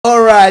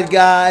Alright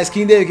guys,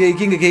 King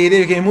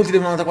KVALSUND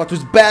Multi-94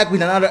 is back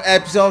with another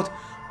episode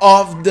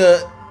of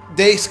the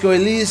Disco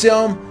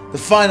Elysium, the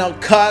final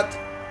cut,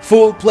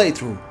 full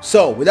playthrough.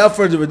 So, without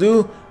further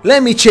ado,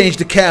 let me change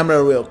the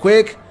camera real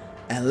quick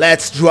and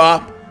let's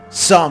drop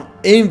some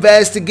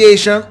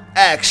investigation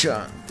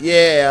action.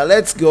 Yeah,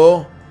 let's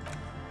go.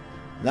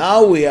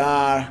 Now we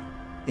are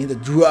in the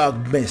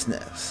drug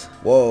business.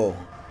 Whoa.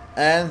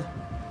 And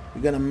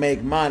we're gonna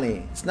make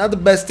money. It's not the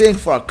best thing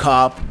for a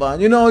cop, but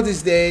you know,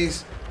 these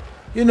days,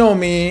 you know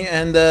me,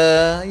 and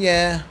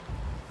yeah,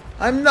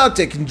 I'm not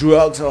taking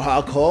drugs or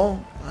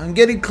alcohol. I'm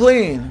getting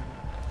clean.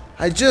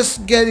 I'm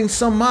just getting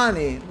some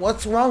money.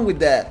 What's wrong with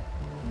that?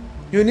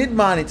 You need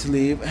money to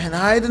live, and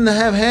I didn't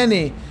have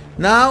any.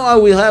 Now I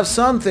will have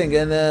something,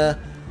 and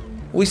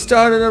we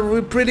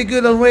started pretty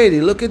good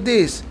already. Look at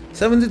this,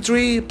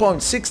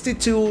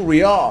 73.62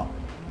 real.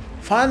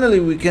 Finally,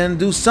 we can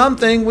do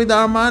something with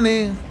our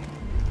money.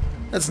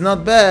 That's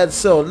not bad.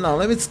 So now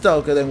let me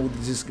talk then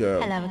with this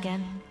girl. Hello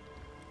again.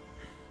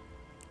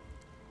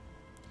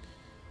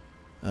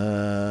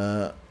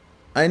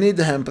 I need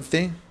the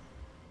empathy,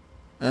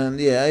 and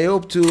yeah, I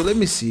hope to. Let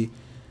me see,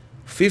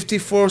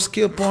 54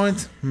 skill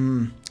point.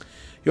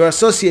 Your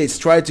associates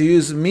tried to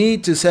use me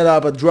to set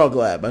up a drug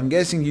lab. I'm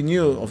guessing you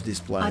knew of this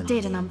plan. I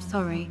did, and I'm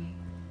sorry.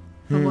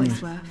 For what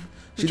it's worth.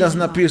 She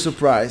doesn't appear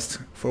surprised.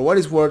 For what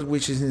it's worth,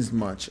 which isn't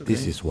much. Okay?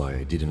 This is why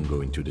I didn't go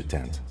into the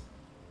tent.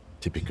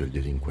 Typical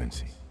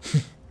delinquency.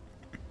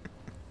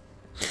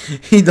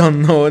 He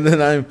don't know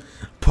that I'm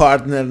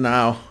partner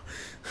now.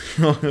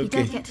 Okay. You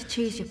don't get to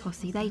choose your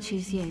posse, they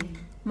choose you.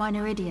 Mine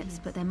are idiots,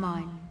 but they're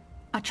mine.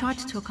 I tried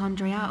to talk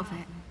Andre out of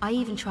it. I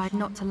even tried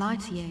not to lie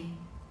to you.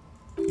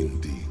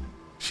 Indeed.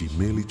 She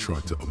merely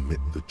tried to omit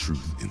the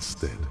truth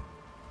instead.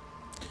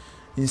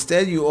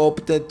 Instead, you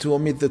opted to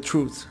omit the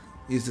truth.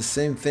 It's the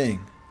same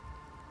thing.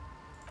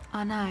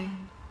 I know,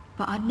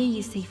 but I knew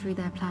you'd see through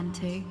their plan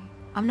too.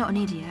 I'm not an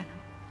idiot.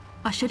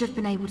 I should have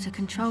been able to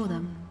control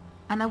them,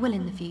 and I will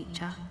in the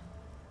future.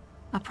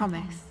 I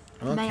promise.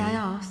 Okay. May I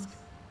ask,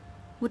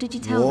 what did you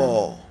tell them?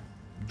 Whoa,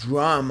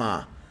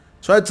 drama.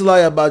 Try to lie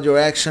about your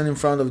action in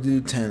front of the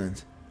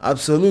lieutenant.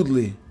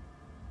 Absolutely.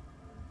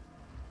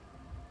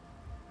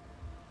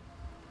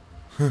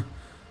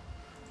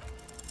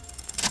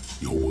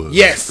 Your words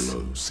Yes!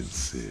 flow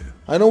sincere.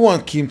 I don't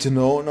want Kim to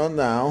know, not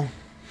now.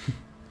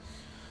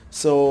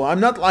 So, I'm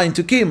not lying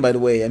to Kim, by the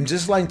way. I'm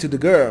just lying to the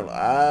girl.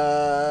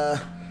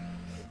 I'm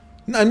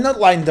not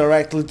lying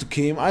directly to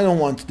Kim. I don't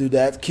want to do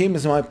that. Kim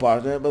is my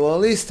partner, but at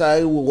least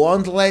I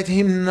won't let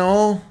him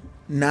know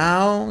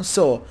now.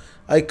 So,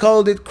 I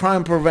called it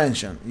crime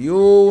prevention.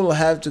 You'll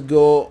have to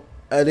go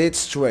at it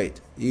straight,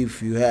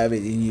 if you have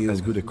it in you.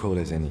 As good a call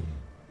as any.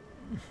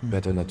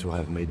 Better not to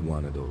have made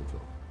one at all,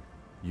 though.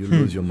 You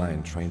lose your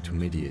mind trying to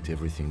mediate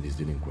everything these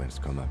delinquents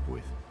come up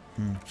with.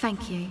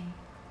 Thank you.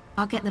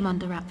 I'll get them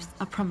under wraps,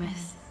 I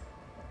promise.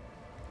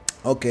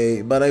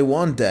 Okay, but I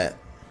want that.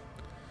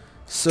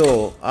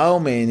 So, how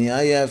many?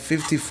 I have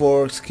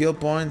 54 skill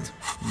point.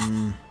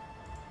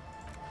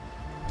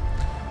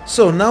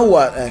 So now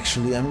what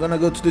actually? I'm gonna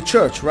go to the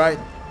church, right?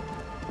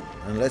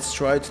 And let's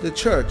try to the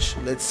church.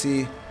 Let's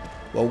see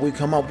what we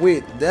come up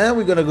with. Then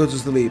we're gonna go to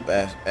sleep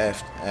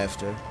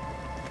after.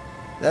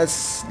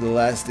 That's the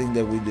last thing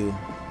that we do.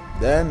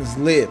 Then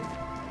sleep.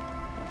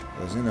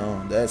 Because you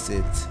know, that's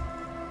it.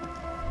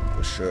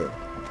 For sure.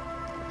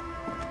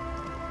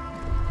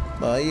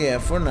 But yeah,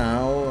 for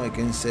now I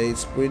can say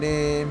it's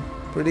pretty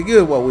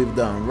good what we've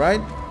done,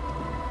 right?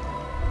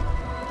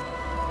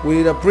 We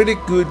did a pretty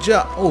good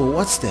job. Oh,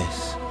 what's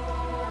this?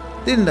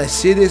 Didn't I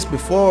see this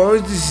before, or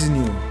this is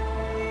new?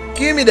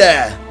 Give me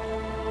that!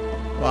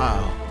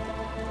 Wow.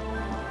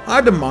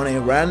 Are the money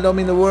random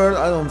in the world?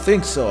 I don't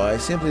think so. I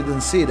simply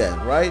didn't see that,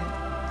 right?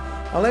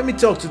 Now let me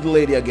talk to the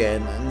lady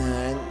again,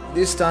 and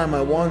this time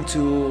I want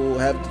to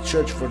have the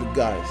church for the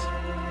guys.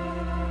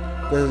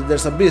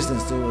 There's a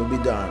business to be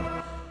done,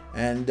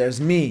 and there's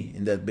me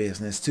in that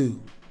business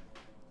too.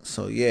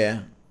 So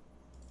yeah,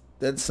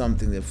 that's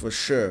something that for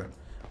sure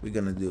we're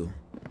gonna do.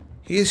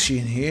 Is she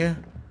in here?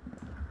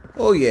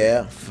 Oh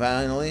yeah,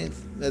 finally.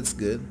 That's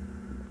good.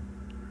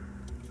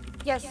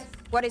 Yes,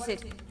 what is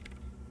it?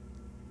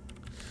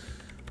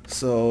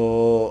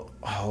 So,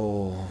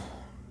 how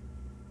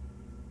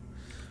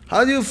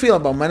do you feel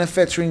about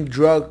manufacturing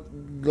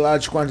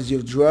large quantity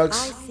of drugs?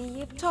 I see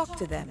you've talked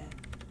to them.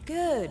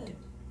 Good.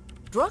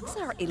 Drugs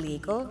are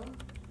illegal,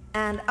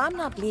 and I'm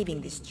not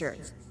leaving this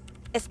church.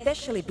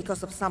 Especially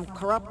because of some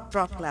corrupt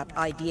drug lab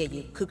idea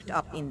you cooked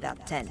up in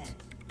that tent.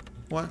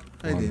 What?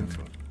 I didn't.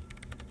 Wonderful.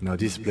 Now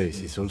this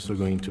place is also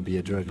going to be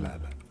a drug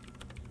lab.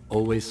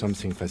 Always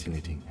something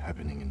fascinating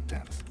happening in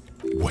tents.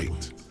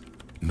 Wait.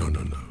 No.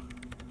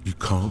 You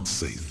can't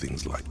say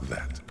things like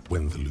that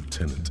when the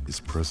lieutenant is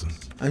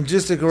present. I'm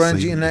just a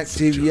grungy, Say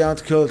inactive it's a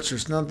yacht culture.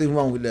 There's nothing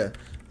wrong with that.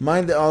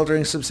 Mind the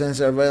altering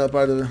substances are available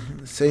part of the...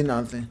 Say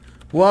nothing.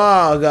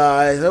 Wow,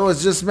 guys, I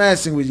was just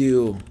messing with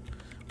you.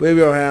 Wave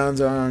your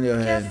hands around your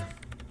head.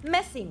 Just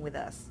messing with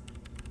us.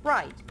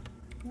 Right.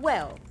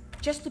 Well,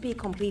 just to be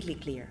completely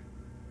clear.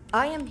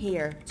 I am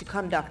here to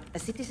conduct a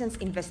citizen's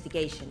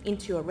investigation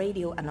into a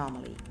radio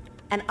anomaly,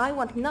 and I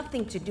want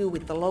nothing to do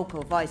with the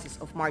local vices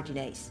of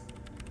marginates.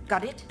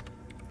 Got it?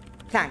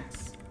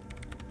 Thanks.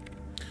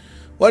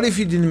 What if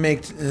you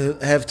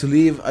didn't have to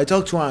leave? I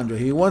talked to Andre.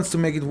 He wants to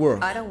make it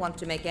work. I don't want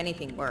to make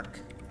anything work.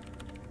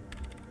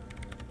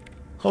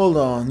 Hold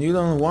on. You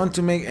don't want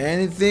to make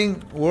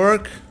anything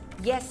work?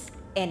 Yes,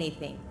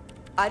 anything.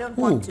 I don't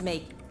want to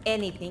make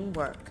anything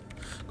work.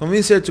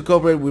 Convince her to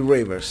cooperate with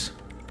Ravers.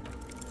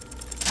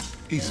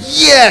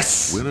 Easy.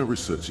 Yes! When her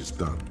research is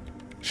done,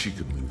 she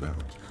can move out.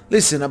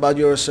 Listen, about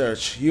your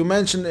research. You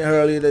mentioned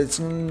earlier that it's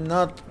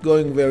not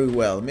going very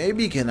well.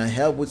 Maybe can I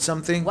help with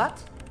something?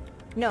 What?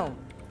 No,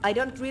 I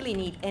don't really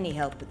need any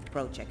help with the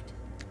project.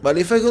 But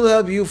if I could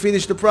help you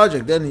finish the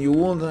project, then you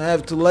wouldn't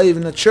have to live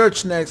in a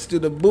church next to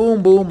the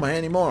boom boom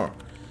anymore.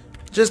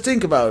 Just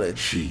think about it.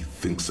 She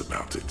thinks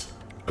about it.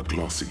 A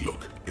glassy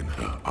look in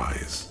her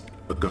eyes.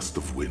 A gust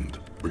of wind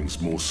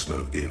brings more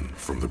snow in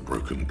from the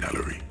broken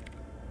gallery.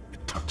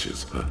 It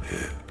touches her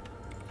hair.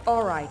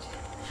 Alright.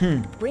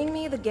 Bring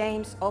me the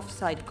game's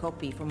offsite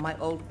copy from my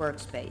old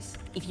workspace,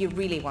 if you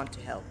really want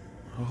to help.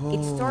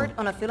 It's stored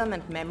on a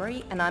filament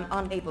memory and I'm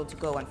unable to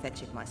go and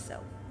fetch it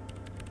myself.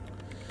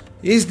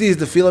 Is this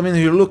the filament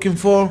you're looking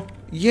for?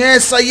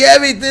 Yes, I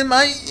have it in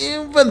my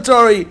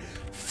inventory.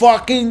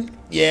 Fucking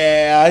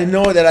yeah, I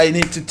know that I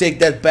need to take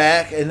that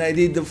back and I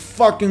did the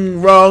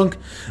fucking wrong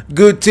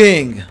good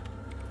thing.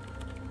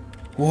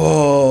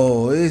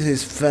 Whoa, this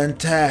is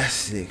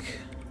fantastic.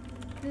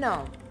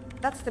 No,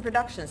 that's the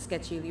production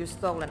schedule you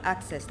stole and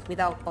accessed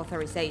without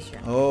authorization.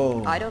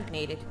 Oh. I don't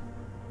need it.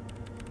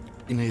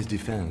 In his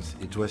defense,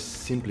 it was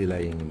simply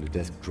lying in the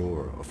desk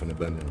drawer of an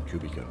abandoned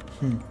cubicle.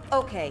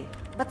 Okay,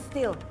 but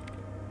still.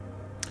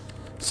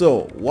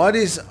 So, what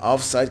is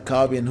offsite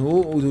copy and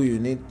who do you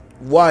need?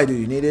 Why do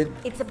you need it?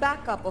 It's a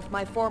backup of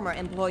my former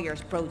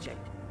employer's project,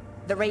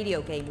 the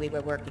radio game we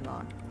were working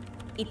on.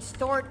 It's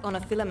stored on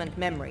a filament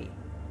memory,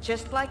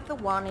 just like the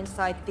one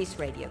inside this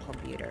radio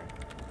computer.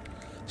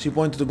 She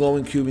pointed to the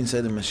glowing cube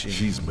inside the machine.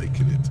 She's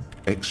making it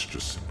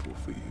extra simple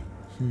for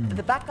you.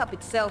 The backup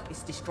itself is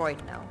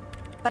destroyed now,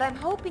 but I'm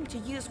hoping to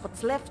use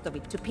what's left of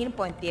it to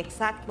pinpoint the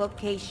exact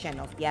location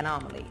of the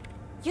anomaly.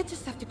 You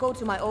just have to go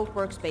to my old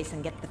workspace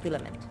and get the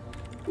filament.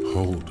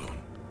 Hold on.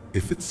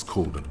 If it's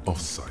called an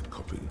off-site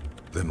copy,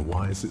 then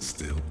why is it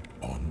still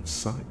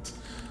on-site?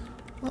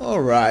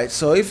 Alright,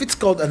 so if it's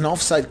called an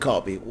offsite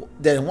copy,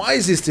 then why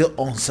is it still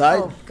on site?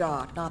 Oh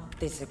god, not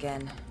this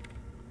again.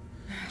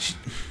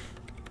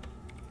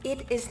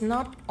 It is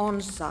not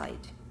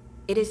on-site.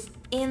 It is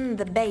in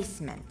the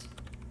basement.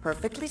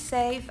 Perfectly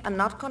safe and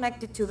not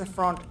connected to the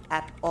front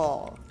at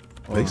all.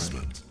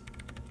 Basement?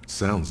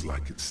 Sounds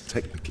like it's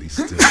technically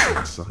still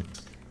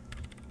on-site.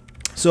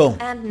 So,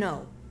 And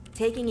no,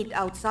 taking it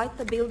outside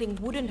the building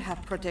wouldn't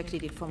have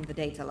protected it from the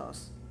data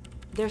loss.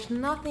 There's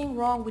nothing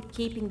wrong with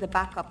keeping the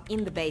backup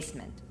in the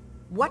basement.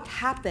 What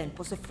happened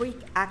was a freak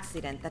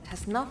accident that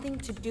has nothing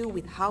to do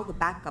with how the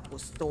backup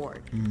was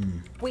stored.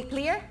 We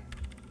clear?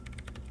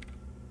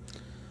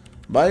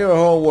 by your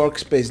whole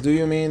workspace, do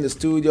you mean the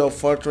studio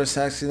Fortress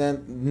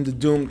accident in the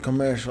doomed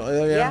commercial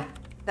area? Yeah,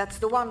 that's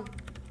the one.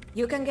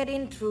 You can get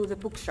in through the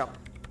bookshop.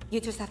 You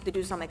just have to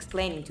do some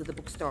explaining to the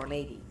bookstore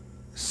lady.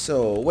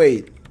 So,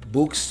 wait,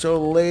 bookstore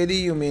lady,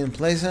 you mean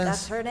Plaisance?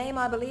 That's her name,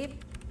 I believe.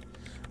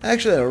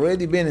 Actually, I've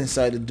already been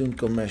inside the doomed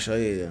commercial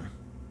area.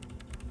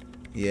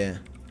 Yeah.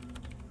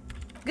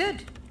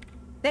 Good.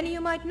 Then you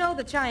might know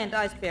the giant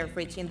ice bear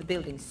fridge in the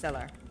building's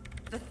cellar.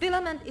 The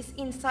filament is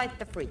inside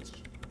the fridge.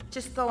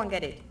 Just go and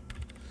get it.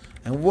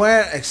 And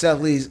where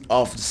exactly is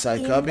off the site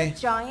In copy? the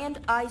giant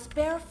ice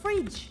bear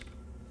fridge.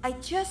 I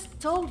just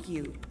told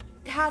you.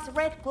 It has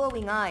red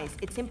glowing eyes.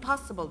 It's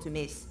impossible to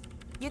miss.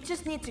 You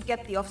just need to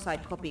get the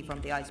offside copy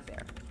from the ice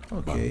bear.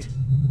 Okay.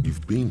 But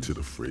you've been to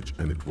the fridge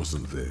and it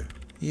wasn't there.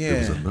 There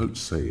was Yeah. a note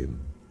saying,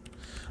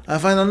 I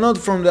find a note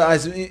from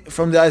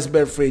the ice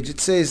bear fridge. It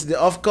says the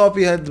off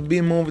copy had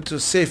been moved to a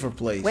safer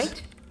place.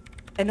 Wait.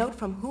 A note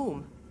from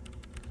whom?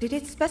 Did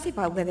it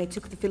specify where they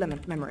took the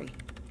filament memory?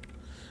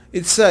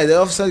 It said the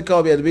offside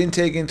copy had been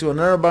taken to a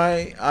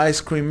nearby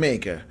ice cream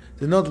maker.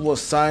 The note was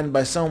signed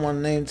by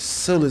someone named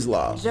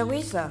Sulislav.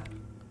 Zariza.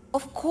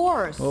 Of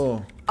course.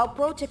 Oh, Our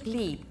project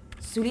lead,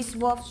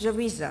 Sulislav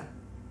Zariza.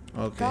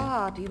 okay.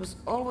 God, he was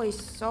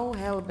always so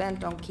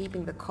hell-bent on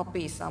keeping the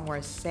copy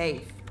somewhere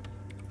safe.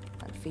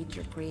 And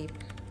feature creep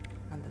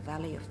and the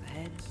Valley of the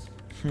Heads.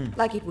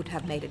 Like it would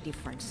have made a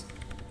difference.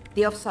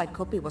 The offside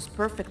copy was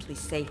perfectly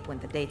safe when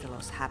the data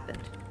loss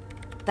happened.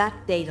 That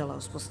data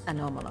loss was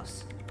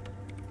anomalous.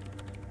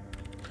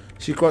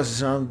 She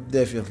crosses around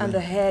definitely. And the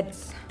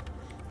heads.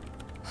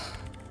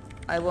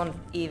 I won't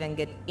even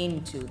get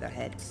into the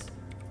heads.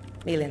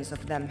 Millions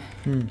of them.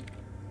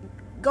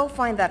 Go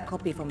find that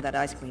copy from that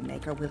ice cream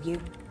maker, will you?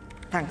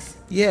 Thanks.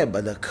 Yeah,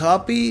 but the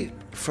copy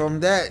from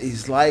that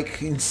is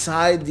like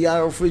inside the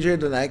other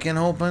refrigerator that I can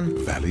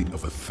open. Valley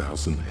of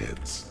 1,000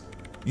 Heads.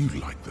 You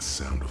like the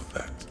sound of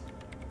that.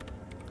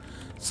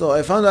 So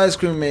I found the ice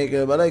cream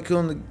maker, but I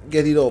couldn't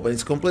get it open.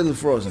 It's completely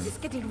frozen. This is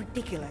getting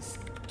ridiculous.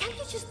 Can't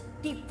you just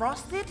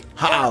Defrosted?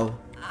 How? Well,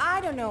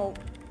 I don't know.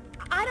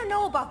 I don't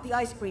know about the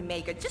ice cream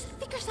maker. Just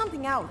figure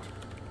something out.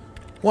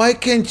 Why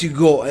can't you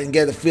go and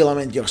get a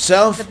filament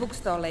yourself? The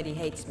bookstore lady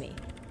hates me.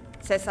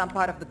 Says I'm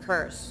part of the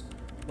curse.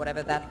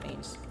 Whatever that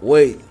means.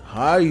 Wait,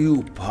 are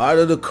you part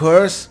of the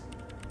curse?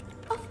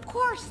 Of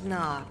course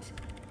not.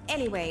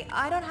 Anyway,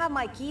 I don't have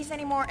my keys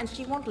anymore and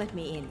she won't let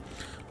me in.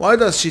 Why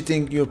does she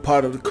think you're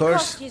part of the Because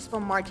curse? she's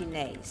from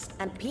Martinez.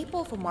 And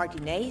people from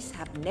Martinez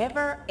have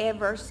never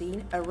ever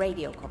seen a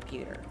radio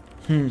computer.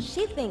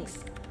 She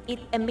thinks it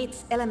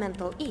emits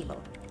elemental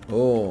evil.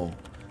 Oh,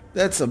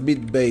 that's a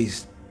bit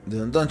based,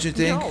 don't you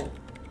think? No.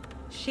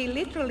 She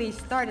literally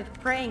started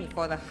praying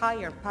for the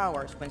higher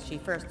powers when she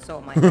first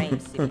saw my rain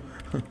city.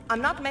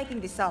 I'm not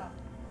making this up.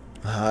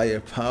 Higher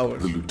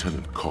powers. The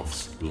lieutenant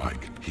coughs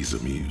like he's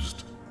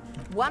amused.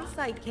 Once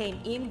I came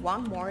in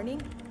one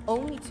morning,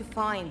 only to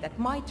find that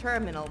my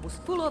terminal was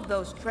full of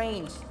those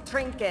strange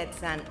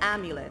trinkets and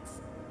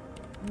amulets.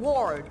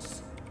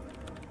 Wards.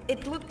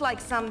 It looked like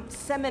some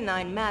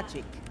Semenine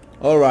magic.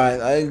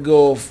 Alright, I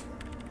go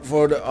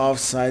for the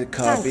offside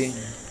copy.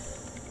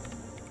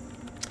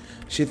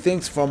 She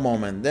thinks for a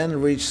moment, then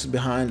reaches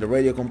behind the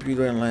radio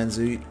computer and lands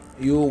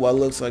you what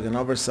looks like an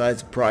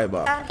oversized pry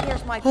bar. And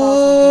here's my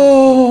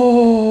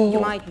Oh! You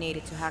might need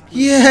it to hack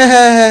you.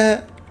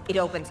 Yeah! It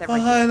opens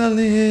everything.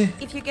 Finally!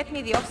 If you get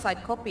me the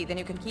offside copy, then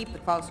you can keep the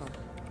KVALSUND.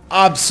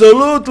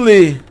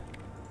 Absolutely!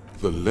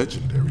 The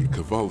legendary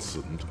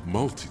KVALSUND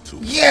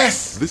multi-tool.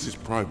 Yes! This is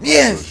private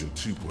Yes! version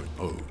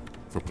 2.0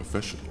 for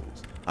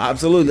professionals.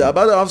 Absolutely.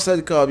 About the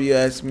offside copy you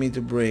asked me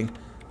to bring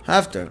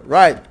after.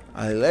 Right.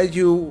 I let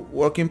you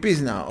work in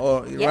peace now.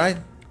 Or right?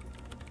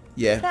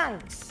 Yeah.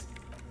 Thanks.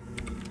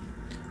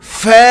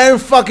 Fair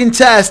fucking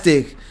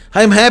tastic.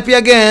 I'm happy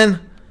again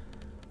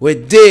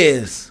with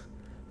this.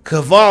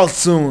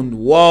 KVALSUND.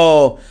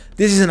 Whoa.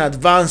 This is an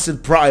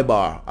advanced pry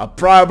bar. A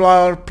pry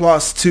bar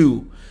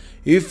 +2.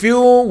 If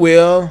you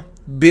will,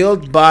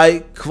 built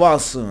by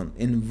KVALSUND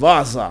in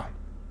Vaza.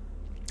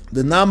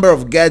 The number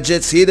of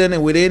gadgets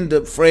hidden within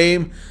the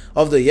frame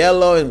of the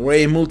yellow and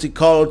gray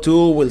multicolor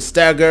tool will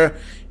stagger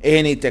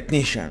any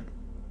technician.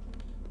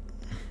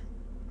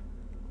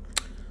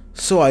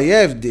 So I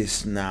have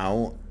this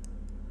now,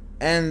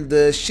 and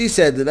she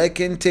said that I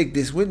can take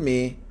this with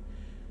me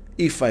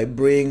if I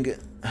bring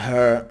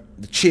her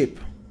the chip,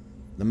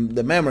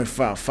 the memory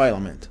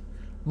filament.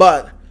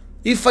 But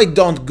if I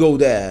don't go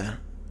there,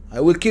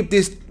 I will keep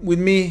this with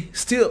me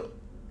still.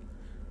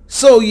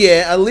 So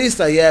yeah, at least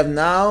I have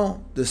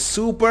now the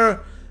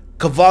super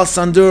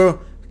KVALSUND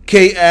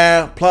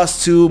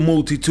KR+2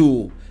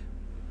 multi-tool.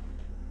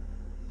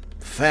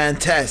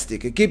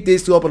 Fantastic. I keep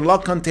this to open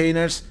lock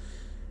containers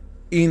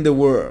in the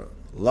world.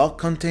 Lock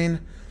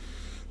container.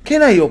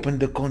 Can I open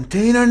the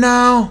container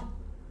now?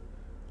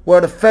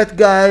 Where the fat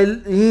guy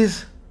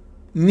is?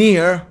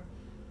 Near.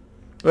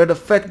 Where the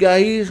fat guy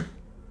is?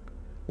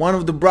 One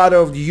of the brother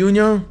of the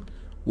union?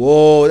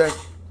 Whoa, that...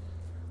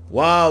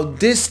 Wow,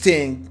 this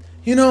thing.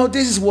 You know,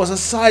 this was a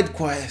side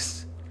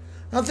quest.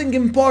 Nothing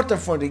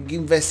important for the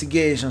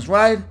investigations,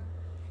 right?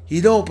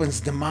 It opens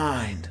the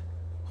mind.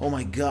 Oh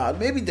my god,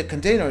 maybe the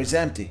container is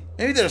empty.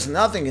 Maybe there's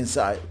nothing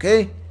inside,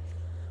 okay?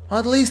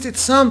 At least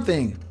it's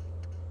something.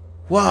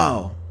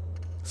 Wow.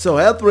 So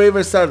help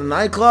Raver start a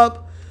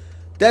nightclub?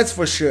 That's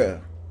for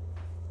sure.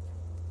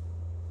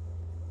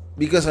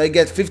 Because I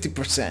get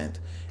 50%.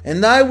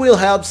 And I will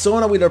help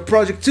Sona with her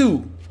project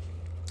too.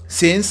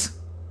 Since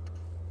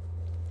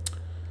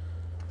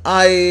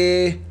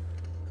I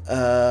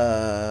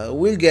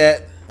will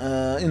get,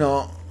 you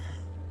know,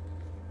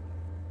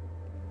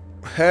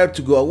 her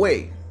to go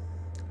away.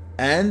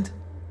 And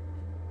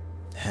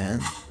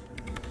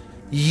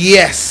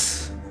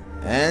yes,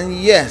 and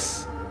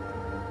yes,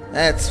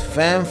 that's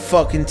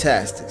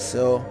fan-fucking-tastic.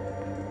 So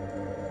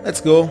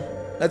let's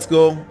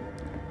go.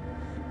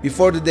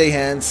 Before the day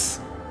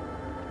ends,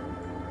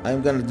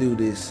 I'm gonna do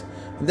this,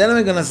 and then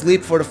I'm gonna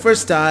sleep for the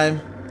first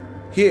time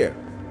here.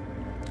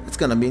 It's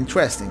gonna be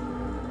interesting.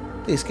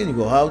 Please, can you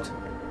go out?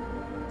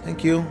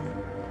 Thank you.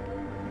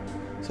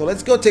 So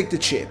let's go take the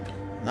chip.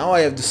 Now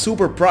I have the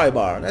super pry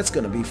bar. That's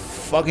gonna be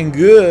fucking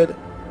good.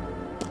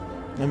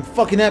 I'm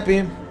fucking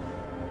happy.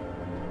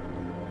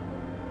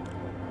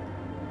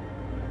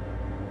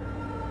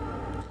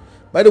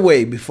 By the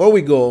way, before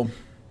we go,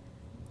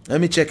 let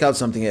me check out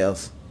something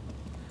else.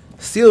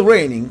 Still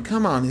raining.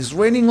 Come on, it's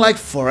raining like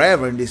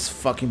forever in this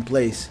fucking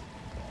place.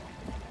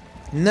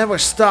 Never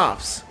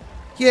stops.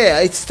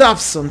 Yeah, it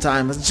stops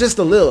sometimes, just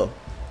a little.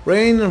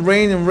 Rain and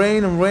rain and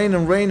rain and rain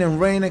and rain and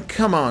rain and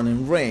come on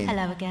and rain.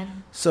 Hello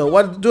again. So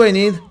what do I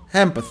need?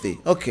 Empathy.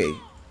 Okay.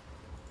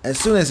 As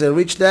soon as I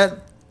reach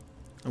that,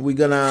 we're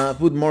gonna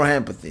put more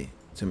empathy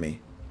to me.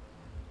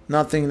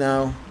 Nothing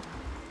now.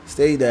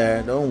 Stay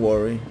there, don't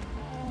worry.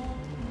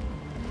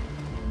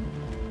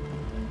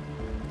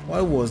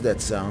 What was that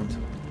sound?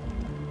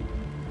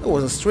 That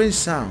was a strange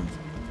sound.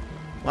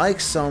 Like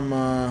some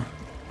well,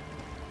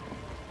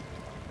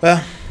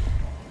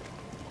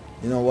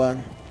 you know what?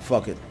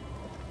 Fuck it.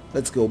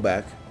 Let's go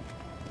back.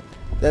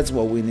 That's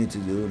what we need to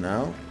do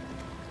now.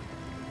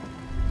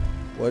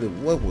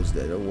 What was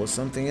that? Or was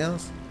something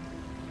else?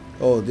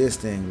 Oh, this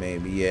thing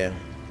maybe, yeah.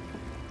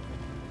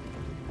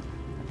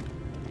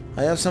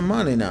 I have some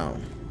money now.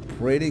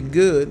 Pretty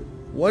good.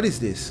 What is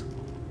this?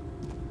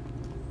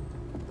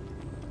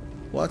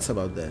 What's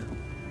about that?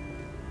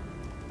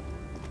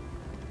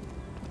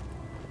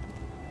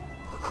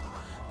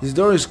 This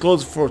door is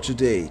closed for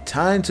today.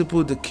 Time to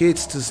put the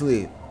kids to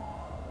sleep.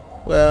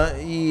 Well,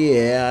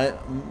 yeah.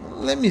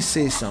 Let me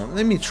say something.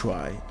 Let me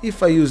try.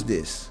 If I use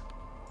this.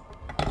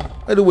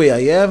 By the way,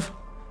 I have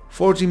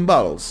 14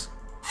 bottles.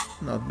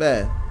 Not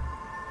bad.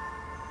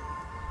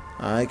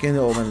 I can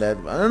open that.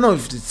 I don't know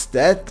if it's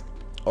that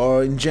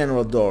or in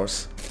general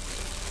doors.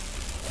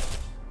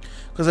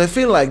 Because I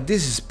feel like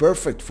this is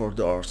perfect for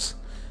doors.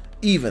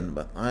 Even,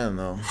 but I don't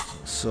know.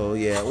 So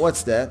yeah,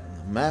 what's that?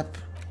 Map?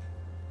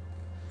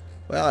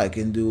 Well, I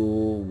can do,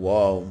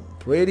 wow,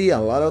 pretty a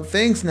lot of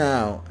things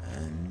now.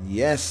 And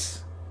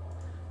yes,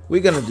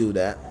 we're gonna do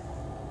that.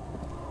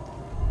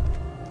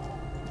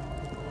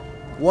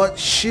 What?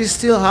 She's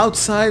still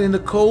outside in the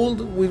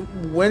cold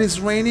when it's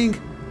raining?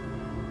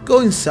 Go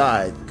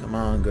inside. Come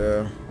on,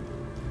 girl.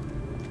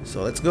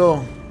 So let's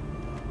go.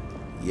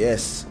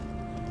 Yes.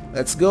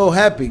 Let's go,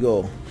 happy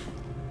go.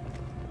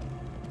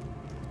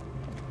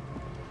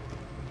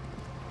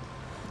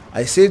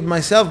 I saved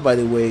myself, by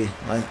the way,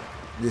 like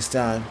this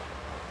time.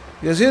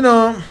 Because, you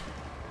know,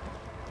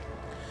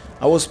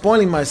 I was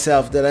spoiling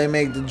myself that I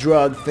make the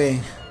drug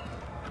thing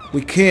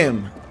with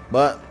Kim.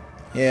 But,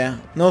 yeah,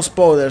 no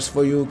spoilers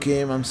for you,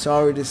 Kim. I'm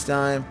sorry this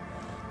time.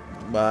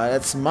 But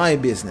that's my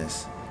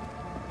business.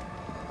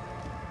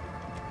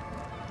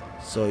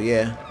 So,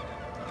 yeah.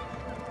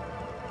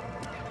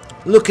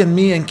 Look at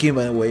me and Kim,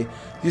 by the way.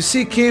 You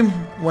see Kim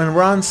when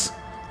runs?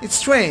 It's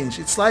strange.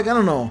 It's like, I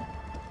don't know.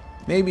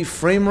 Maybe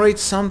frame rate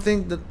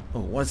something that...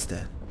 Oh, what's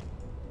that?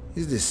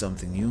 Is this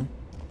something new?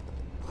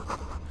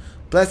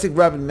 Plastic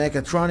wrapped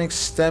mechatronics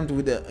stamped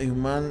with a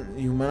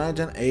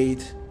humanitarian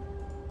aid.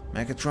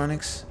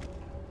 Mechatronics?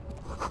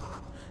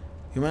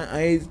 Human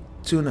aid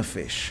tuna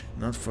fish.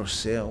 Not for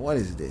sale. What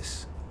is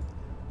this?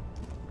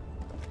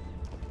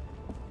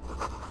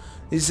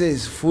 This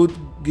says food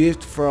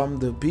gift from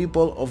the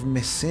people of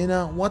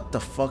Messina. What the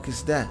fuck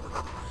is that?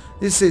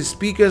 This says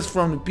speakers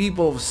from the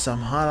people of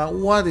Samara.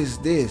 What is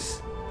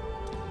this?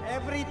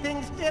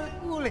 Everything's still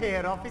cool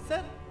here,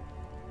 officer.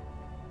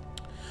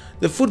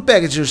 The food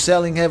packages you're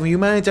selling have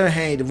humanitarian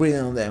aid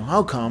written on them.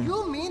 How come?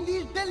 You mean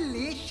these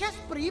delicious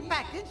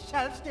pre-packaged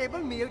shelf-stable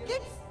meal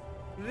kits?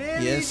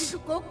 Really Yes. easy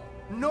to cook,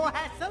 no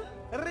hassle,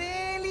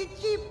 really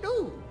cheap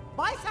too.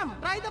 Buy some,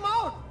 try them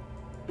out.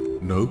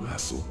 No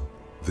hassle.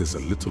 There's a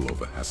little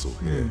of a hassle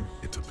here,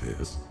 it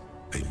appears.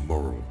 A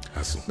moral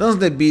hassle.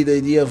 Doesn't that be the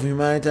idea of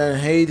humanitarian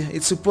aid?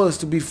 It's supposed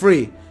to be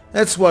free.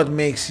 That's what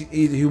makes it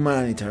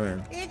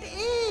humanitarian. It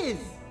is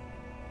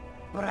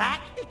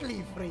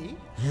practically free.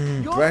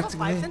 Yours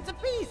practically? for 5 cents a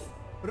piece.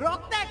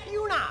 Rock that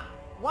tuna.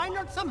 Why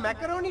not some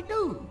macaroni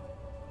too?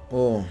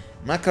 Oh,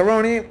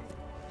 macaroni?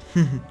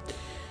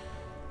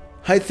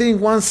 I think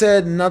one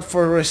said not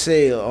for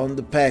resale on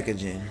the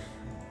packaging.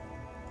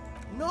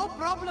 No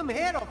problem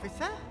here,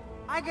 officer.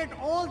 I get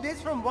all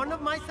this from one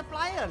of my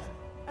suppliers,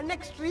 an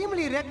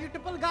extremely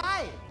reputable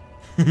guy.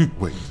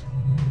 Wait.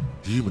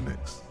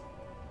 Humanex.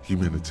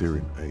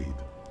 Humanitarian aid.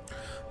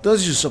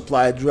 Does your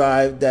supply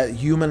drive that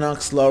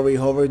Humanox lorry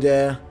over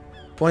there?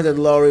 Point at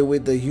lorry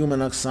with the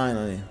Humanox sign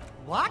on it.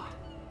 What?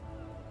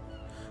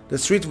 The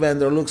street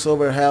vendor looks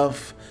over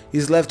half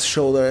his left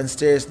shoulder and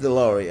stares at the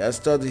lorry. I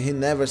thought he'd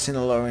never seen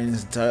a lorry in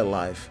his entire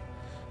life.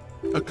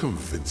 A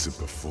convincing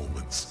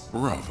performance.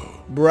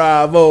 Bravo.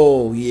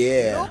 Bravo,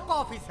 yeah. Look,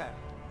 officer.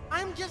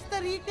 I'm just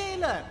a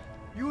retailer.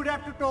 You'd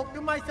have to talk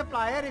to my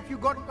supplier if you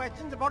got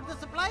questions about the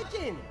supply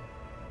chain.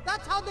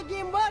 That's how the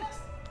game works.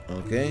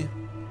 Okay.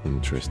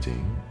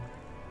 Interesting.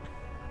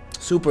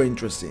 Super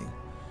interesting.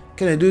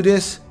 Can I do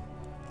this?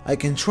 I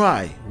can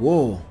try.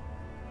 Whoa.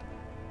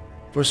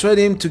 Persuade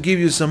him to give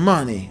you some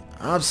money.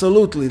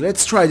 Absolutely.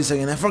 Let's try this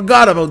again. I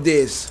forgot about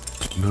this.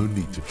 No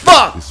need to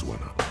Fuck! dress this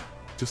one up.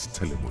 Just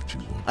tell him what you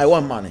want. I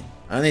want money.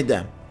 I need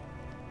them.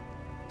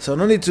 So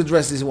no need to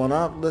dress this one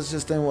up. Let's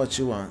just tell him what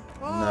you want.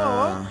 Oh,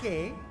 Nah.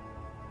 okay.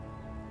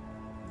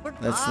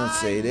 But Let's not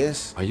say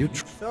this. Are you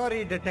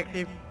Sorry,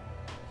 detective.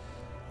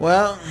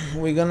 Well,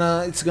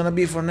 it's gonna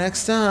be for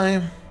next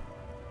time.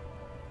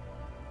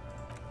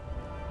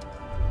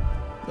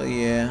 But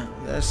yeah,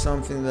 there's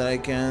something that I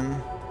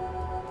can...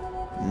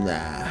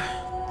 Nah.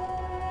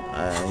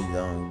 I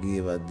don't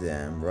give a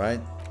damn, right?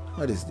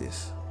 What is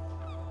this?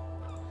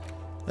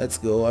 Let's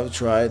go. I've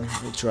tried.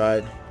 We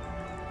tried.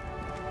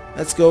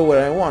 Let's go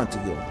where I want to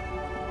go.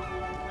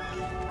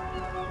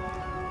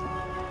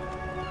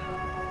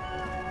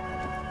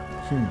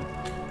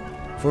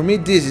 For me,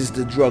 this is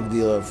the drug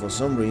dealer for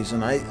some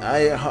reason.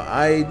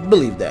 I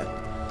believe that.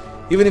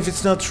 Even if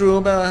it's not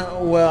true,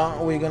 but well,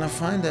 we're gonna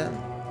find that.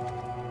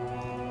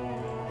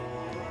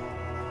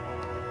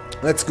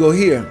 Let's go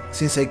here,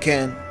 since I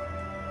can.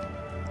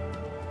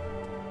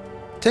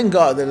 Thank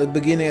God that at the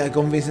beginning I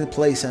convinced the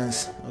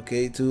Plaisance,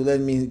 okay, to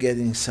let me get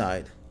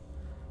inside.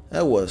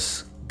 That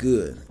was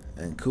good.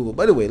 and cool.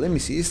 By the way, let me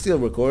see. It's still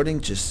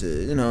recording, just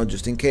you know,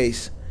 just in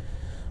case.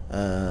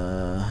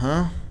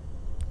 Hell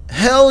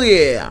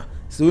yeah!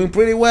 It's doing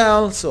pretty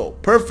well. So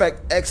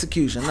perfect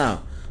execution.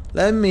 Now,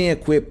 let me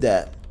equip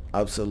that.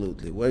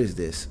 Absolutely. Where is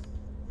this?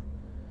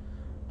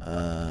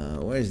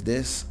 Where is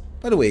this?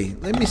 By the way,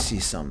 let me see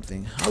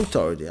something.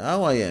 Authority.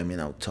 How I am in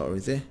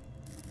authority?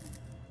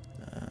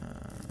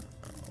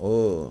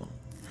 Oh,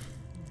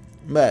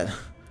 bad.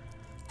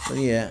 But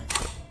yeah.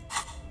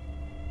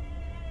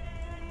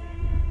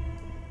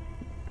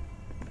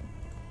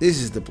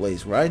 This is the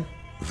place, right?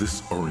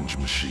 This orange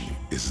machine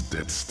is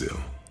dead still.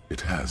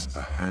 It has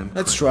a hand.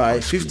 Let's try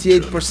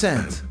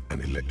 58%.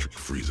 An electric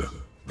freezer.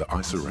 The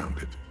ice around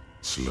it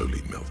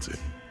slowly melting.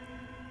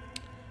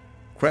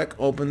 Crack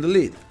open the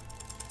lid.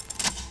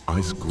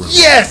 Ice grows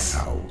Yes!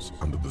 towels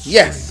under the strain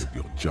Yes! of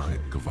your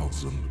giant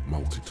KVALSUND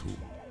multi-tool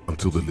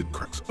until the lid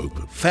cracks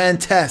open.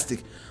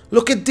 Fantastic.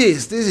 Look at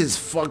this. This is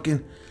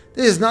fucking...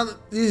 This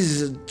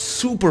is a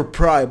super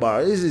pry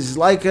bar. This is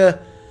like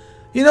a...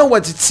 You know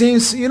what it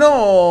seems? You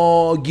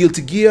know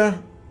Guilty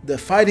Gear? The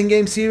fighting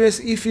game series?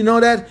 If you know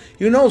that,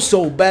 you know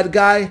So Bad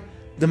Guy,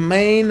 the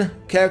main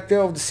character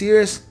of the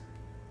series.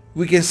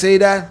 We can say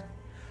that.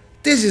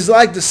 This is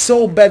like the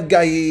So Bad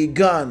Guy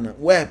gun,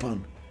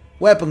 weapon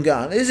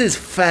gun. This is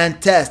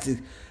fantastic.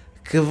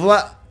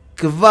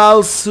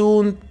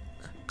 KVALSUND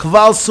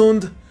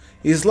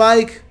is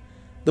like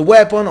the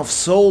weapon of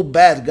So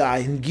Bad Guy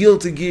in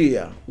Guilty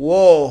Gear.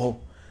 Whoa.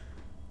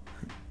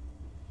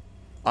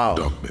 Oh.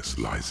 Darkness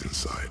lies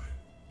inside,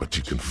 but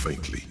you can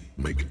faintly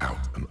make out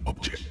an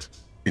object,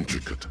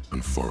 intricate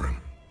and foreign,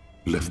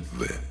 left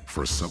there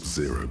for a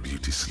sub-zero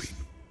beauty sleep,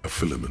 a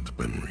filament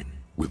memory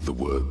with the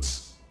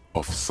words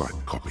 "off-site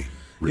copy" You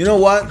written know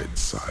what? on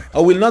its side. I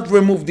will not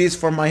remove this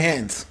from my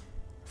hands.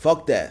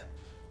 Fuck that.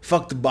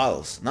 Fuck the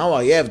bottles. Now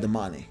I have the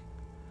money.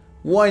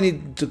 What I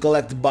need to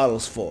collect the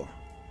bottles for?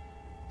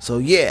 So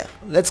yeah,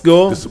 let's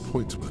go.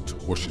 Disappointment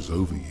washes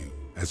over you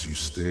as you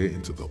stare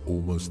into the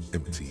almost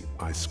empty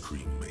ice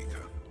cream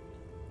maker.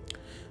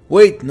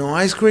 Wait, no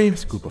ice cream? A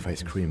scoop of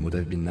ice cream would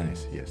have been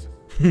nice, yes.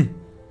 The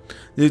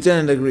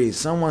lieutenant agrees.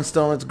 Someone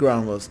stole its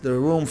groundworks. The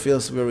room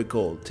feels very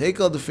cold. Take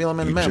out the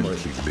filament You memory.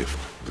 gently lift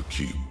the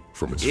cube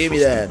from its Give me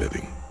frosty that.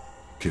 bedding,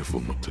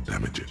 careful not to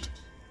damage it.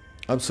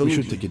 We Absolutely.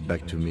 should take it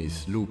back to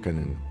Miss Lucan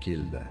and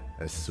killed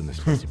as soon as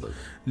possible.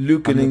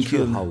 Lucan I'm and not sure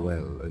killed. how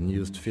well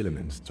unused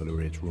filaments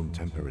tolerate room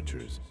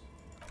temperatures.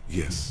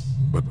 Yes,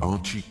 but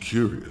aren't you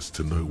curious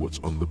to know what's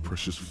on the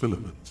precious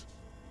filament?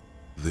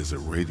 There's a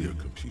radio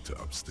computer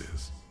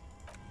upstairs.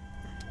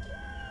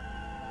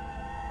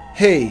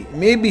 Hey,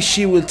 maybe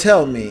she will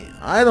tell me.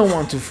 I don't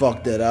want to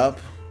fuck that up.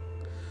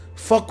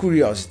 Fuck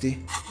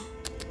curiosity.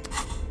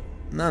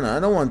 No, I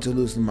don't want to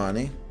lose the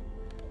money.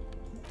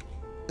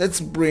 Let's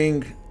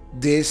bring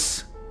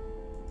this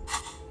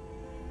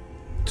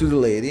to the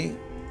lady.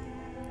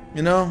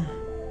 You know?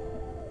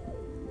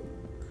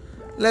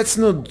 Let's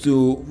not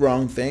do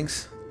wrong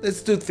things.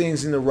 Let's do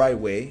things in the right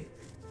way.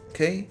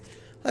 Okay?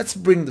 Let's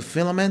bring the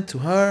filament to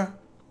her.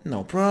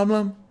 No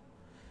problem.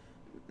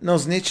 No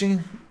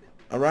snitching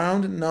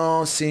around.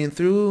 No seeing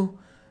through.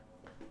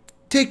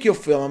 Take your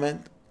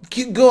filament.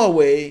 Go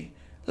away.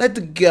 Let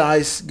the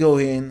guys go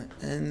in.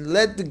 And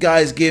let the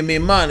guys give me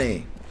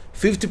money.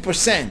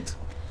 50%.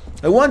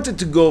 I wanted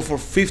to go for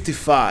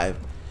 55.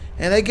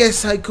 And I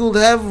guess I could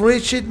have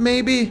reached it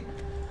maybe.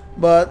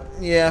 But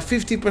yeah,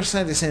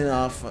 50% is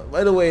enough.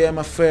 By the way, I'm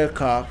a fair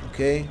cop,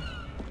 okay?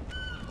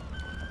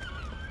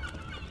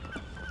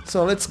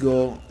 So let's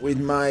go with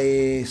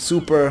my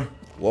super...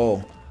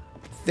 Whoa.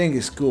 Thing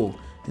is cool.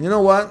 And you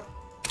know what?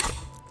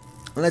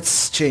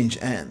 Let's change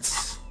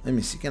hands. Let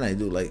me see. Can I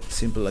do like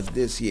simple like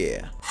this?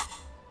 Yeah.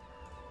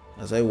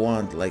 As I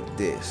want like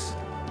this.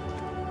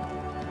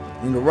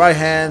 In the right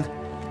hand,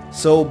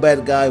 So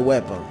Bad Guy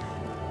weapon.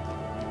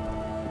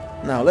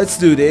 Now let's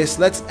do this.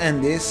 Let's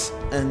end this.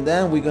 And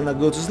then we're gonna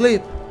go to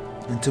sleep.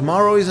 And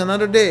tomorrow is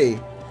another day.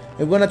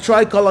 I'm gonna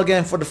try call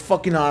again for the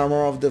fucking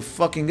armor of the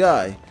fucking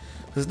guy.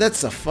 Because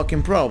that's a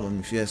fucking problem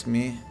if you ask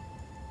me.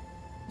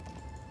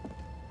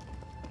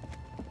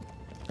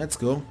 Let's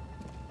go.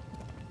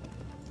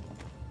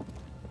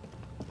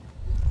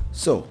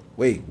 So,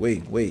 wait.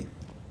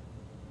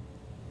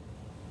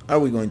 Are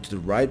we going to the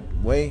right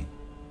way?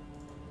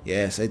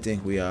 Yes, I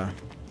think we are.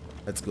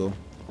 Let's go.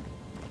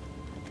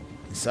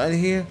 Inside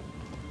here?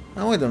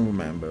 No, I don't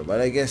remember,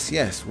 but I guess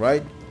yes,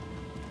 right?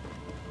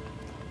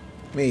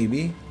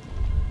 Maybe.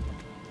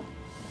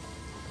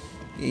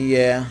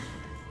 Yeah.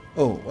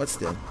 Oh, what's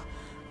that?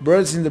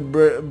 Birds in the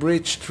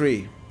bridge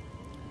tree.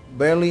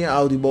 Barely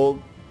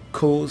audible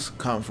calls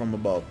come from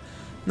above.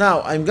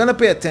 Now, I'm gonna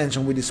pay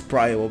attention with this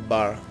pry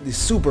bar, this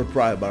super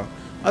pry bar.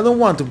 I don't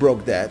want to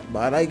broke that,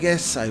 but I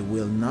guess I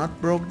will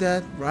not broke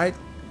that, right?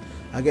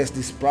 I guess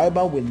this pry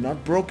bar will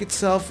not broke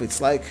itself.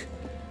 It's like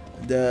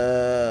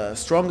the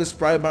strongest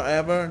pry bar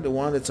ever, the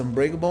one that's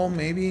unbreakable,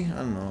 maybe? I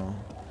don't know.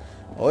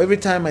 Oh, every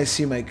time I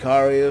see my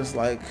car, it's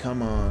like,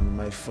 come on,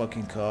 my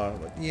fucking car.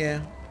 But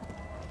yeah.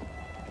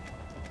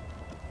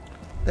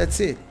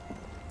 That's it.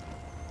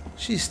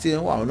 She's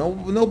still... Wow,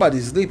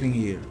 nobody's sleeping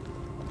here.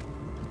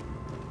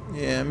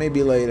 Yeah,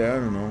 maybe later, I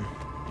don't know.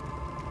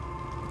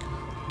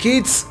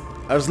 Kids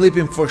are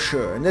sleeping for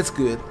sure, and that's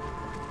good.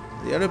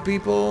 The other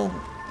people...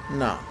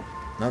 No.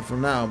 Not for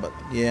now, but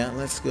yeah,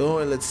 let's go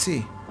and let's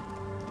see.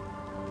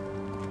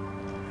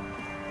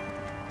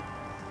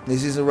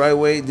 This is the right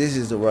way, this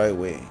is the right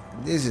way.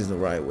 This is the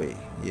right way,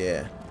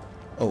 yeah.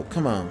 Oh,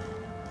 come on.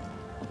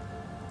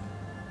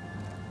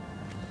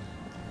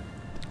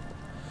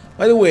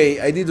 By the way,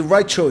 I did the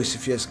right choice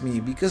if you ask me,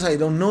 because I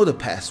don't know the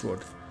password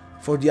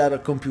for the other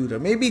computer.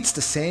 Maybe it's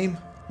the same,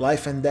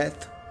 life and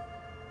death.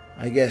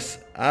 I guess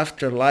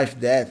after life,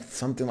 death,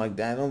 something like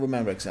that. I don't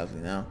remember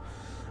exactly now.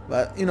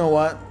 But you know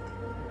what?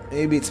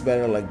 Maybe it's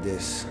better like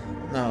this.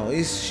 Now,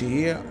 is she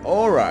here?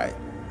 Alright.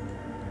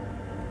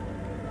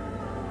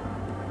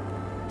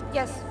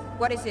 Yes,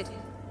 what is it?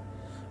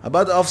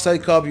 About the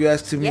offside copy you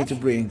asked me to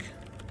bring.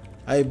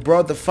 I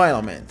brought the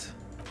filament.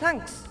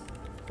 Thanks.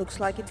 Looks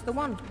like it's the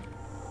one.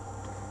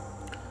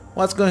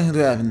 What's going to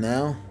happen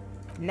now?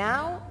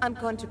 Now I'm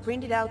going to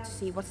print it out to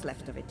see what's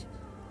left of it.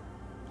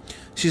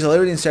 She's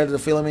already inserted the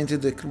filament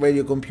into the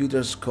radio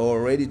computer's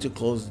core, ready to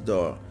close the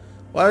door.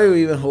 What are you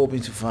even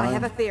hoping to find? I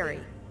have a theory.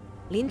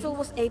 Lintel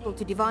was able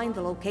to divine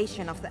the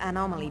location of the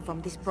anomaly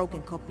from this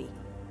broken copy.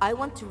 I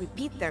want to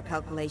repeat their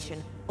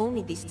calculation,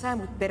 only this time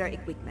with better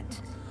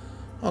equipment.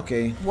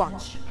 Okay.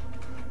 Watch.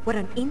 What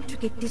an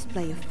intricate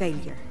display of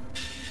failure.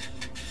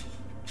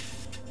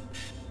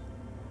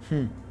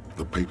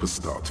 The paper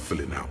starts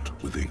filling out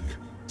with ink,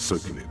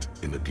 soaking it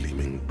in a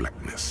gleaming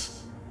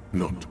blackness.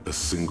 Not a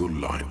single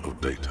line of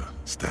data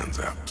stands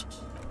out.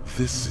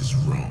 This is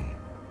wrong.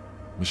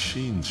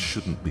 Machines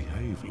shouldn't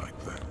behave like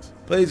that.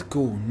 Play it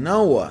cool.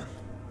 Now what?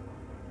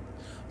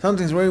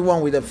 Something's very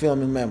wrong with the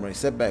film in memory.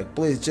 Step back.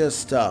 Please just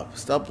stop.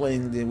 Stop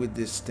playing with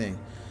this thing.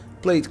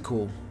 Play it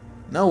cool.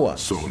 Now what?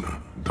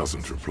 Sona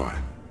doesn't reply.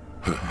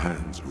 Her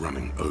hands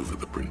running over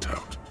the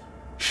printout.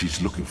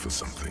 She's looking for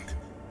something.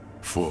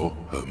 For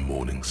her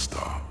morning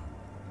star.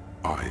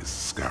 Eyes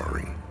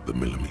scouring the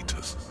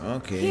millimeters.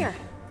 Okay. Here.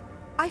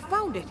 I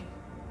found it.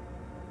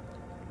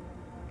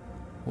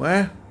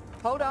 Where?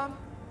 Hold on.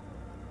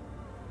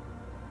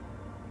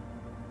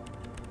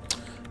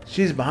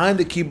 She's behind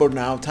the keyboard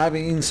now,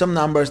 typing in some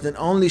numbers that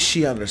only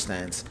she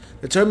understands.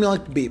 The terminal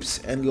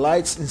beeps, and the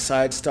lights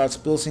inside starts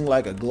pulsing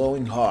like a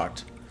glowing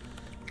heart.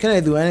 Can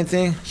I do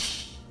anything?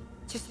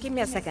 Just give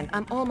me a second.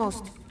 I'm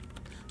almost...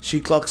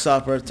 She clocks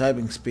up her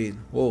typing speed.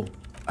 Whoa.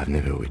 I've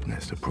never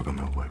witnessed a program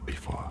at work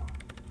before.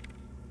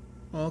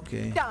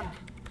 Okay. Done.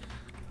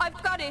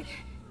 I've got it.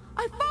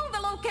 I found the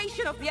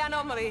location of the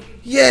anomaly.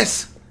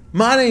 Yes!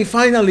 Money,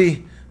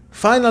 finally!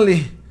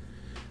 Finally!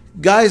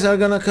 Guys are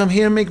gonna come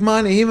here and make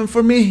money, even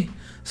for me.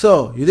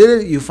 So, you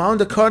did it? You found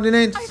the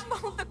coordinates? I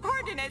found the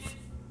coordinates.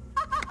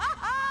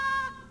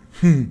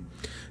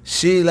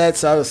 She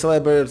lets out a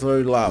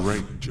celebratory laugh.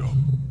 Great job.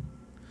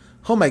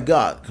 Oh my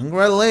god,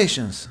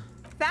 congratulations.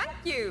 Thank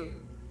you.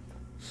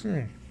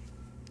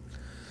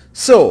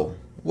 So,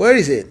 where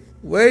is it?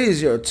 Where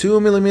is your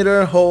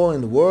 2mm hole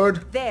in the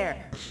word?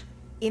 There.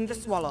 In the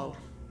swallow.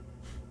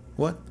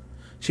 What?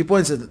 She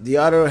points at the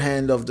other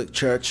hand of the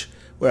church,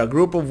 where a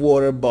group of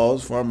water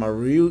balls form a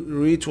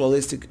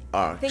ritualistic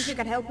arch. Think you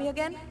can help me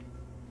again?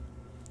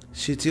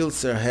 She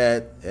tilts her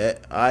head,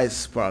 eyes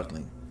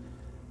sparkling.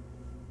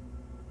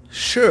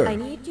 Sure. I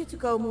need you to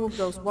go move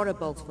those water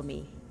balls for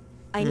me.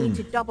 I need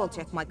to double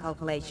check my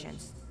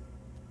calculations.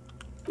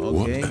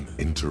 What Okay. an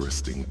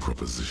interesting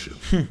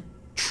proposition.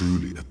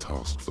 Truly a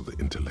task for the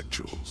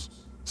intellectuals.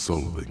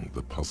 Solving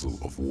the puzzle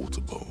of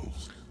water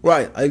bowls.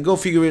 Right, I'll go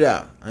figure it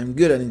out. I'm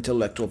good at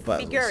intellectual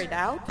puzzles. Figure it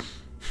out?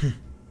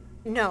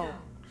 No.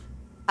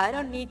 I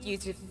don't need you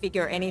to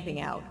figure anything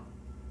out.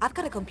 I've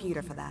got a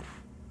computer for that.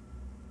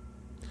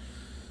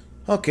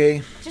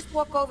 Okay. Just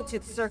walk over to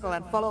the circle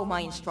and follow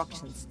my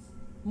instructions.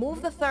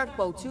 Move the third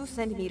ball 2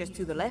 centimeters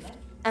to the left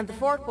and the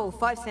fourth ball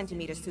 5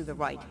 centimeters to the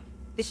right.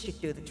 This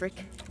should do the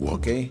trick. What?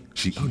 Okay.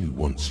 She only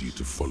wants you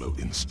to follow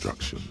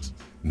instructions.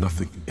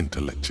 Nothing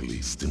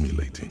intellectually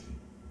stimulating.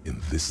 In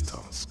this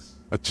task,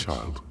 a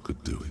child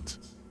could do it.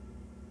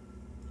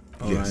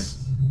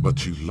 Yes,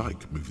 but you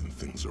like moving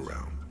things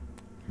around.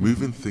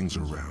 Moving things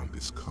around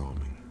is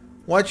calming.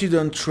 What, you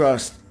don't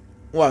trust?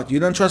 What, you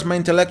don't trust my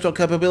intellectual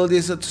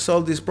capabilities to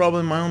solve this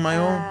problem on my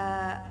own?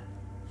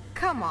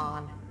 Come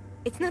on.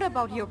 It's not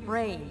about your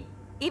brain.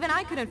 Even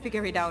I couldn't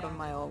figure it out on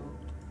my own.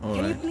 Can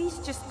you Alright. please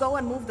just go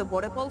and move the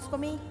water balls for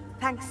me?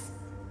 Thanks.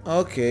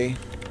 Okay.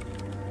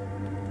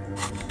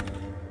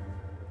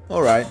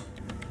 Alright.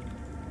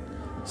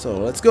 So,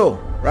 let's go,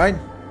 right?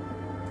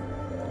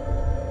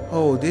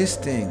 Oh, these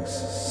things.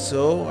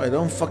 So, I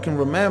don't fucking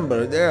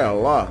remember. There are a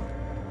lot.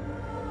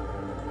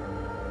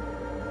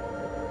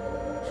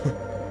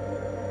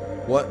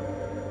 What?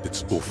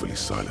 It's awfully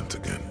silent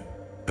again.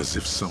 As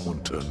if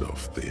someone turned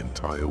off the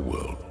entire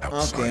world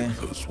outside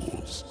Okay. those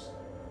walls.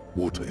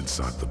 Water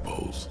inside the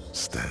bowls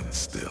stands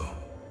still.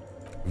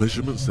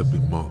 Measurements have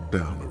been marked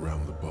down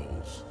around the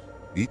bowls.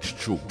 Each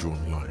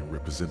chalk-drawn line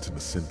representing a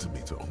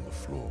centimeter on the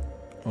floor.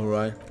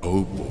 Alright.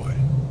 Oh boy,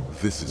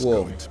 this is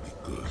Whoa. going to be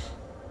good.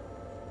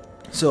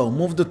 So,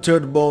 move the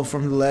third ball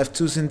from the left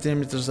 2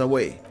 centimeters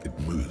away. It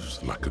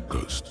moves like a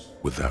ghost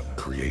without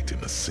creating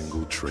a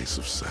single trace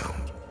of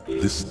sound.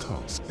 This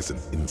task is an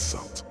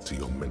insult to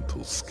your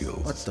mental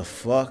skills. What the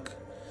fuck?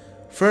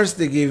 First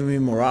they gave me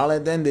morale,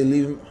 then they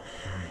leave.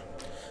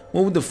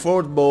 Move the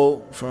fourth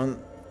ball from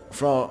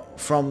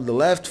the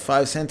left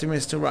 5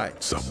 centimeters to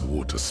right. Some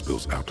water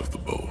spills out of the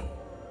bowl,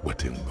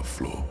 wetting the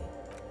floor.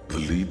 The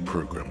lead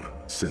programmer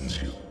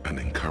sends you an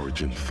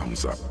encouraging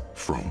thumbs up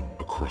from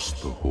across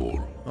the hall.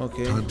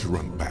 Okay. Time to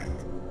run back,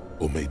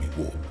 or maybe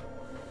walk.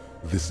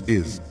 This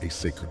is a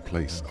sacred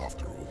place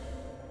after all.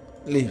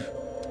 Leave.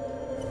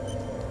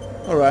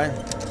 Alright.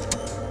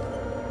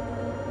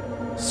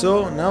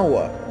 So now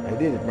what? I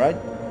did it, right?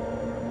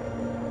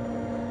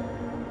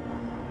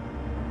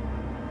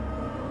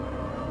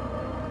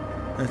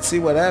 Let's see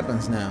what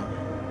happens now.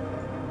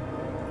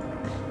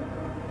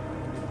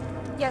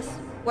 Yes,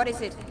 what is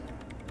it?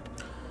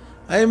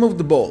 I removed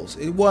the balls.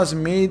 It was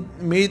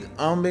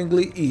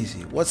mid-humbingly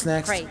easy. What's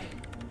next? Great.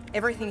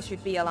 Everything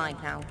should be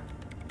aligned now.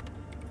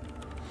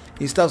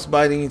 He stops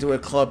biting into a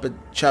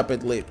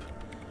chapped lip.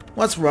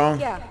 What's wrong?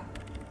 Yeah,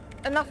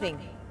 nothing.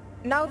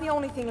 Now the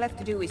only thing left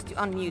to do is to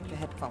unmute the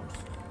headphones.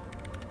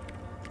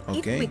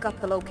 Okay. If we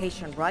got the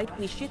location right,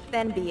 we should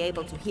then be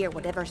able to hear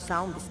whatever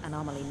sound this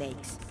anomaly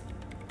makes.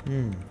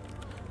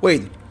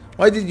 Wait,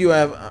 why did you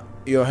have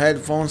your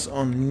headphones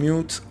on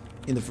mute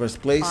in the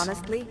first place?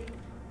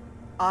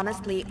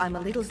 Honestly, I'm a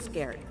little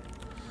scared.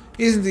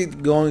 Isn't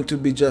it going to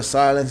be just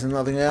silence and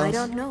nothing else? I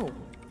don't know.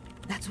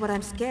 That's what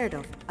I'm scared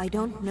of. I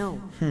don't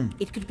know.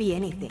 It could be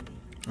anything.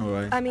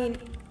 Alright. I mean,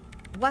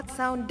 what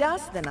sound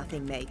does the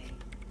nothing make?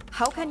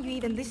 How can you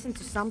even listen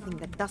to something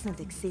that doesn't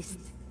exist?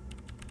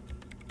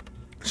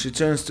 She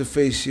turns to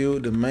face you,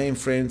 the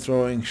mainframe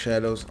throwing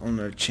shadows on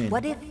her chin.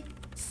 What if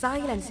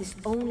silence is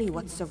only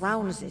what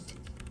surrounds it,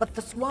 but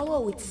the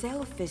swallow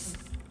itself is...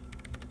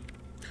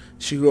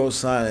 She grows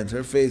silent,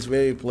 her face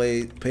very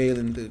pale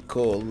in the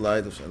cold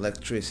light of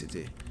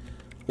electricity.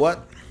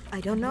 What?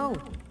 I don't know.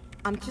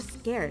 I'm just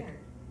scared.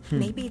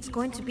 Maybe it's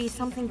going to be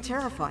something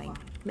terrifying.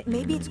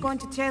 Maybe it's going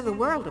to tear the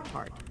world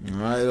apart.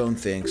 I don't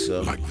think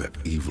so. Like that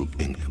evil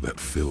ink that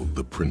filled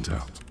the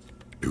printout,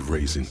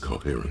 erasing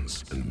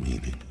coherence and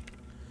meaning.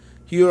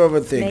 You're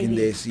overthinking Maybe.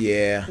 this,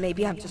 yeah.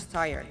 Maybe I'm just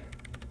tired.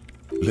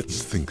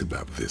 Let's think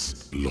about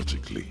this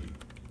logically.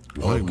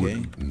 Why Okay.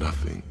 would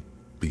nothing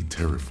be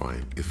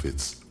terrifying if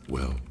it's,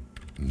 well,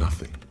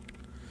 nothing?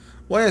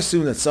 Why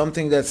assume that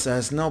something that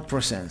has no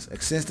presence,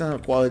 existence or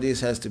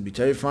qualities has to be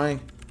terrifying?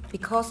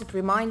 Because it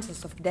reminds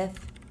us of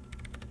death.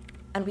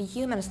 And we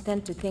humans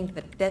tend to think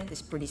that death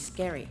is pretty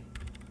scary.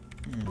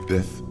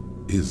 Death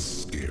is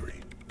scary.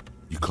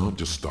 You can't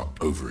just start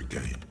over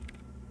again.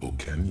 Or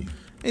can you?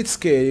 It's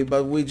scary,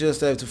 but we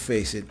just have to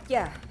face it.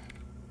 Yeah,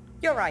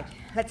 you're right.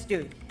 Let's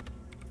do it.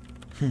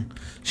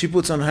 She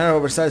puts on her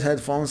oversized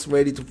headphones,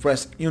 ready to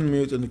press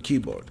unmute on the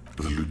keyboard.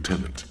 The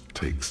lieutenant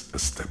takes a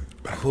step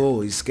back.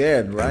 Oh, he's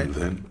scared, right? And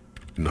then,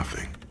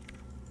 nothing.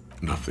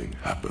 Nothing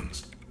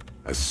happens.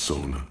 As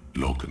Sona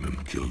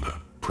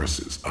Lokanen-Kilda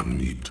presses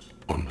unmute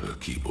on her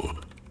keyboard.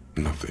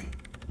 Nothing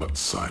but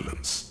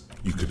silence.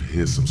 You can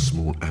hear some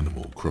small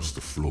animal cross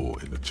the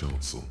floor in the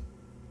chancel.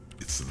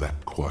 It's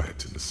that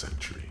quiet in the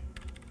sanctuary.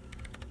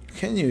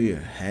 Can you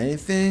hear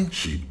anything?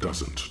 She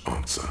doesn't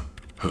answer.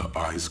 Her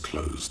eyes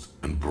closed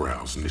and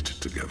brows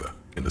knitted together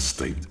in a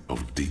state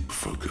of deep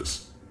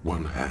focus.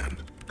 One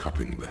hand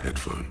cupping the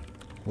headphone.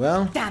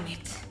 Well, Damn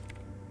it!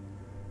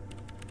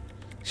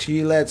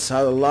 she lets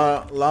out a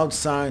loud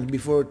sign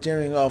before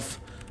tearing off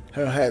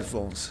her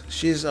headphones.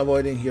 She's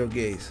avoiding your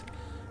gaze.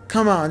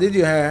 Come on, did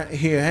you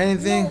hear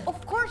anything? No,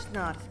 of course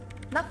not.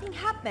 Nothing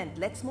happened.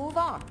 Let's move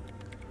on.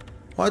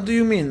 What do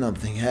you mean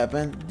nothing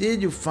happened?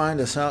 Did you find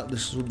the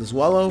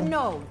swallow?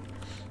 No,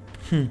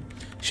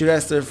 She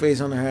rests her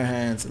face on her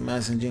hands,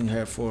 massaging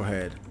her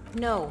forehead.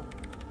 no.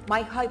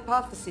 My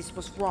hypothesis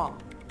was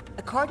wrong.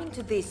 According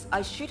to this,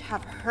 I should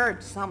have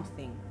heard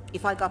something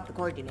if I got the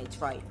coordinates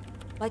right.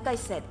 Like I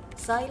said,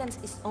 silence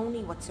is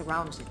only what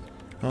surrounds it.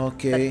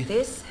 Okay. But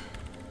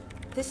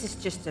this is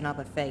just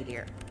another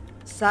failure.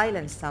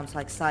 Silence sounds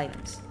like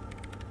silence.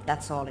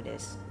 That's all it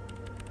is.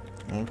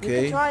 You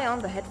Okay. can try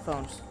on the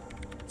headphones.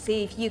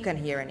 See if you can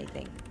hear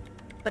anything.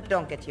 But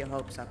don't get your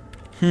hopes up.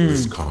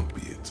 This can't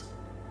be it.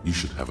 You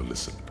should have a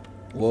listen.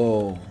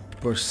 Whoa.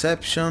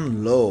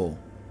 Perception low.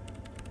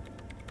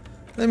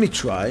 Let me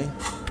try.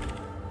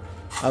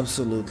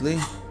 Absolutely.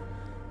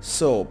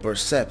 So,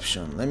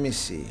 perception. Let me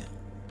see.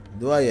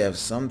 Do I have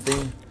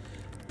something?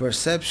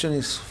 Perception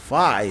is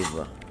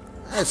 5.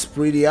 That's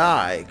pretty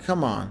high.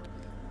 Come on.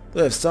 Do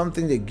I have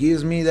something that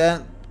gives me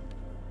that?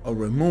 Or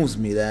removes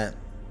me that?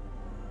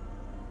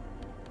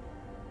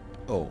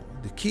 Oh,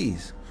 the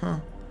keys. Huh.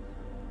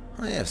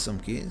 I have some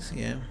keys,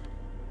 yeah.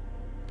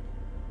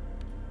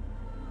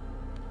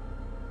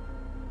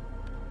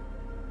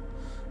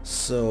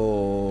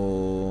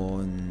 So,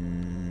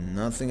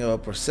 nothing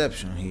about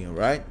perception here,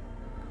 right?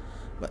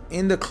 But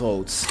in the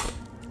clothes,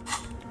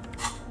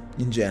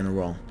 in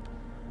general,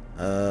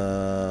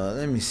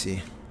 Let me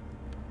see.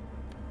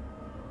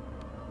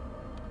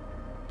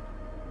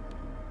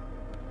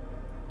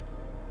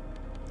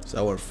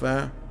 Sour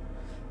fair.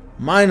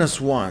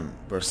 -1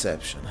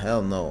 perception.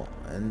 Hell no.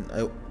 And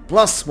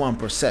 +1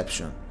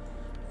 perception.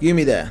 Give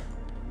me that.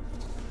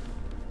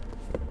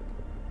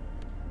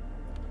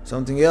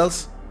 Something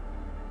else?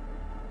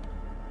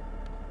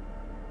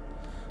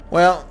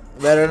 Well,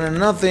 better than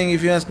nothing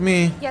if you ask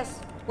me. Yes,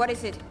 what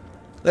is it?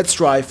 Let's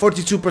try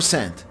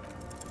 42%.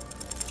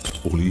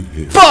 All you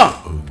hear is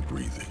Fuck! your own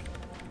breathing,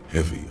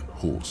 heavy and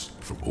hoarse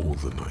from all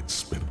the nights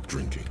spent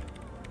drinking.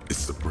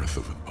 It's the breath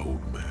of an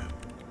old man.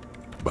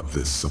 But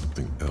there's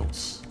something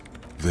else.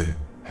 There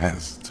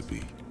has to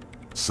be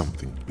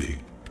something big,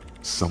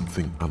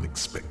 something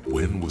unexpected.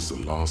 When was the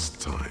last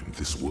time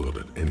this world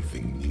had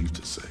anything new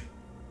to say?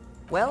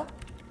 Well,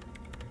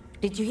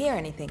 did you hear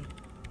anything?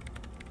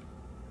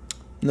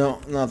 No,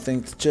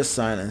 nothing. Just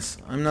silence.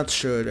 I'm not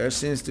sure. There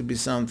seems to be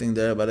something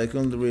there, but I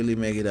couldn't really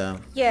make it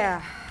out.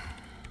 Yeah.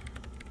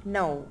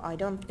 No, I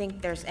don't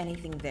think there's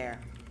anything there.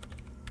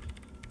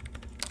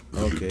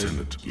 The Okay.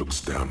 lieutenant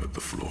looks down at the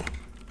floor,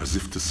 as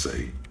if to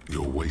say,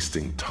 you're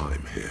wasting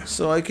time here.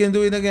 So I can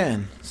do it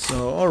again.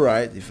 So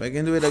alright, if I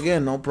can do it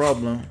again, no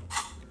problem.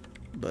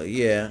 But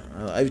yeah,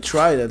 I've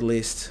tried at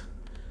least.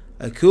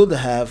 I could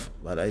have,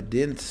 but I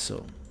didn't,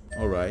 so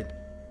alright.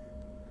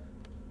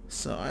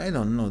 So I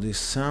don't know, this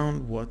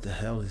sound, what the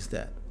hell is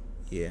that?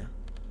 Yeah.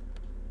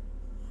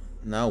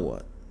 Now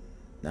what?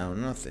 Now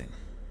nothing.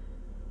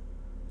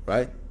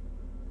 Right?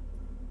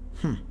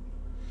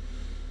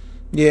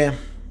 Yeah,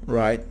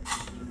 right.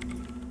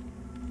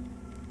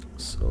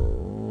 So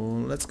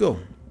let's go.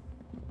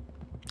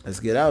 Let's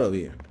get out of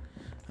here.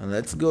 And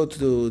let's go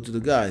to the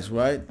guys,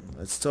 right?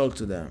 Let's talk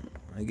to them.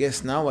 I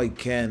guess now I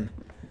can,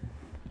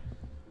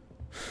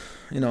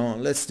 you know,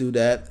 let's do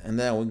that, and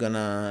then we're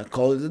gonna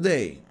call it a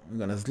day. We're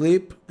gonna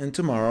sleep, and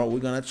tomorrow we're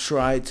gonna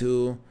try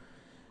to,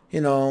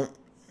 you know,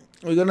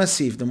 we're gonna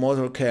see if the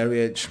motor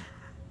carriage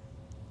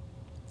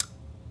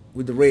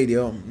with the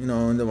radio, you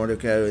know, in the motor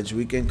carriage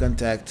we can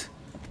contact,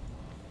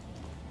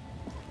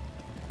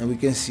 and we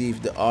can see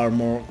if the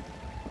armor,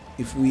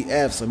 if we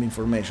have some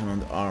information on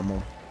the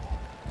armor,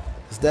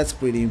 because that's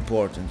pretty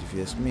important if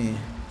you ask me.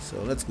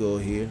 So let's go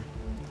here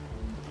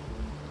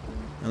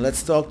and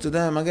let's talk to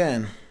them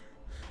again.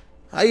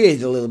 I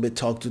hate a little bit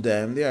talk to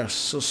them. They are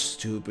so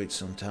stupid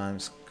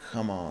sometimes.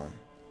 Come on.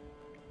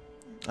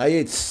 I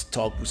hate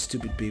talk with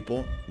stupid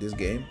people, this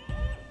game.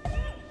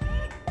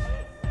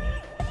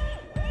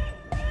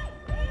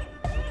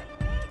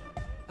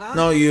 Huh?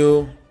 No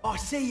you. I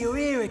see you're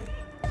here.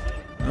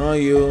 No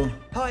you.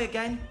 Hi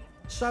again.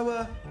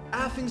 So,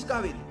 how are things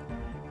going?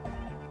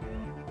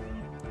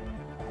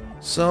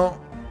 So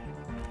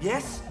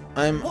Yes?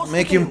 I'm What's the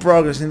making deal?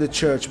 progress in the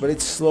church, but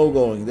it's slow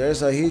going.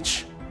 There's a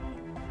hitch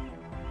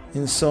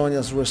in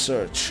Sonia's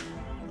research.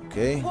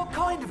 Okay. What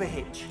kind of a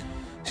hitch?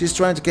 She's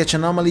trying to catch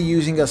anomaly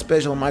using a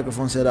special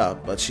microphone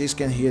setup, but she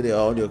can hear the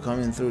audio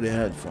coming through the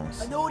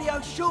headphones. An audio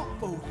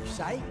shortfall, you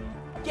say?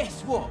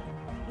 Guess what?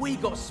 We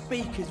got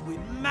speakers with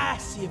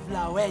massive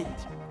low end.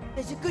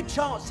 There's a good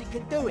chance it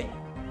can do it.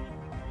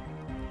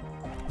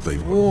 They've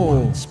got Whoa.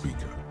 one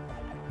speaker.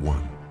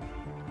 One.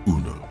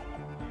 Uno.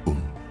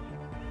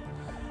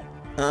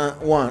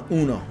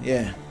 Uno,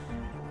 yeah.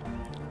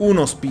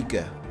 Uno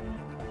speaker.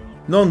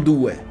 Non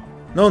due,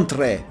 non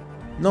tre,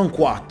 non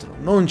quattro,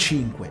 non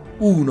cinque.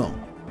 Uno.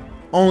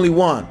 Only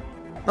one.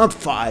 Not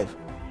five.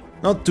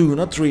 Not two,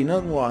 not three,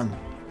 not one.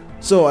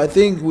 So I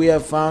think we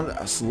have found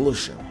a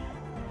solution.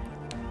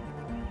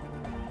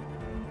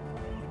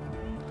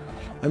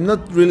 I'm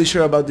not really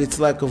sure about its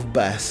lack of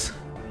bass.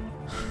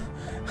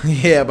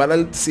 Yeah, but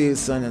I'll see if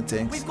Sonia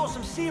thinks. We've got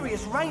some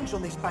serious range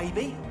on this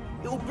baby.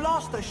 It'll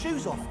blast her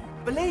shoes off.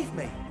 Believe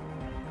me.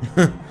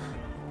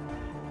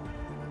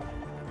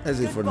 That's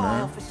it for Goodbye,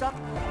 now. officer.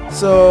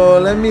 So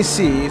let me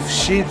see if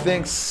she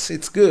thinks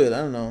it's good. I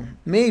don't know.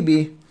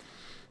 Maybe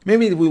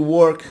it will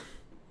work.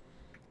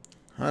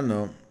 I don't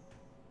know.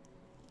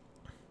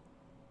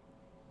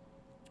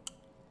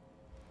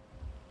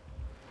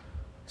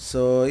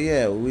 So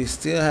yeah, we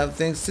still have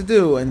things to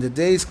do, and the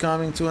day is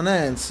coming to an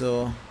end.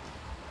 So I'm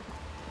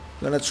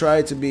gonna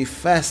try to be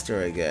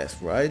faster, I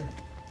guess, right?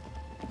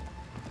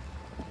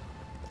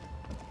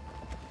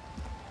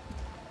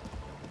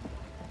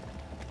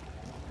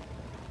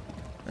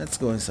 Let's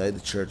go inside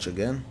the church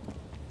again.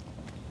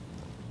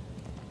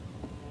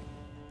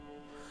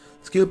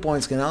 Skill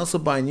points can also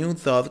buy new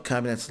thought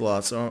cabinet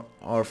slots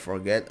or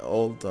forget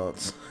old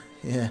thoughts.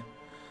 Yeah.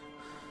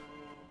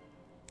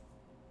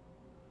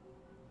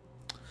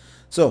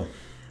 So,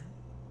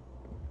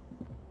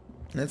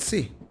 let's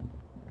see.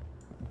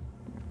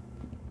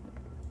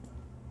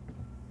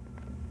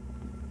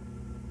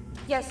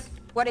 Yes,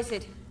 what is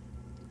it?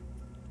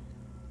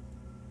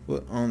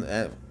 What on?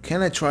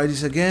 Can I try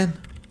this again?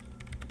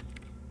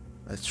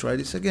 Let's try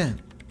this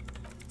again.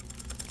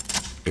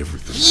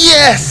 Everything.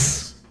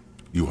 Yes!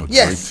 You are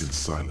Yes! draped in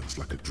silence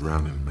like a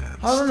drowning man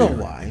I don't know staring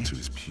why. into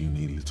his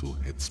puny little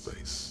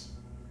headspace.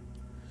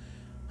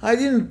 I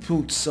didn't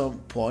put some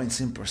points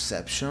in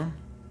perception.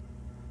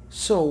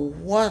 So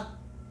what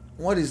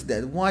is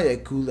that? Why I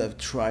could have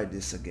tried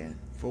this again?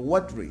 For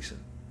what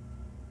reason?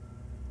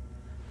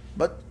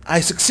 But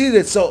I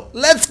succeeded, so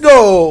let's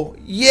go!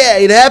 Yeah,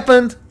 it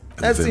happened!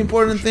 That's the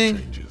important thing.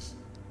 Changes.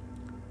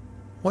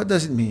 What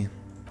does it mean?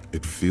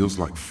 It feels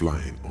like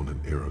flying on an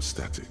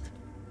aerostatic,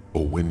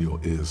 or when your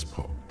ears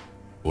pop,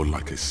 or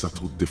like a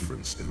subtle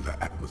difference in the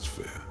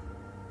atmosphere,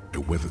 a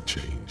weather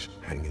change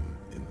hanging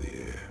in the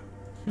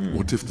air.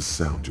 What if the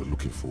sound you're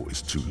looking for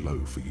is too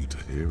low for you to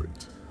hear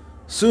it?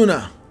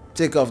 Suna,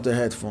 take off the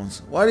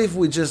headphones. What if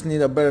we just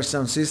need a better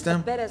sound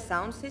system? Better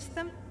sound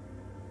system?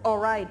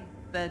 Alright,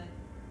 but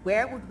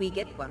where would we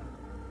get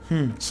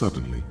one?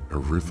 Suddenly, a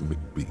rhythmic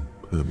beat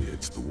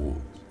permeates the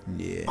walls,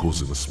 Yeah.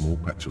 causing a small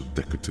patch of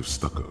decorative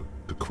stucco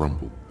to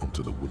crumble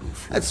onto the wooden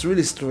floor. That's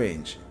really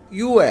strange.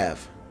 You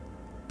have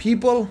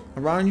people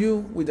around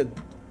you with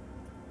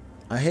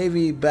a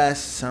heavy bass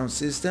sound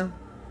system.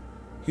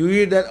 You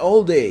hear that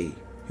all day.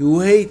 You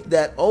hate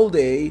that all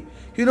day.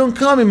 You don't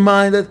come in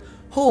mind that,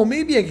 oh,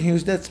 maybe I can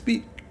use that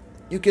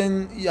I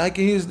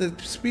can use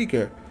that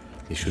speaker.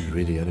 They should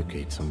really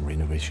allocate some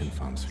renovation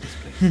funds for this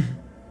place.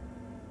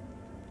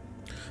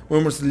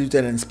 Rumors the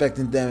lieutenant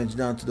inspecting damage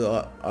down to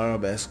the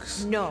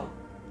arabesques. No.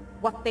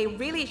 What they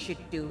really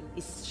should do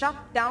is shut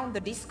down the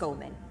disco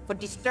men for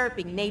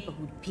disturbing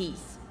neighborhood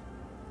peace.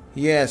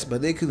 Yes,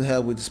 but they could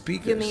help with the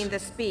speakers. You mean the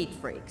speed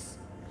freaks?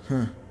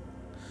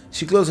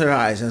 She closed her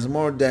eyes as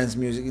more dance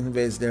music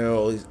invades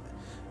the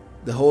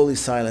holy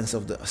silence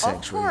of the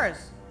sanctuary. Of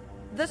course.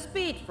 The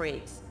speed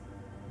freaks.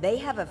 They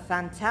have a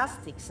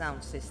fantastic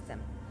sound system.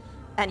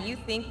 And you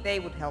think they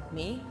would help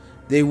me?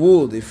 They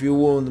would, if you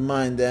wouldn't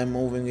mind them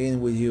moving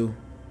in with you.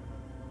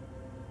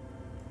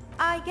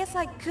 I guess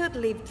I could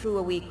live through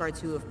a week or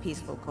two of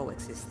peaceful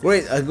coexistence.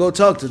 Great, I'll go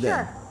talk to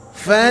them. Sure.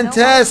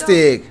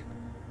 Fantastic!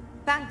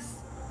 Thanks,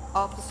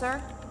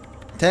 officer.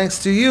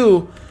 Thanks to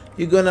you,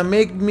 you're gonna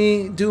make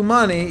me do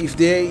money if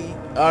they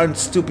aren't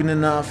stupid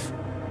enough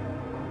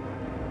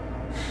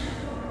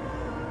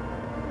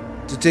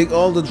to take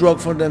all the drug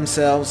for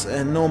themselves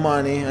and no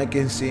money, I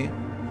can see.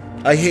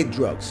 I hate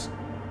drugs.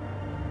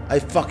 I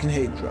fucking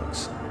hate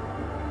drugs.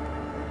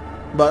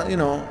 But, you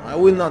know, I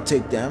will not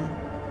take them.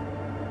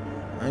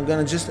 I'm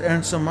gonna just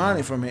earn some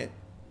money from it.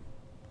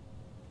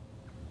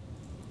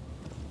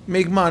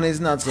 Make money is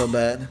not so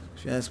bad,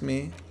 if you ask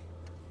me.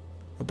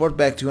 Report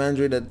back to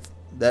Andrew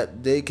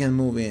that they can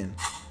move in.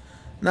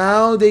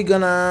 Now they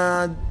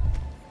gonna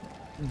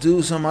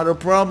do some other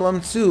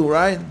problems too,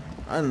 right?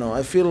 I don't know,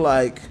 I feel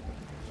like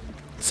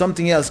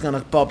something else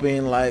gonna pop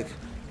in, like,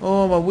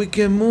 oh, but we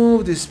can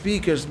move the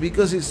speakers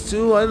because it's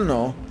too, I don't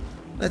know.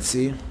 Let's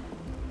see.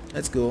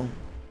 Let's go.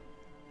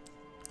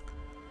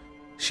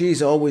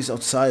 She's always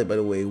outside, by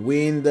the way.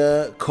 Wind,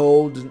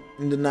 cold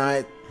in the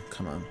night.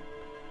 Come on.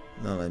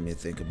 Now let me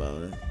think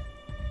about it.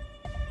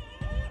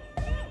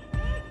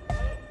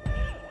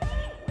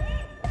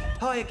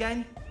 Hi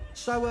again.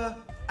 So,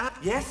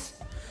 yes?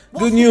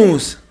 Good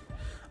news.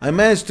 I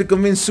managed to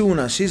convince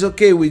Suna. She's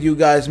okay with you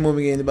guys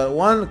moving in, but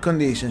one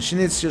condition. She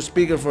needs your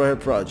speaker for her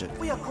project.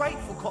 We are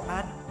grateful,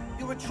 Copman.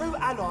 You're a true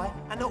ally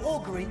and the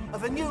augury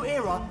of a new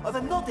era of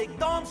Nordic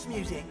dance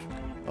music.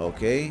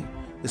 Okay.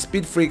 The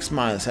Speed Freak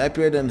smiles,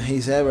 happier than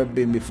he's ever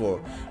been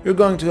before. You're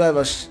going to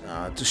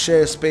have to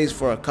share space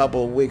for a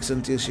couple of weeks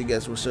until she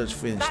gets research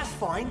finished. That's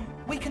fine.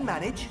 We can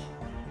manage.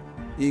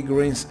 He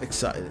grins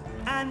excited.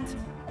 And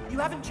you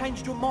haven't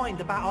changed your mind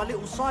about our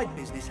little side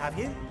business, have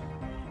you?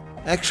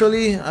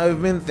 Actually,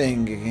 I've been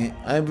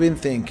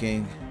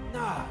thinking.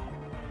 No.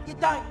 You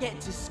don't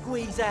get to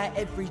squeeze out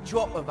every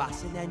drop of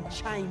us and then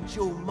change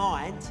your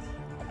mind.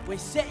 We're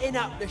setting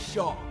up the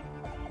shop.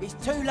 It's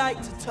too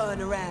late to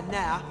turn around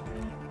now.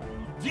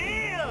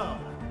 Deal!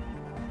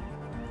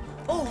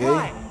 All Okay.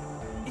 right.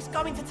 It's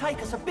going to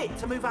take us a bit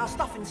to move our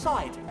stuff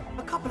inside.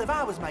 A couple of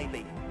hours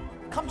maybe.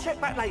 Come check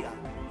back later.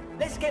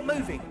 Let's get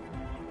moving.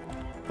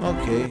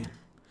 Okay.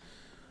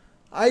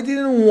 I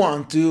didn't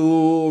want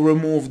to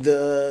remove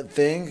the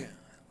thing.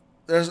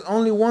 There's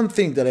only one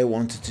thing that I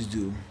wanted to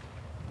do.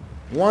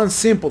 One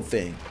simple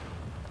thing.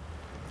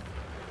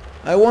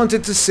 I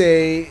wanted to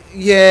say,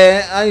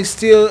 yeah, I'm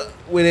still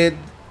with it,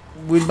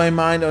 with my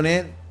mind on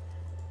it.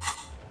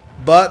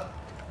 But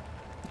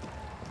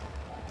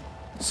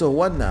so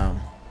what now,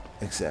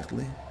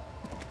 exactly?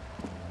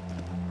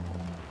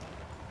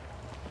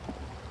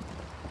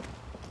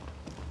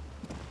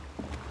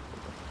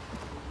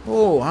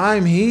 Oh,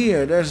 I'm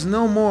here. There's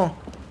no more.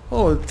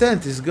 Oh, the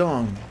tent is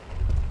gone.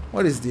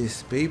 What is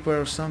this? Paper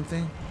or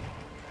something?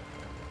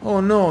 Oh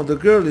no, the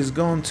girl is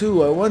gone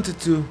too. I wanted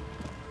to.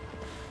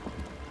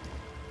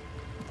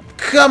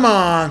 Come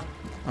on!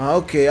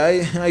 Okay,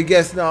 I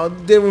guess now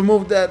they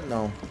removed that.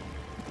 No.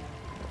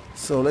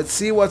 So let's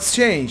see what's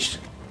changed.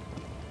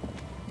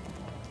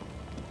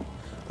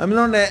 I'm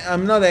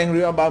not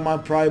angry about my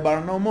pry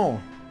bar no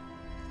more.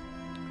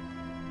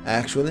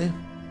 Actually.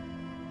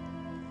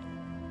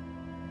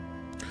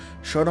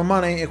 Short of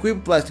money, equip a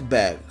plastic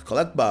bag,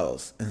 collect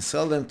bottles, and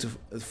sell them to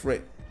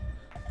freight.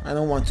 I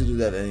don't want to do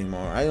that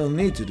anymore. I don't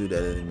need to do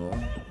that anymore.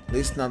 At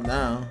least not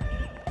now.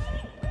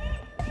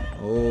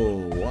 Oh,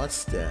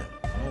 what's that?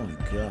 Oh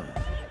my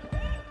god.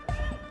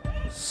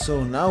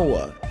 So now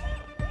what?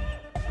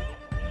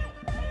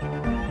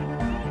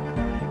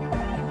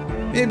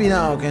 Maybe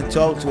now I can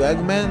talk to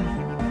Eggman?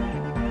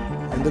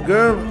 And the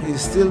girl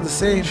is still the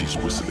same. She's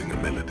whistling a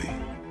melody.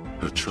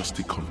 Her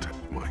trusty contact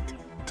mic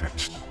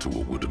attached to a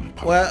wooden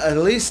pole. Well, at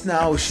least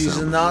now she's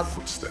Sound of not her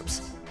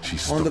footsteps. She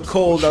on the stops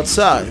cold what she's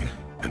outside. doing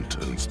and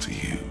turns to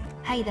you.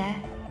 Hey there.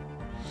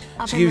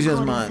 I've She been gives you a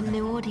recording smile. some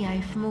new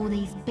audio from all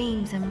these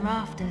beams and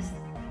rafters.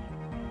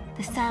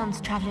 The sounds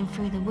travelling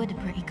through the wood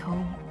are pretty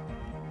cool.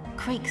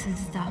 Creaks and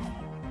stuff.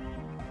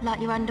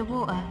 Like you're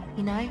underwater,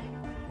 you know?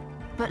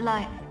 But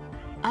like,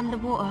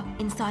 underwater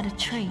inside a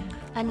tree.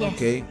 And yes,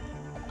 Okay.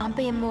 I'm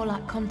being more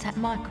like Contact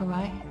Michael,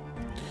 right?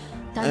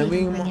 Don't I'm even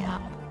being bring more- it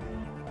up.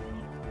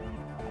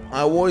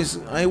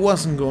 I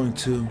wasn't going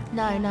to.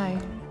 No, no.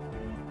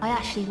 I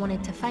actually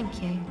wanted to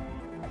thank you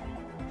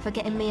for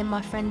getting me and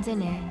my friends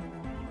in here.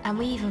 And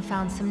we even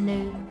found some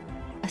new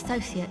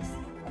associates,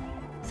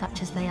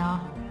 such as they are.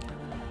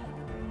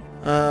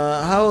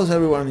 How's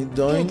everyone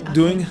doing? Good, I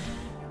Doing? think.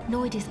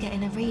 Noid is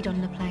getting a read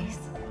on the place.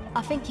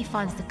 I think he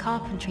finds the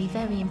carpentry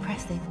very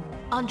impressive.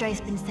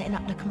 Andre's been setting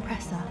up the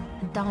compressor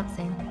and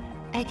dancing.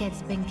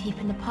 Egghead's been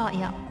keeping the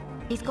party up.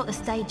 He's got the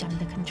stage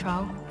under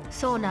control.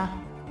 Sauna,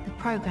 the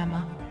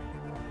programmer,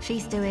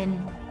 she's doing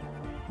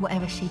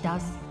whatever she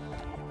does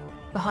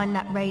behind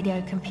that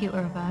radio computer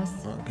of hers.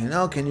 Okay,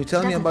 now can you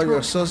tell me Doesn't about your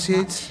talk so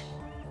associates? much.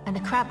 And the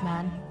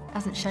Crabman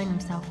hasn't shown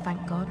himself,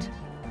 thank God.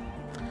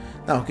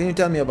 Now, can you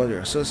tell me about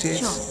your associates?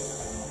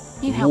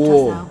 Sure. You helped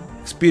Whoa, us out.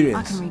 I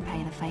experience. can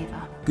repay the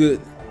favour. Good.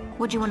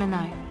 What do you want to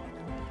know?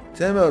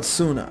 Tell me about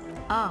Suna.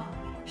 Oh,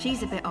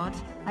 she's a bit odd,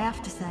 I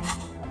have to say.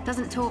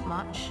 Doesn't talk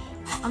much.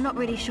 I'm not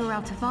really sure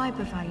how to vibe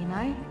with her, you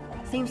know?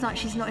 Seems like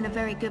she's not in a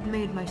very good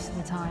mood most of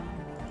the time.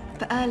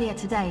 But earlier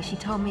today she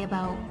told me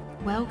about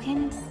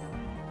Welkins.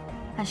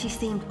 And she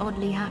seemed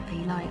oddly happy,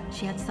 like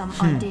she had some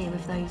idea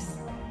with those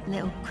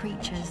little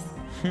creatures.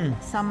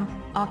 Some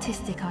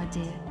artistic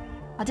idea.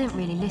 I didn't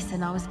really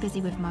listen, I was busy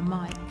with my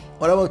mic.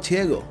 What about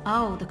Diego?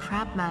 Oh, the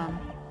crab man.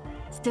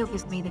 Still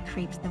gives me the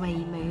creeps the way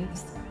he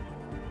moves.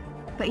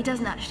 But he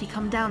doesn't actually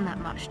come down that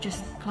much,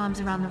 just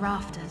climbs around the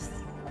rafters.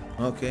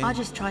 Okay. I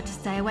just tried to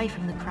stay away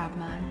from the crab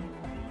man.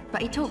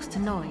 But he talks to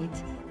Noid.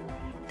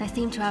 They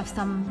seem to have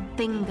some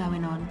thing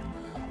going on.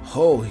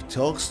 Oh, he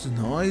talks to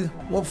Noid?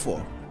 What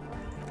for?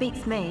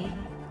 Beats me.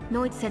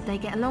 Noid said they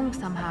get along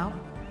somehow.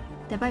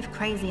 They're both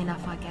crazy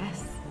enough, I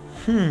guess.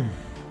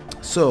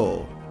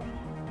 So,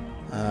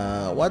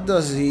 what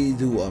does he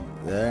do up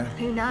there?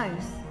 Who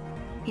knows?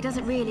 He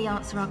doesn't really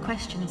answer our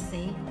questions,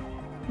 see?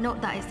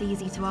 Not that it's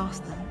easy to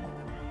ask them.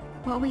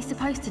 What are we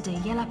supposed to do?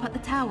 Yell up at the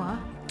tower?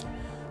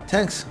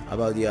 Thanks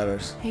about the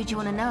others. Who do you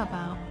want to know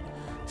about?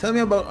 Tell me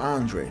about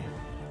Andre.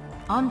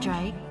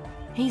 Andre?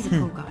 He's a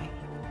cool guy.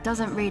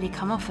 Doesn't really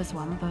come off as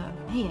one, but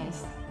he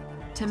is.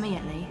 To me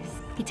at least.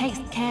 He takes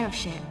care of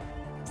shit.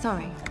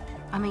 Sorry.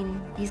 I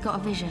mean, he's got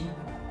a vision.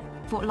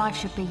 For what life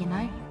should be, you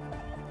know?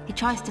 He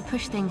tries to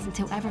push things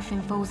until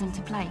everything falls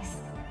into place.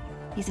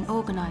 He's an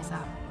organizer.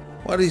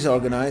 What is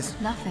organized?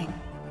 Nothing.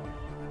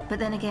 But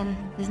then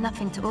again, there's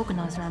nothing to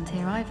organize around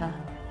here either.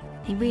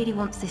 He really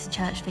wants this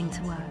church thing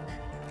to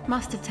work.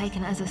 Must have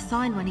taken it as a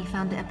sign when he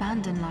found it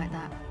abandoned like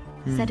that.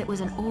 Said it was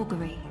an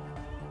augury.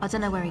 I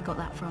don't know where he got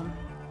that from.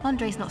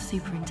 Andre's not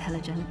super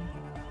intelligent.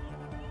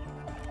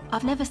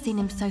 I've never seen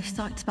him so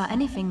psyched about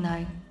anything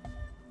though.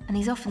 And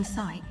he's often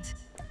psyched.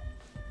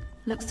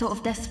 Looks sort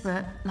of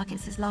desperate, like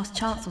it's his last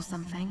chance or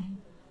something.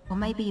 Or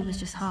maybe he was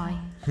just high.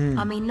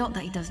 I mean, not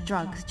that he does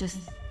drugs, just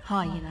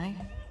high, you know?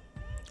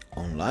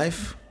 On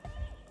life?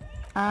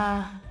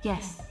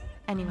 Yes.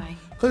 Anyway.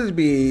 Could it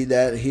be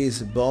that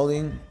he's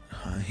balding?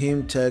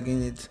 Him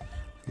taking it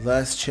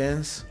last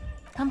chance?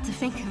 Come to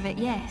think of it,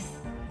 yes.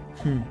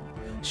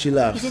 She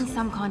laughs. He's in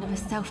some kind of a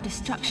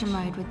self-destruction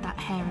mode with that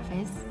hair of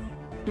his.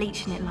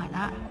 Bleaching it like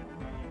that.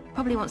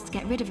 Probably wants to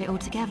get rid of it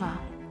altogether.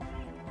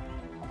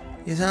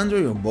 Is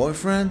Andre your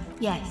boyfriend?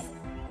 Yes.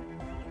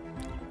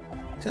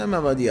 Tell me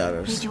about the Who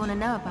others. do you want to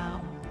know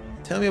about?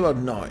 Tell me about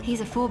Noid.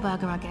 He's a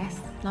four-burger, I guess,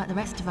 like the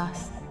rest of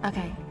us.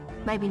 Okay,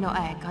 maybe not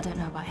Egg, I don't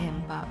know about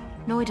him, but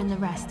Noid and the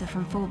rest are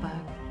from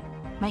Forberg,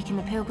 making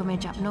the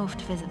pilgrimage up north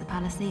to visit the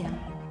Palaceum.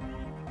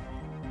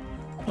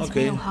 He's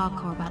Okay. real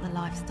hardcore about the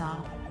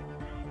lifestyle.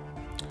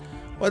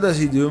 What does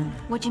he do?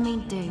 What do you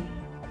mean do?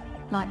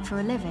 Like for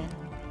a living?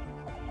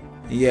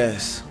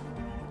 Yes.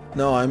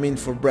 No, I mean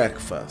for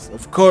breakfast.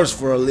 Of course,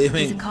 for a He's a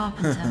living.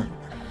 carpenter,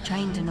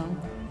 trained and all.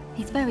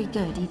 He's very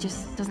good, he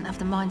just doesn't have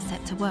the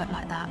mindset to work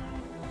like that.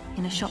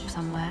 In a shop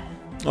somewhere.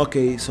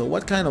 Okay, so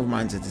what kind of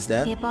mindset is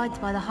that? He abides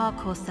by the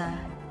hardcore, sir.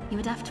 You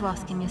would have to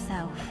ask him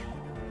yourself.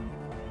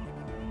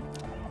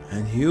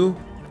 And you?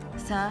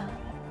 Sir,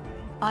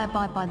 I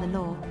abide by the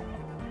law.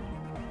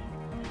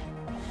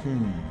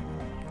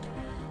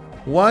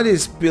 What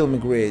is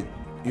pilgrimage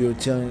you're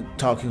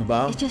talking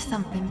about? It's just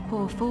something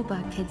poor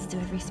Forberg kids do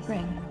every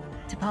spring.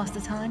 To pass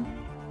the time.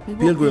 We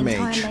walk Pilgrimage.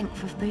 the entire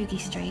length of Boogie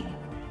Street,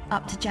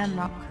 up to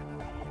Jamrock.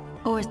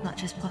 Or as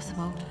much as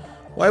possible.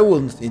 Why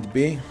wouldn't it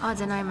be? I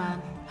don't know,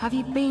 man. Have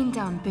you been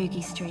down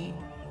Boogie Street?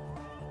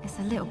 It's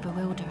a little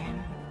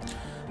bewildering.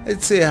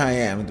 Let's say I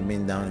haven't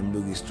been down in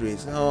Boogie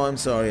Streets. Oh, I'm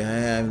sorry, I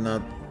have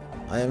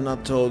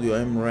not told you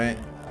I'm a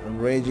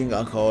raging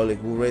alcoholic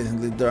who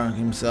recently drank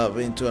himself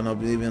into an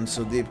oblivion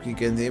so deep he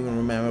can't even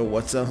remember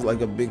what sounds like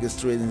a big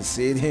street in the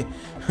city.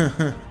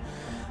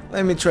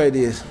 Let me try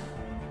this.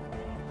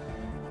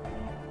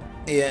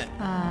 Yeah.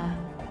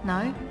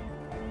 No?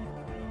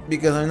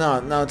 Because I'm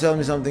not. Now tell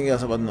me something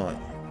else about Noid.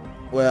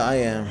 Well, I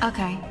am.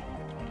 Okay.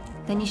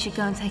 Then you should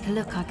go and take a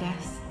look, I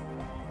guess.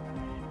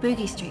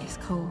 Boogie Street is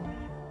cool.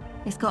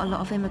 It's got a lot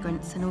of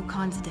immigrants and all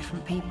kinds of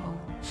different people.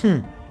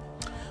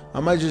 I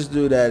might just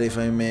do that if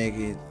I make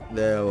it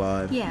there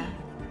alive. Yeah.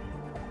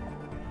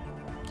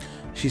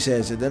 She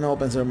says it, then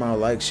opens her mouth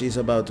like she's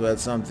about to add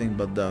something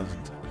but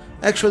doesn't.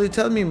 Actually,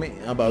 tell me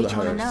about Who do you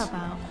want to know hers.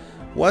 about?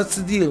 What's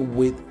the deal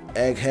with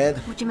Egghead?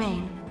 What do you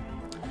mean?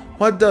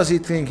 What does he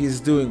think he's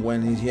doing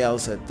when he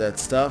yells at that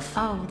stuff?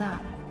 Oh,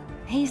 that.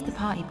 He's the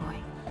party boy.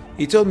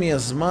 He told me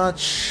as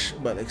much,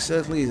 but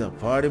exactly he's a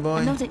party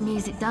boy? Melodic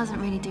music doesn't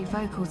really do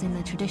vocals in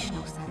the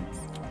traditional sense.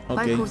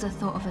 Okay. Vocals are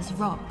thought of as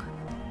rock.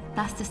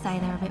 That's to say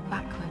they're a bit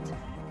backward.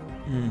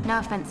 No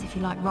offense if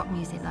you like rock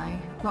music though.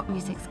 Rock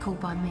music's cool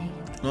by me.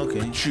 Okay.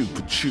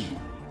 Pachu,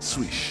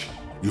 swish.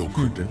 Your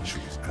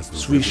credentials as the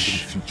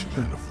Swish. resident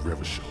future man of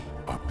Revachol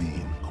are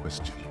being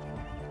questioned.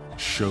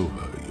 Show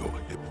her you're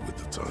hip with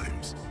the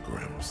times,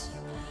 Gramps.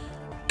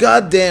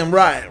 Goddamn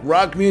right,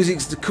 rock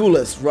music's the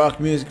coolest, rock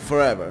music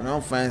forever. No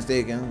offense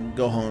taken,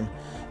 go home.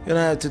 You don't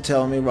have to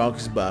tell me rock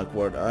is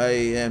backward. I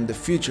am the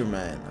future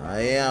man. I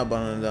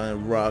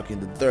abandoned rock in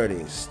the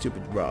 30s.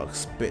 Stupid rock,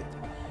 spit.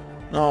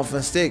 No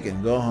offense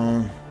taken, go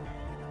home.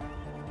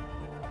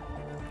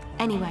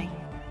 Anyway,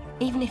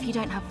 even if you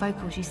don't have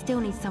vocals, you still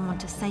need someone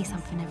to say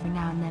something every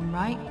now and then,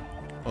 right?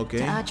 Okay,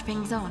 To urge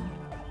things on.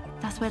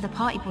 That's where the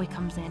party boy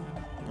comes in.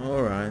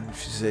 alright,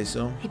 if you say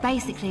so. He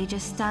basically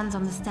just stands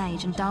on the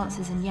stage and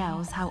dances and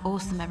yells how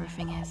awesome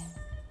everything is.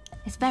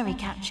 It's very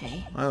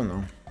catchy. I don't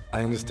know.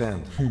 I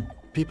understand.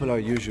 People are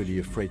usually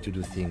afraid to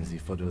do things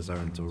if others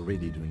aren't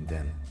already doing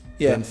them.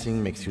 Yeah.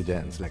 Dancing makes you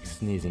dance, like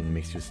sneezing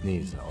makes you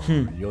sneeze, or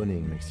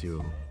yawning makes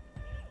you...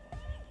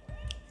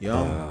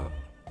 Yeah.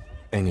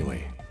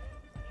 Anyway,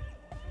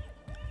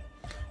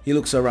 He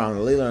looks around,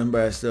 a little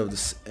embarrassed of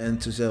the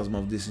enthusiasm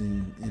of this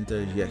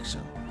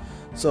interjection.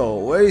 So,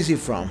 where is he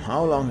from?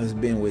 How long has he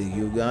been with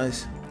you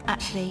guys?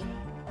 Actually,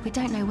 we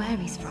don't know where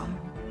he's from.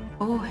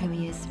 Or who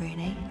he is,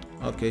 really.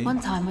 Okay.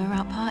 One time we were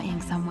out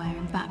partying somewhere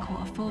in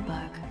backwater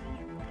Forburg.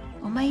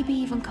 Or maybe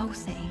even Coal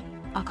City.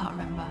 I can't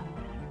remember.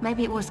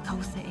 Maybe it was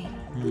Coal City.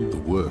 The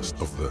worst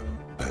of the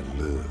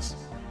Allures.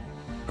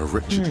 A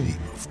wretched heap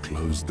of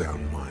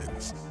closed-down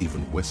mines,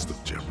 even west of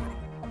Gemra,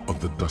 on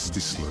the dusty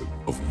slope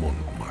of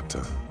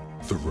Montmartre,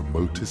 the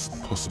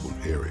remotest possible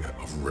area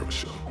of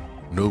Revachol.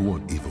 No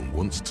one even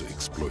wants to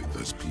exploit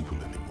those people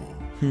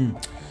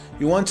anymore.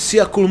 You want to see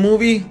a cool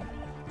movie?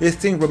 This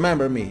thing,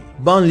 remember me.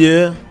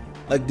 Banlieue,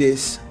 like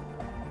this.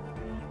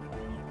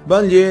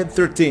 Banlieue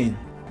 13.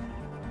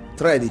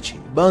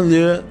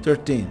 Banlieue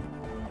 13.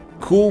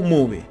 Cool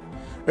movie.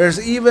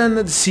 There's even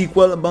the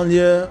sequel,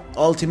 Banlieue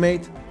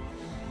Ultimate.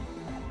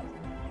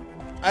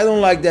 I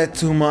don't like that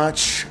too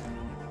much,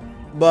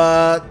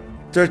 but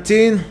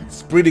 13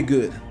 is pretty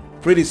good,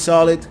 pretty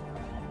solid,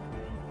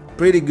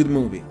 pretty good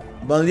movie.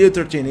 Banlieue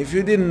 13, if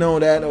you didn't know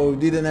that or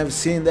didn't have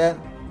seen that,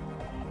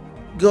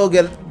 go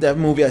get that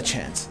movie a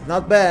chance.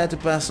 Not bad to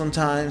pass some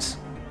times.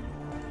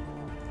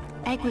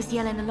 Egg was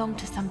yelling along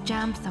to some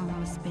jam someone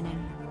was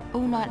spinning,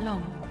 all night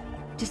long.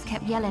 Just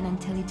kept yelling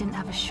until he didn't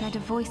have a shred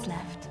of voice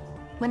left.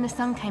 When the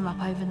sun came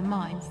up over the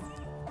mines.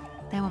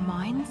 There were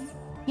mines?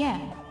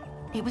 Yeah,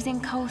 it was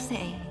in Coal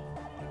City.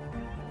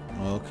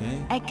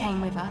 Okay. Egg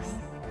came with us.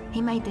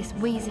 He made this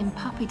wheezing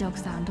puppy dog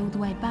sound all the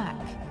way back.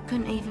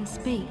 Couldn't even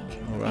speak.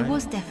 Alright. It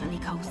was definitely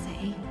Coal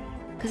City,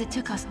 because it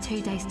took us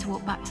 2 days to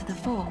walk back to the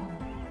fort.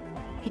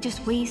 He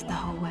just wheezed the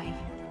whole way.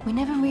 We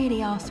never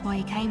really asked why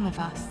he came with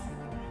us,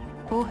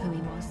 or who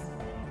he was.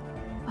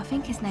 I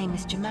think his name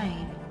is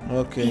Jermaine.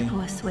 Okay.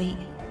 People are sweet.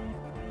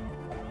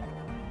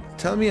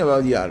 Tell me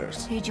about the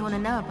others. Who do you want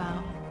to know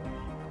about?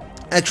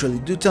 Actually,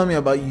 do tell me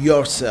about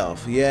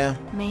yourself, yeah?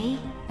 Me?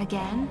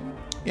 Again?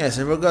 Yes,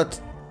 I forgot.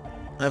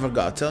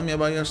 Tell me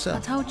about I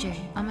yourself. told you,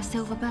 I'm a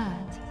silver bird.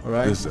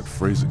 Alright? There's that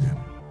phrase again.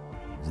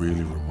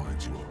 Really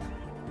reminds you of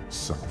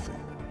something.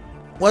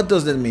 What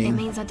does that It mean?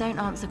 means I don't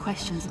answer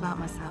questions about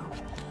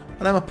myself.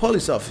 But I'm a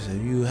police officer.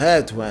 You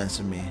have to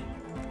answer me.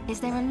 Is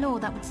there a law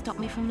that would stop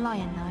me from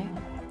lying,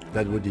 though?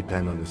 that would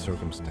depend on the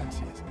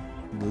circumstances.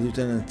 The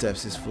lieutenant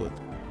taps his foot.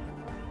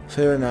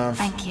 Fair enough.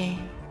 Thank you.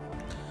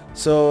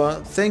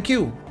 So, thank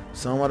you.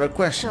 Some other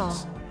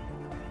questions. Sure.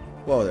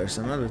 Wow, there's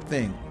another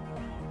thing.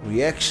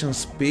 Reaction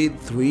speed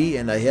 3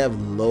 and I have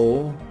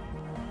low.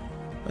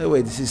 By the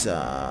way, this is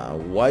a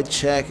white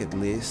check at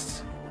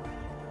least.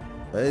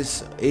 That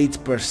is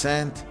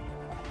 8%.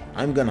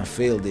 I'm gonna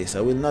fail this.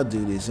 I will not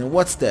do this. And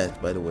what's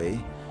that, by the way?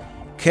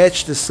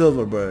 Catch the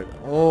silver bird.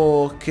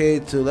 Oh, okay,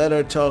 to let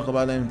her talk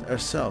about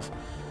herself.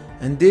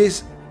 And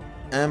this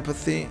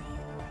empathy,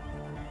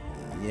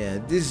 yeah,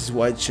 this is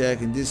white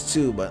check and this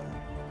too, but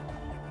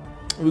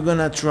we're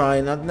gonna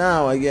try, not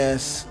now I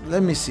guess.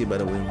 Let me see, by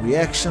the way,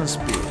 reaction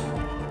speed.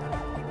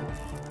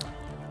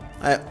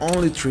 I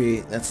only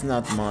 3, that's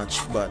not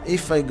much, but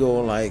if I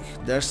go like,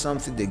 there's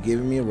something that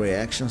give me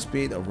reaction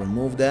speed, I'll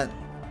remove that.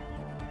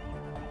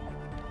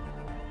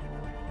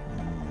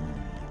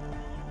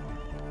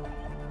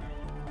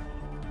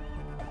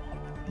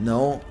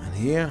 No, and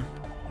here,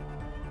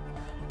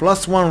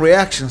 +1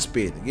 reaction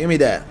speed, give me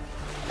that.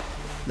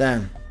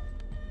 Then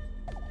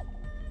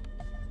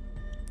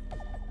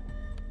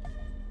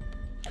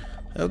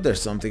I hope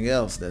there's something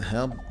else that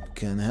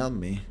can help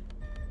me.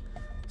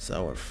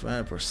 Sour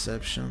fire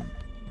perception.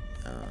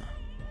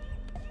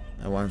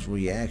 I want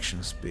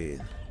reaction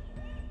speed.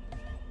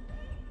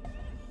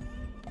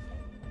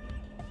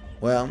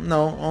 Well,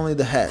 no, only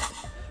the head.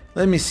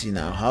 Let me see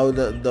now. How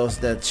does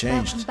that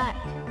change?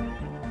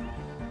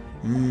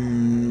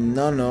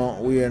 No,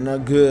 we are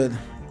not good.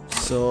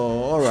 So,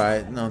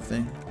 alright,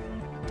 nothing.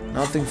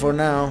 Nothing for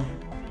now.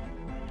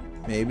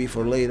 Maybe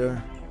for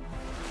later.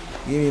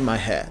 Give me my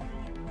head.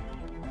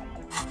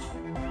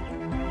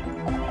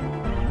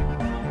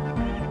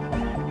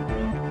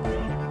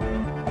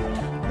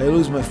 I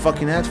lose my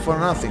fucking head for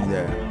nothing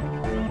there.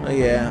 Oh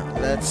yeah,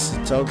 let's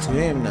talk to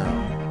him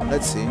now.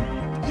 Let's see.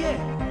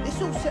 Yeah,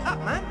 it's all set up,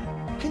 man.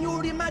 Can you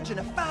already imagine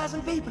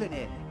 1,000 people in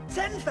here?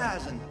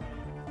 10,000!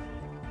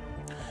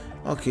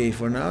 Okay,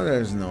 for now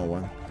there's no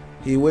one.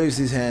 He waves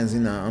his hands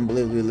in an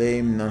unbelievably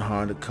lame,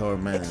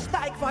 non-hardcore manner.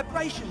 Ecstatic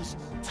vibrations,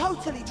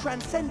 totally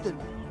transcendent.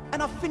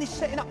 And I've finished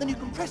setting up the new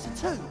compressor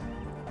too.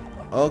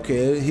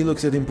 Okay, he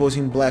looks at the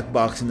imposing black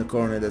box in the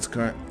corner that's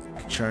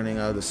churning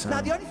out the sound.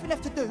 Now the only thing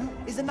left to do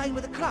is the name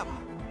of the club.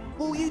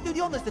 Will you do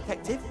the honors,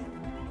 detective?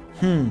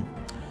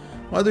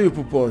 What do you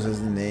propose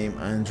as the name,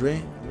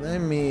 Andre?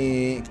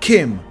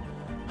 Kim.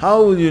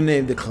 How will you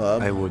name the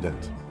club? I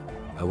wouldn't.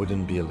 I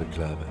wouldn't build a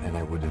club, and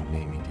I wouldn't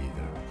name it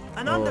either.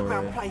 An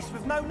underground place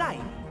with no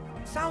name?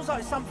 Sounds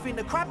like something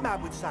the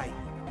Crabman would say.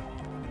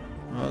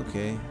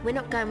 Okay. We're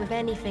not going with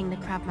anything the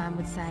Crabman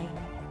would say.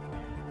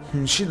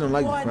 She don't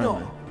like Why the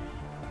Crabman. not?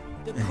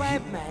 The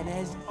Crabman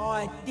has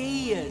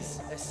ideas,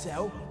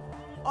 Estelle.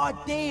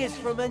 Ideas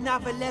from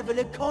another level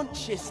of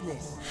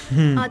consciousness.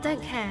 I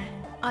don't care.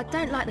 I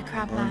don't like the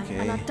Crabman, Okay.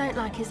 and I don't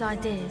like his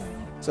ideas.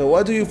 So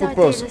what do you His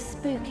propose? ideas are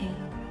spooky.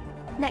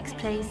 Next,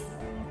 please.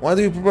 What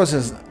do you propose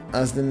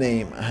as the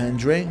name,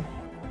 Andre?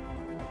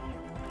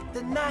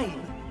 The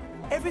name?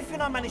 Everything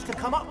I managed to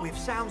come up with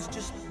sounds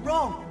just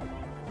wrong.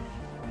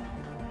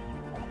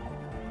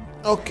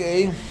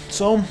 Okay,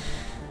 so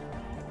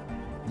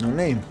no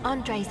name.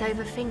 Andre's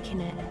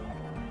overthinking it.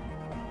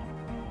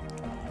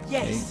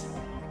 Yes,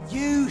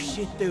 you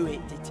should do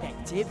it,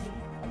 detective.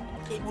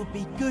 It would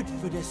be good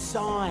for the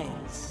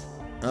science.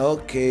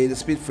 Okay, the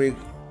speed freak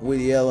with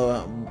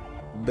yellow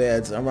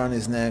beds around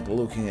his neck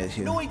looking at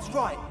you. Lloyd's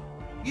right.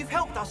 You've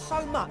helped us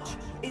so much.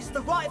 It's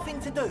the right thing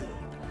to do.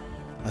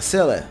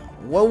 Acela,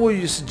 what would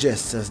you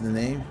suggest as the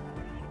name?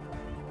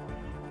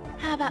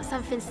 How about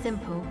something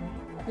simple?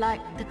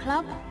 Like the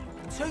club?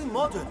 Too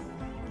modern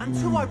and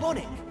too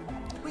ironic.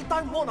 We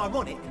don't want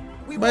ironic.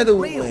 We By want the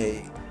real.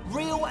 way,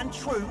 Real and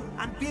true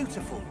and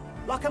beautiful.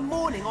 Like a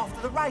morning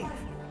after the rave.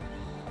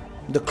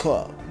 the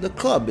club. The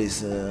club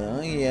is,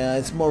 yeah,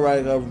 it's more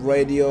like a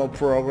radio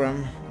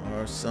program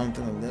or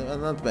something like that.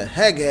 Not bad.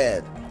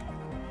 Haghead.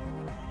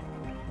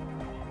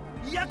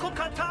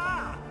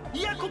 Yakokata!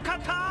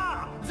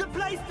 Yakokata! The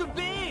place to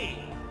be!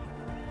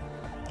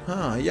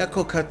 Huh,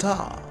 Yako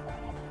Kata.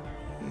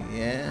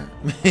 Yeah,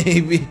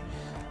 maybe.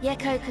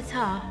 Yeko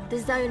Qatar, the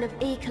zone of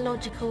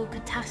ecological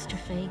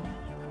catastrophe.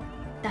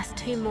 That's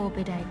too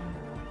morbid, eh?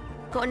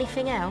 Got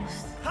anything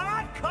else?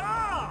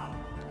 Hardcore!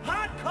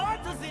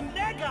 Hardcore to the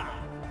nigger!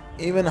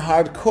 Even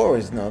hardcore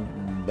is not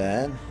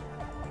bad.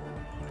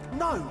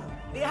 No,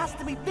 it has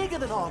to be bigger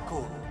than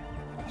hardcore.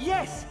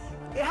 Yes,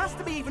 it has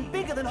to be even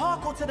bigger than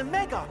hardcore to the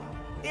mega.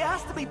 It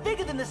has to be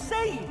bigger than the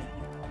scene.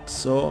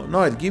 So,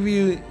 Noid, give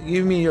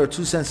me your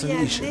 2 cents on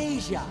The each.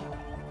 amnesia.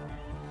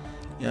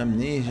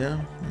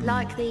 Amnesia.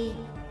 Like the...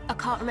 I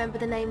can't remember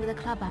the name of the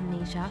club,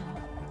 Amnesia.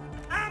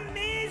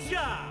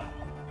 Amnesia!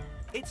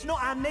 It's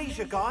not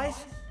amnesia,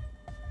 guys.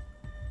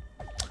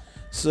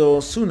 So,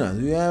 Suna,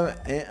 do you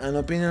have an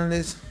opinion on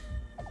this?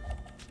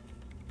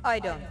 I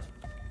don't.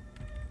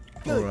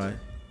 Good. Alright.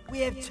 We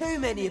have too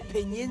many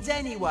opinions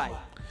anyway.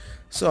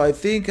 So, I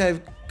think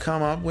I've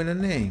come up with a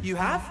name. You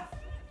have?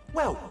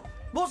 Well,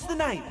 what's the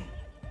name?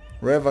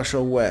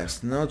 Revachol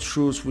West, no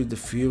truce with the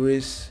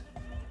Furies.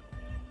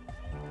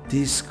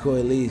 Disco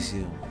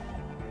Elysium.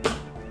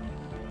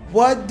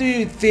 What do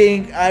you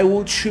think I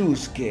would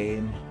choose,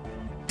 game?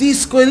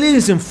 Disco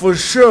Elysium for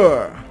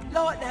sure.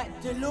 Like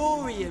that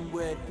DeLorean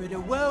word for the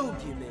world,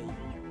 you mean?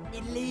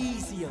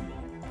 Elysium.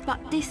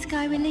 But Disco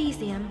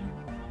Elysium?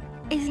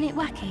 Isn't it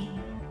wacky?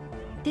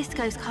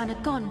 Disco's kinda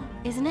gone,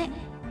 isn't it?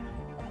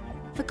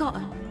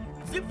 Forgotten.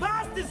 The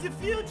past is the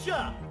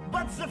future,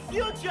 but the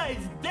future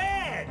is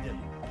dead.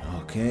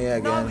 Okay, I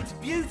No, got it. it's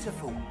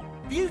beautiful.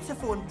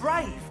 Beautiful and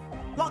brave.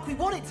 Like we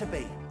want it to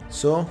be.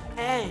 So?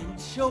 And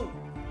short.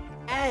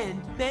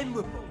 And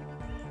memorable.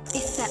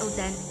 It's settled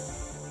then.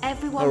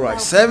 Everyone Alright,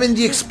 welcome 70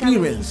 to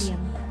experience.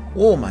 Elysium.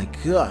 Oh my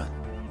god.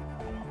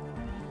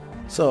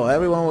 So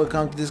everyone will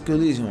come to this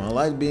Elysium. A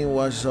light beam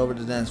washes over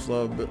the dance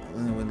floor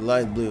with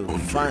light blue. Andre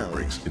Finally.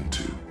 breaks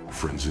into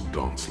frenzied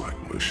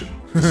dance-like motion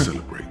to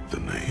celebrate the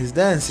name. He's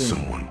dancing.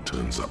 Someone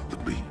turns up the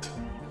beat.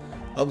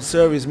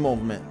 Observe his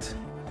movement.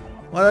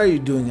 What are you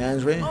doing,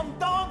 Andre? I'm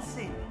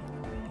dancing.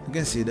 You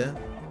can see that.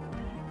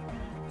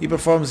 He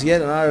performs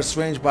yet another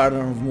strange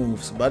pattern of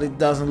moves, but it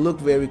doesn't look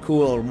very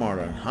cool or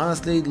modern.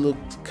 Honestly, it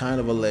looked kind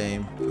of a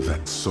lame.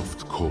 That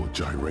soft core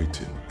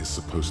gyrating is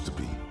supposed to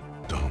be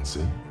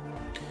dancing.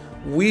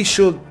 We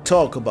should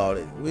talk about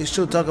it. We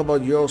should talk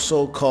about your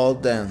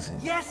so-called dancing.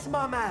 Yes,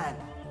 my man.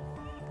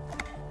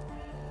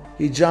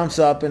 He jumps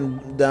up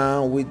and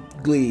down with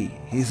glee.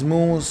 His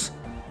moves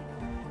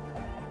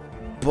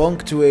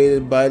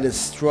punctuated by the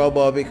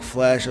strobobic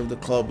flash of the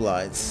club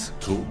lights.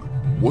 Talk?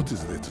 What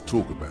is there to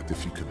talk about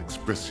if you can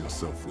express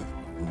yourself with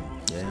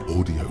moves? Yeah.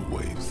 Audio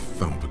waves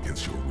thump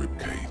against your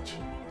ribcage.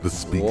 The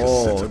speaker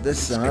Whoa, setup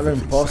this is makes another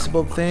everything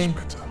impossible sound much thing.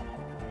 better.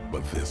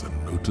 But there's a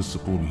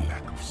noticeable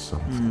lack of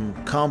something.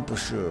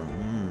 Composure.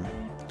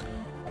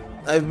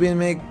 I've been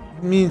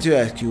meaning to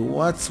ask you,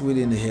 what's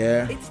within the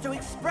hair? It's to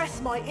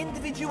express my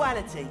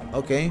individuality.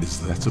 Okay. Is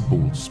that a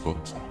bald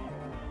spot?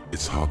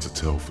 It's hard to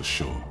tell for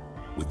sure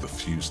with the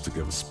fused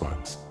together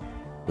spikes,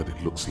 but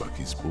it looks like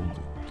he's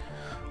balding.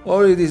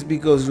 Or it is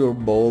because you're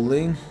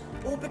balding.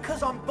 Or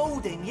because I'm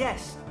balding,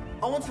 yes.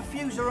 I want to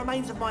fuse the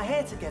remains of my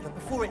hair together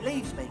before it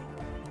leaves me.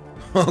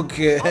 I want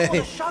Okay.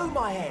 to show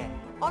my hair.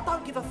 I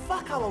don't give a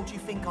fuck how old you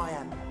think I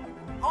am.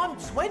 I'm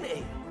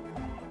 20.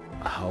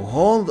 How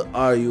old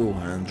are you,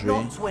 Andre?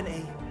 Not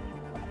 20.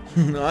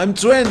 I'm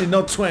 20,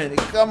 not 20.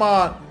 Come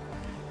on.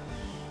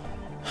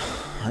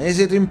 Is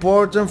it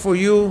important for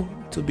you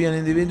to be an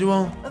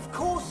individual? Of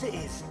course it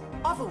is.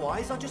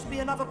 Otherwise, I'd just be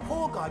another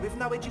poor guy with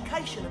no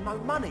education and no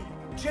money.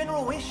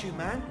 General issue,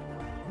 man.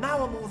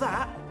 Now I'm all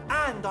that,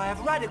 and I have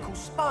radical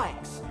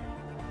spikes.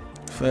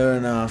 Fair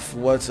enough.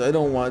 I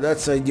don't want.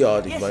 That's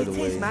idiotic, Yes, by it the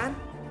way. is, man.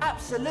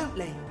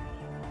 Absolutely.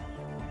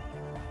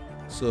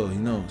 So he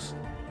knows.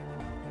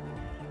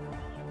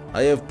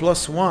 I have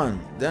 +1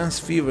 dance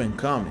fever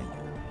incoming.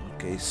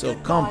 Okay, so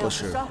Goodbye,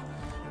 composure. officer.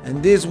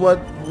 And this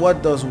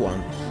what does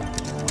one?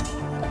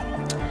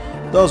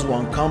 Does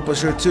one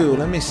composure too?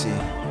 Let me see.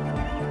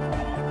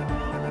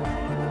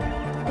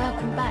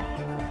 Welcome back.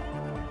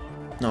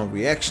 No,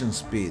 reaction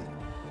speed.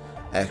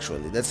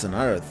 Actually, that's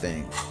another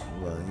thing.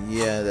 Well,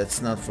 yeah,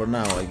 that's not for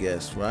now, I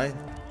guess, right?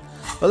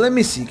 But let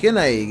me see. Can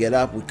I get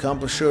up with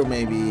composure,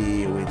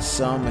 maybe with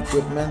some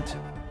equipment?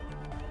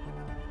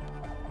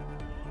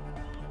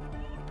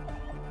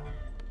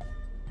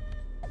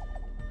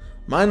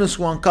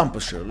 -1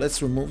 composure.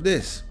 Let's remove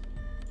this.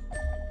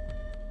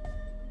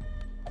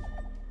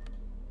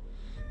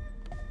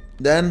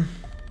 Then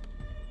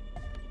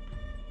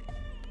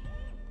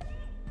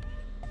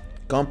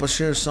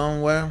composure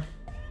somewhere.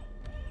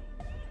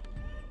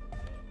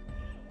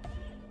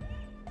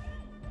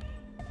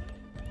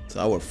 It's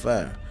our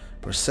fare.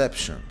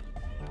 Perception.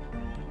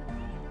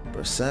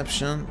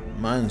 Perception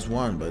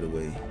 -1, by the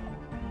way.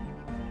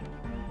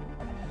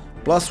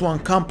 +1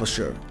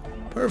 composure.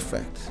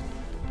 Perfect.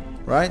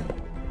 Right?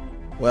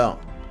 Well,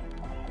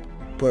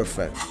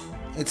 perfect.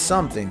 It's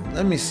something.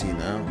 Let me see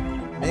now.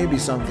 Maybe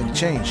something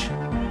changed.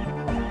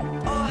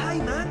 Oh, hey,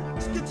 man.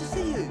 It's good to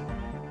see you.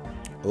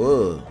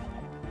 Oh.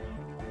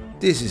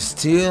 This is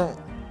still...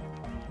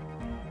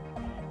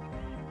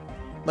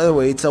 By the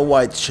way, it's a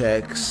white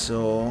check,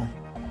 so...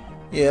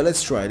 Yeah,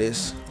 let's try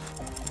this.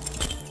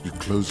 You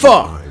close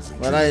Fuck! your eyes and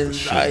But dream I the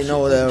shapes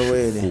know of that ancient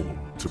already. form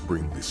to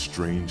bring this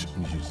strange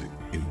music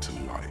into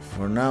life.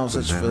 For now,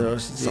 For such now,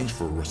 ferocity. such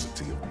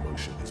ferocity of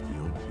motion is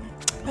beyond you.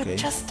 But Okay.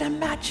 just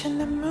imagine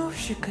the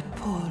moves you could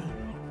pull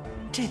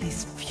to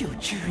this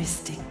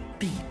futuristic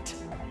beat.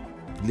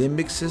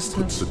 Limbic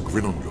system? Puts a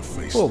grin on your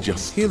face Oh,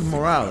 just to healed think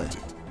morale. about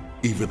it.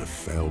 Even a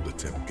failed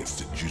attempt gets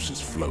the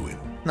juices flowing.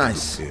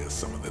 Nice. To repair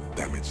some of the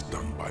damage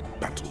done by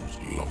battles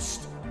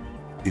lost.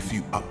 If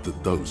you up the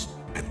dose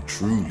and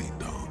truly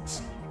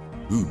dance,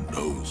 who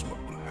knows what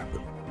will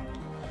happen?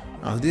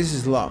 Oh, this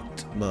is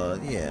locked,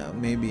 but yeah,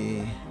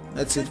 maybe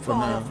that's it for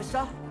Goodbye, now.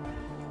 officer.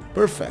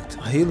 Perfect.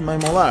 I healed my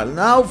morale.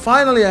 Now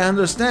finally I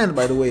understand,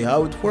 by the way,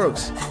 how it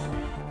works.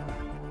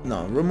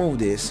 No, remove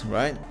this,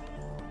 right?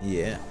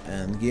 Yeah,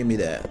 and give me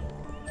that.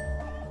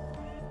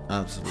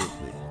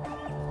 Absolutely.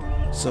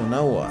 So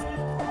now what?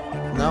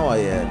 Now I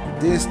have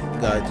this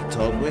guy to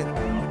talk with.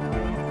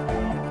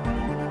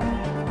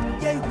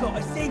 You got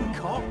us in,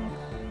 cop.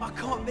 I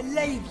can't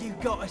believe you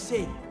got us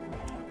in.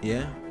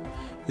 Yeah?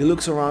 He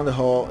looks around the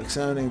hall,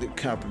 examining the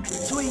carpentry.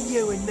 Between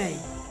you and me,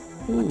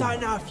 Ooh. I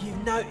don't know if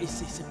you've noticed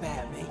this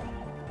about me.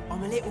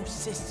 I'm a little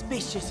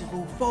suspicious of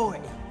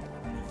authority.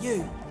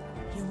 You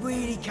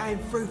really came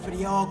through for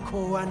the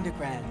hardcore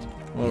underground.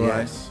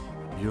 Alright. Yes,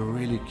 you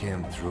really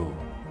came through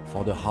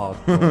for the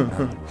hardcore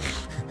underground.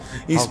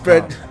 He How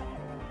spread come?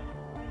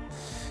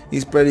 he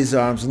spread his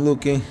arms,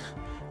 looking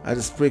At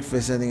the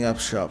Springfield setting up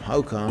shop.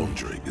 How come?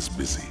 Andre is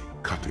busy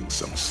cutting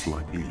some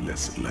slightly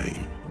less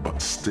lame,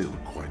 but still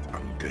quite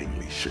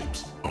ungainly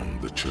shapes on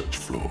the church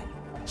floor,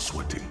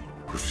 sweating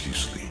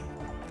profusely.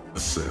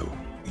 Estelle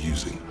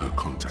using her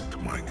contact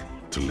mic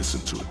to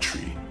listen to a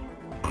tree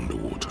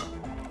underwater.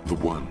 The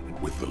one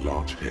with the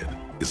large head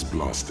is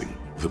blasting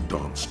the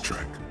dance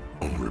track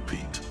on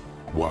repeat,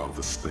 while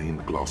the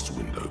stained glass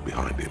window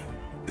behind him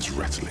is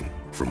rattling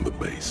from the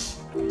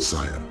base.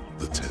 Sire,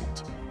 the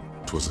tent.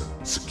 'Twas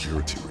a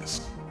security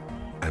risk,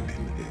 and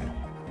in here,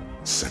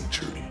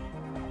 sanctuary.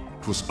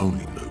 'Twas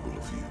only noble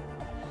of you.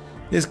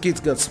 This kid's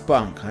got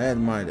spunk. I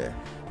admire that.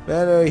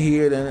 Better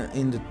here than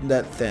in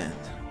that tent.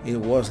 It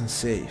wasn't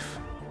safe.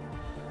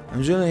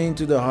 I'm really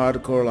into the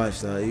hardcore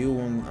lifestyle. You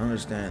won't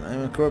understand.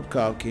 I'm a corrupt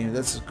cow king.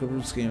 That's a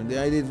corrupt scheme.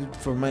 I did it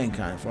for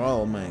mankind, for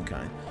all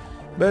mankind.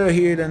 Better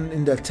here than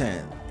in that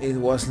tent. It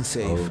wasn't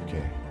safe.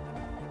 Okay.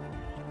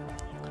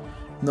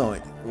 No,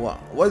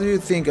 what do you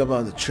think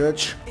about the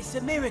church? It's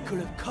a miracle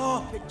of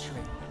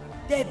carpentry.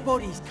 Dead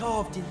bodies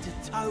carved into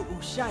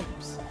total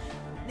shapes.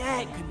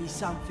 Now it can be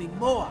something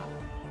more.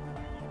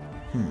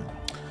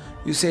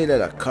 You say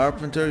that a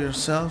carpenter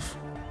yourself?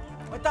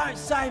 I don't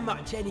say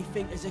much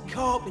anything as a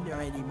carpenter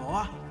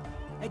anymore.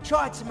 They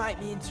tried to make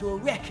me into a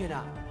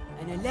reckoner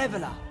and a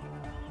leveller.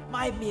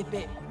 Made me a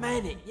bit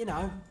manic, you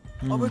know.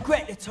 I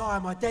regret the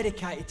time I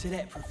dedicated to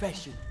that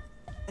profession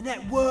and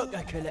that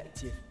worker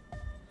collective.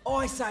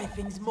 I say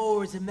things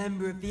more as a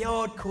member of the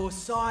hardcore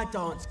side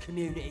dance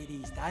community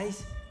these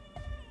days.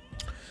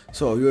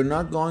 So you're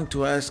not going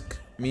to ask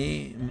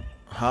me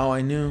how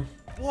I knew?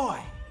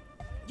 Why?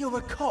 You're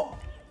a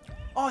cop.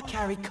 I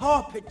carry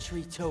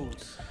carpentry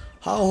tools.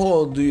 How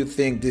old do you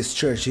think this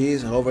church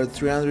is? Over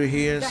 300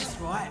 years? That's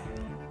right.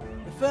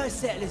 The first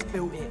settlers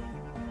built it,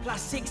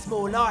 plus 6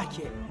 more like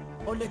it,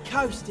 on the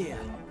coast here.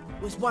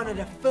 Was one of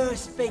the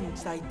first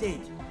things they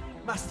did.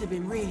 Must have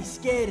been really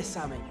scared of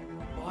something,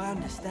 but I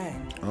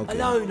understand. Okay.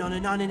 Alone on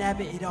an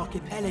uninhabited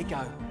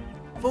archipelago,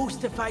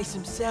 forced to face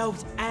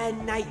themselves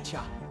and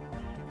nature.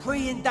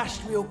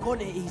 Pre-industrial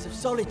quantities of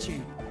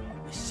solitude.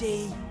 You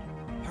see,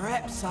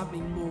 perhaps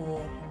something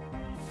more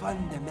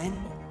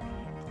fundamental.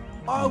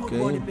 I would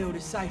want to build a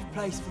safe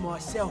place for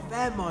myself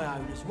and my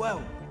own as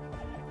well.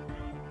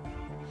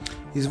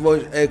 His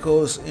voice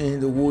echoes in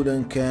the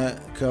wooden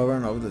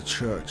cavern of the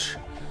church.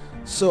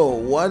 So,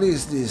 what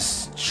is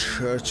this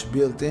church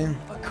built in?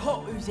 A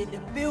cop who's into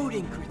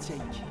building critique.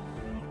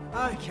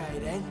 Okay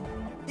then,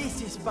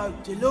 this is folk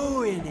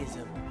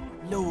DeLoreanism,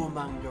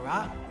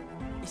 lawmonger.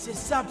 It's a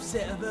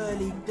subset of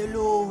early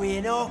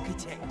DeLorean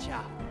architecture.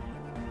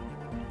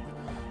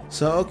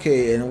 So,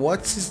 okay, and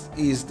what is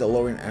the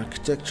DeLorean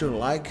architecture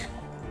like?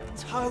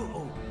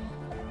 Total.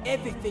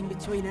 Everything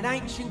between an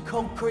ancient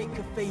concrete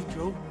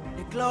cathedral and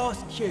a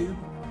glass cube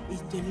is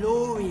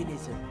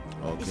DeLoreanism.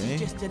 This is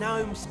just an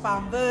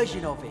homespun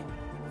version of it.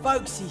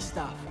 Folksy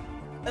stuff.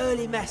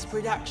 Early mass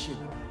production.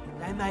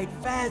 They made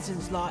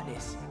thousands like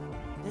this.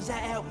 Does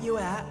that help you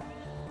out?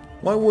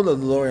 What would a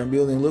DeLorean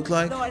building look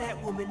like? Like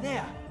that woman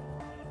there.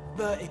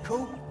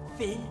 Vertical,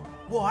 thin,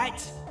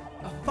 white.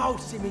 A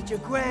false image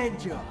of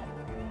grandeur.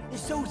 The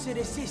source of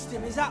the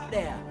system is up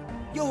there.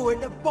 You're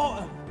at the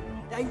bottom.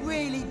 They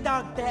really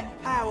dug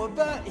that power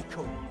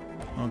vertical.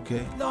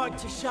 Okay. Like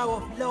to show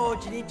off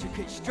large and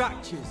intricate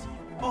structures.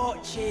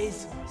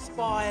 Arches,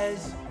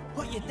 spires,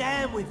 put you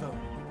down with them.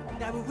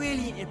 They were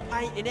really into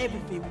painting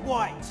everything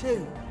white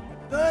too.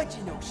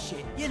 Virginal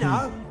shit, you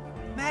know.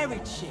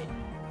 Marriage shit.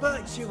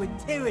 Virtue and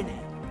tyranny.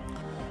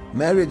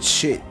 Marriage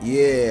shit,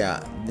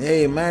 yeah.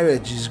 Hey,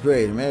 marriage is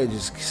great. Marriage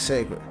is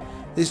sacred.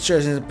 This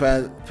church is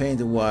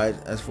painted white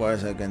as far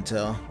as I can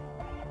tell.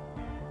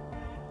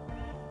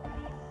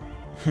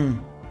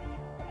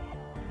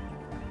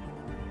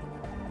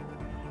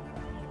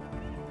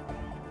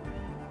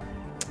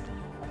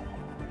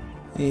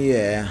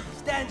 Yeah.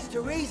 Stands to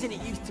reason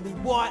it used to be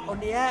white on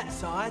the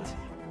outside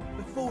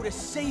before the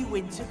sea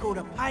wind took all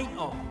the paint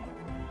off.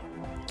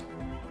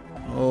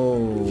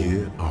 Oh.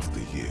 Year after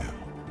year,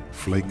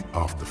 flake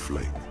after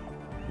flake,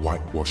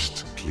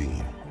 whitewashed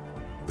clean,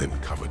 then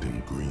covered in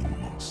green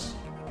moss.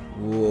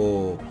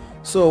 Whoa.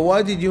 So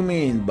what did you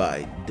mean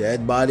by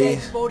dead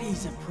bodies? Dead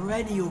bodies are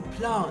perennial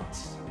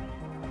plants.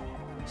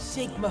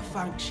 Sigma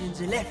functions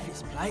have left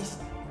this place.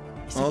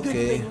 It's a good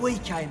thing we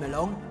came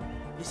along.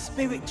 The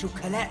spiritual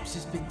collapse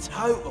has been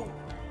total.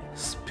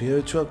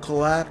 Spiritual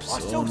collapse? I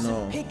saw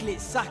some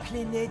piglets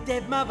suckling their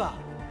dead mother.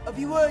 Have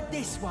you heard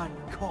this one,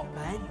 cop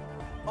man?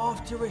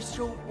 After a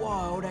short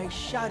while, they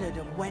shuddered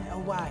and went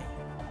away.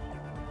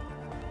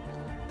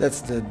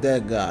 That's the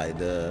dead guy,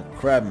 the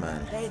crab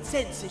man. They had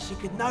sensed that she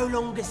could no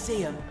longer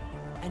see them,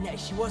 and that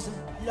she wasn't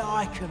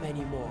like them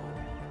anymore.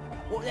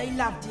 What they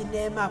loved in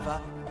their mother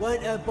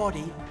weren't her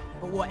body,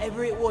 but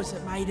whatever it was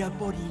that made her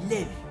body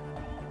live.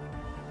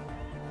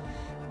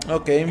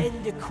 Okay.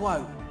 End of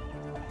quote.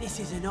 This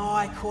is an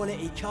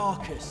high-quality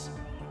carcass.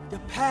 The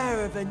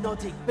power of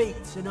anodic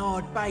beats and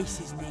hard bass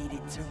is needed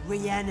to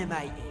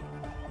reanimate it.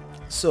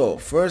 So,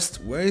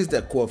 first, where is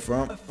that quote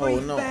from? A Oh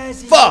no.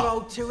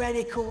 3,000-year-old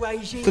tyrannical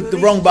regime. Click the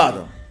wrong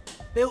button.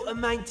 built and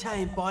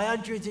maintained by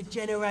hundreds of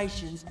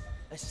generations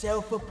of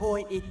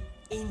self-appointed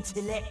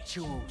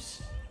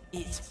intellectuals.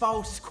 It's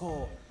false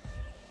core.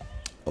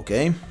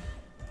 Okay.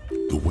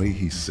 The way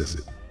he says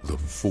it, the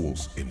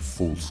force in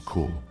false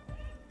core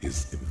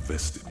is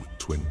invested with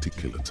 20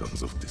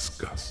 kilotons of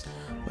disgust.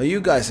 Well, you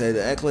guys said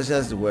the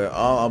Ecclesiastics were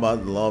all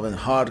about love and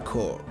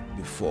hardcore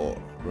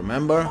before,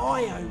 remember?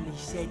 I only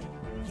said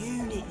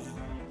unity.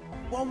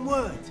 One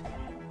word.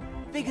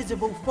 Figures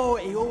of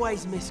authority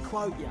always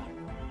misquote you.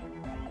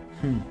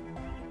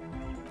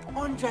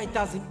 Andre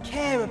doesn't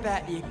care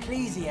about the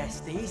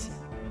Ecclesiastes.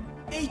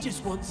 He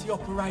just wants the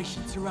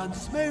operation to run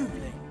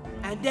smoothly.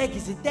 And Egg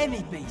is a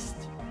demi-beast.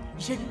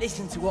 You shouldn't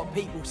listen to what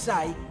people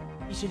say.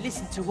 You should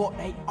listen to what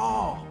they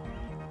are.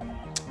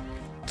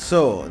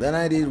 So, then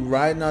I did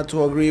right not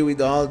to agree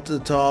with all the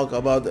talk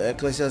about the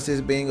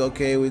Ecclesiastes being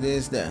okay with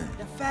this then.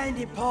 The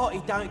founding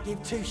party don't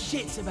give two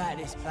shits about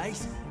this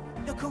place.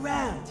 Look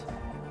around.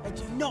 They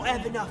do not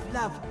have enough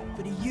love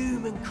for the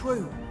human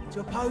crew to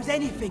oppose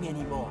anything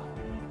anymore.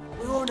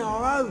 We're on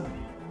our own.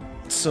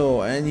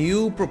 So, and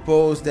you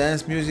propose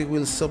dance music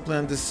will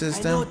supplant the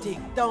system?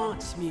 Anodic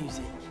dance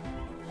music.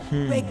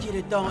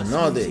 Regular dance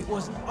Anodic. music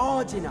wasn't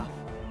hard enough.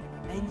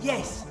 And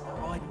yes,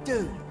 I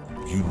do.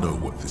 You know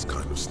what this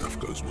kind of stuff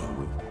goes well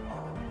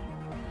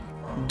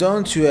with.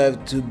 Don't you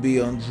have to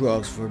be on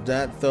drugs for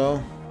that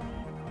though?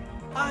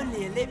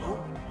 Only a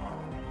little.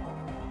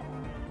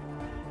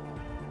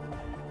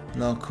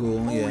 Not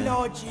cool, All yeah.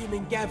 large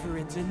human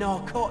gatherings are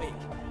narcotic.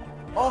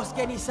 Ask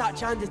any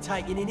such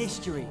undertaking in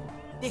history,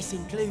 this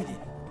included.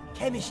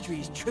 Chemistry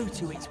is true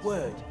to its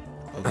word.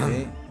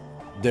 Okay.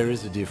 There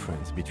is a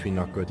difference between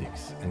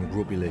narcotics and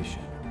group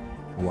elation.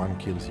 One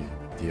kills you,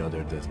 the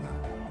other does not.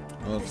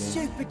 The Okay.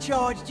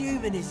 supercharged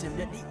humanism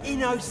that the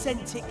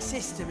innocentric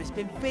system has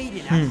been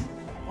feeding us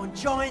on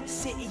giant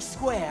city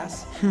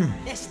squares,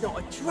 that's not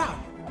a drug.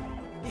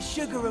 The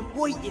sugar and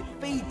wheat it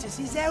feeds us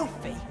is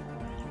healthy.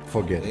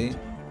 Forget Okay. it.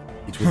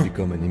 It will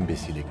become an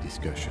imbecilic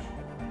discussion.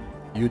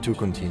 You two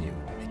continue.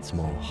 It's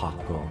more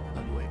hardcore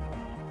that way.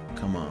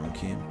 Come on,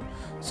 Kim.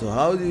 So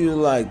how do you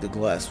like the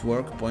glass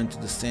work? Point to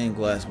the stained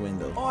glass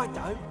window. I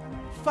don't.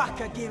 Fuck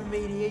her giving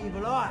me the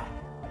evil eye.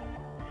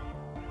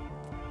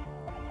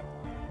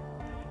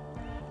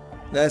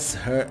 That's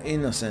her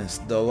innocence,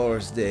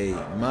 Dolores Day.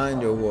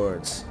 Mind your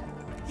words.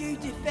 You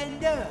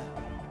defend her,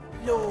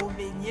 law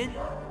minion.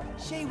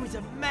 She was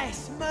a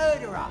mass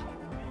murderer.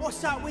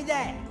 What's up with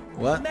that?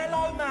 What?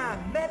 Mellow,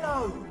 man,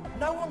 mellow.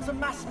 No one's a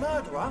mass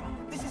murderer.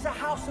 This is a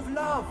house of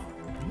love.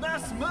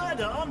 Mass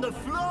murder on the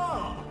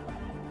floor.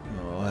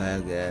 Oh,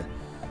 heck yeah.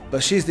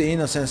 But she's the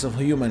innocence of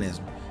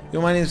humanism.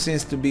 Humanism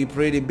seems to be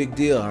pretty big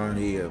deal around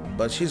here,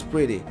 but she's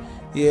pretty.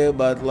 Yeah,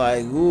 but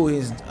like, who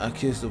is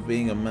accused of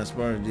being a mass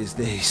murderer these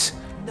days?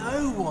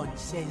 No one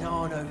says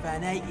Arno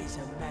van Eyck is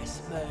a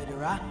mass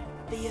murderer.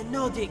 The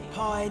Anodic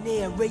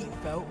pioneer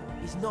Rietveld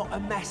is not a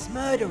mass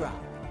murderer.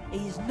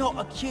 He is not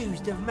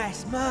accused of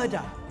mass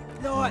murder.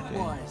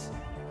 Likewise,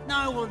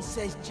 no one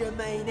says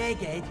Jermaine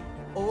Egghead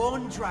or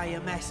Andre are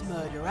mass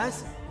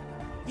murderers.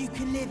 You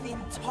can live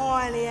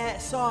entirely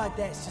outside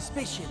that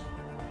suspicion.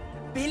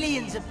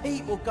 Billions of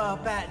people go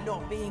about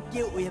not being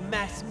guilty of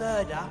mass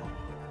murder.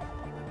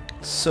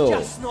 So,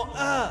 Just not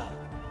her.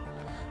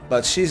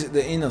 but she's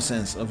the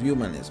innocence of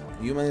humanism.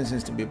 Humanism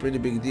seems to be a pretty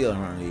big deal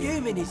around here.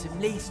 Humanism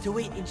leads to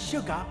eating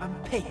sugar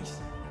and pigs.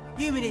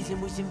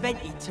 Humanism was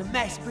invented to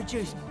mass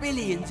produce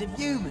billions of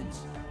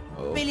humans.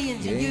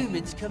 Billions of Okay.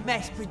 humans can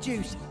mass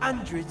produce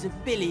hundreds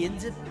of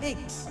billions of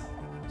pigs.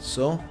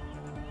 So,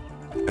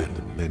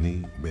 And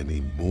many,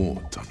 many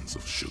more tons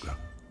of sugar.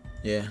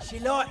 yeah. She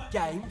liked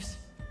games.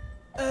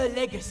 Her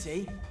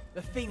legacy,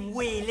 the thing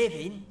we're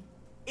living,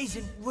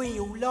 isn't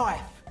real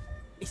life.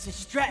 It's a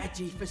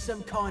strategy for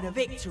some kind of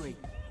victory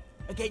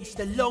against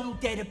a long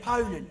dead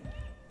opponent.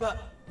 But,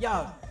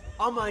 yo,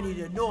 I'm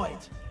only annoyed.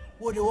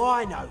 What do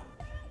I know?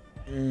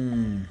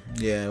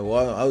 Yeah,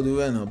 well, how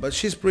do I know? But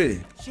she's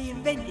pretty. She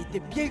invented the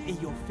beauty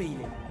you're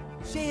feeling.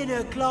 Seeing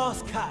her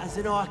glass cutters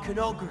and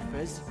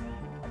iconographers,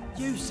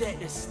 you set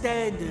the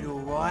standard,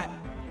 alright?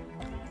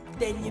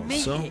 Then you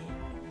meet So? it.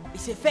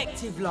 It's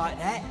effective like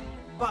that,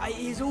 but it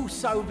is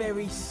also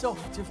very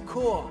soft of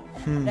core.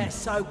 That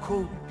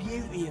so-called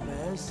beauty of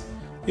hers.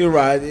 You're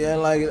right, yeah, I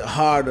like it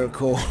harder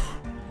core.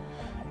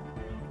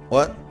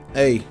 What?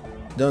 Hey,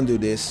 don't do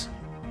this.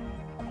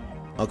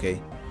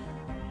 Okay.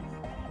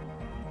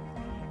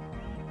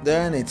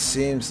 Then it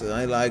seems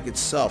I like it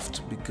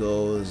soft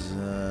because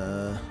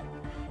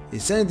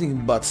it's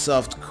anything but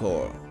soft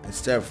core.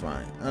 It's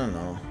terrifying. I don't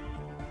know.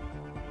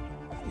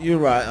 You're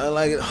right, I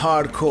like it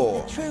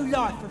hardcore. The true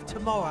life of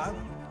tomorrow,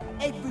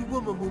 every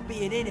woman will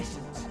be an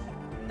innocent.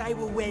 They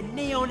will wear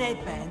neon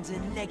headbands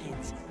and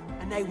leggings,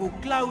 and they will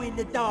glow in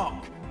the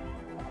dark.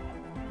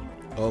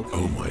 Oh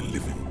Okay. my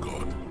living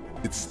God.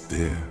 It's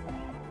there.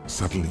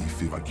 Suddenly you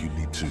feel like you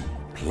need to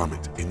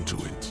plummet into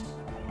it.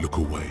 Look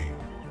away.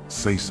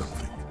 Say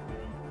something.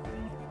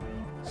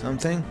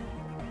 Something?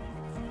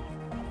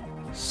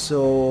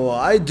 So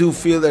I do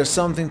feel there's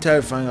something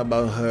terrifying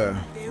about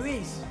her. There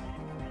is.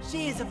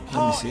 She is a see.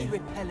 party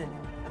repellent,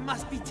 a and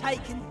must be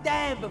taken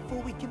down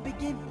before we can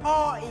begin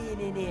partying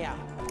in here.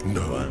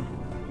 No,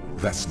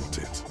 that's not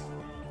it.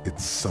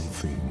 It's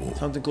something more.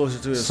 Something closer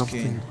to your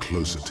Something skin.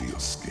 closer to your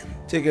skin.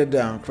 Take it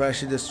down.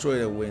 Crash it. Destroy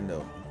the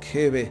window.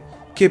 Keep it.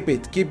 Keep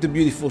it. Keep the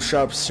beautiful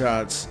sharp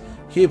shots.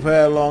 Keep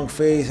her long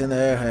face and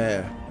her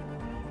hair.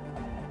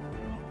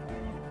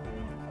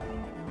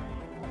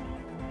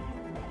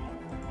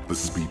 The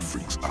speed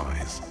freak's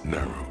eyes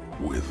narrow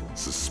with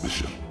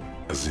suspicion,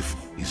 as if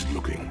he's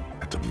looking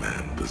at a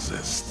man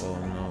possessed. Oh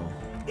no.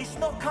 It's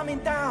not coming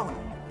down.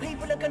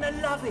 People are gonna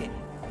love it.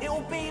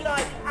 It'll be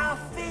like our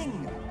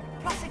thing.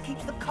 Plus it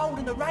keeps the cold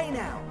and the rain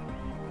out.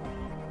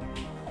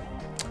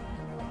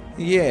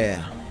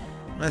 Yeah,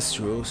 that's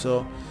true.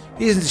 So,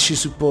 isn't she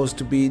supposed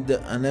to be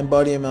an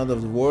embodiment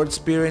of the world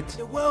spirit?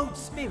 The world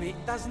spirit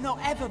does not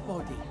have a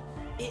body.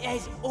 It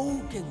has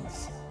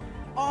organs.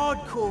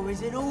 Hardcore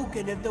is an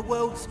organ of the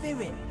world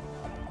spirit.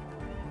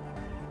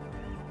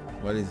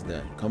 What is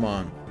that? Come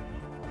on.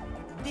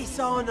 This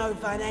Arno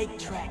van Eyck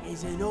track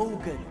is an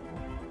organ.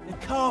 The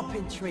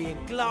carpentry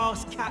and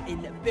glass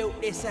cutting that built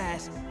this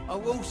house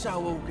are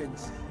also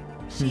organs.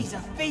 She's a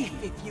thief,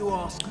 if you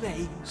ask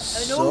me. An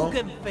So?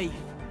 organ thief.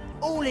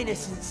 All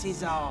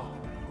innocences are.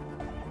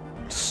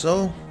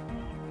 So,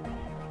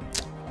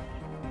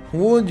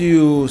 would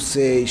you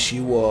say she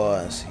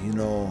was, you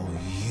know,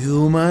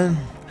 human?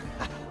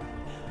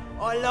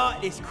 I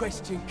like this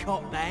question,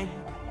 Cop Man.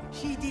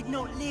 She did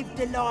not live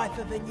the life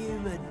of a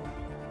human.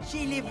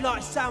 She lived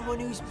like someone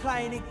who's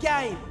playing a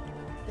game.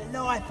 The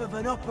life of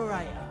an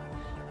operator.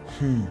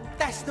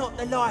 That's not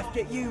the life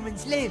that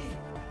humans live.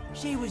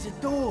 She was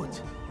adored.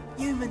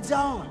 Humans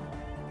aren't.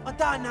 I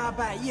don't know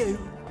about you,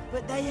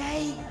 but they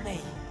hate me.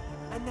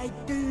 And they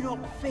do not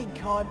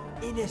think I'm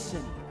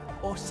innocent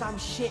or some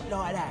shit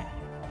like that.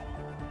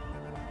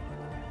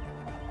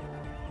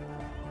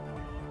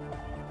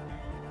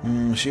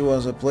 She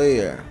was a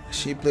player.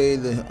 She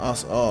played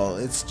us all.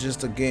 It's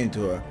just a game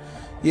to her.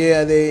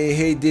 Yeah, they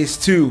hate this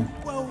too.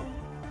 Well,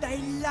 they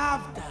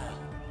loved her.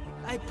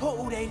 They put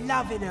all their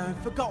love in her and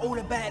forgot all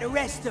about the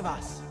rest of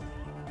us.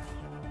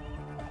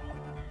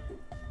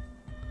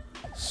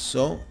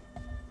 So,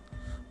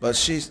 but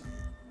she's...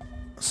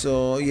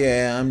 So,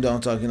 yeah, I'm done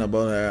talking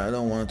about her. I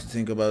don't want to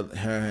think about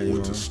her anymore.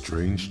 What a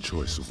strange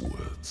choice of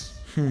words.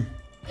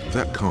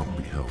 That can't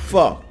be healthy.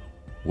 Fuck.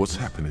 What's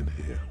happening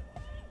here?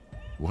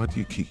 Why do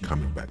you keep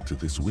coming back to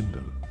this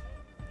window?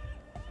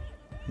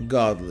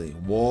 Godly.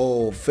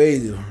 Whoa,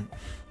 failure.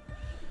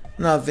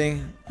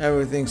 Nothing.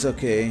 Everything's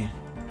okay.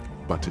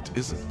 But it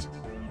isn't.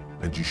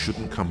 And you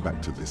shouldn't come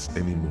back to this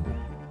anymore.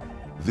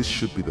 This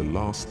should be the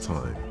last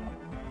time.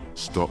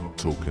 Stop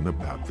talking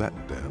about that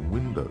damn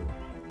window,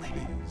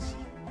 please.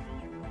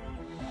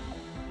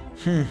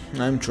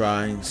 I'm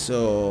trying,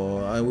 so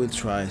I will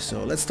try.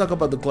 So let's talk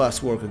about the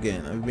glass work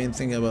again. I've been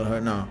thinking about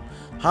her now.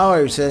 How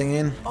are you setting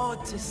in?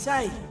 Hard to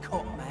say,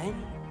 Cop Man.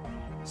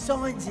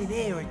 Signs in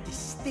here are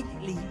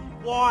distinctly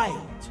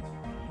wild.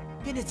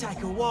 Gonna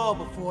take a while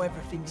before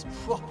everything's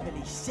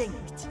properly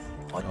synced.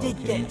 I did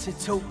Okay. get to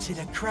talk to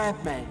the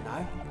crab man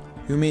though.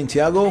 You mean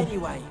Tiago?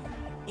 Anyway,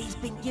 he's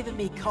been giving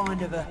me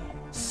kind of a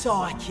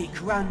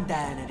psychic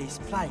rundown of this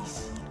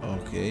place.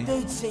 Okay.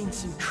 Dude's seen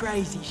some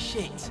crazy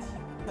shit,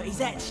 but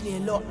he's actually a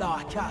lot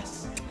like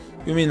us.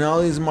 You mean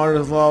all this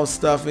Mother's Law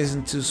stuff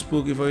isn't too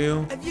spooky for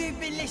you? Have you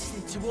been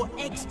listening to what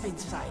Egg's been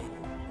saying?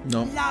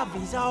 No. Love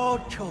is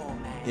hardcore,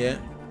 man. Yeah.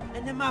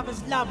 And the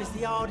mother's love is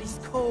the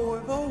hardest core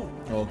of all.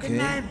 Okay. The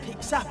man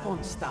picks up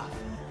on stuff.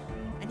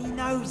 And he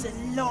knows a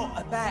lot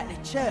about the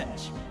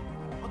church.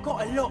 I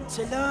got a lot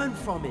to learn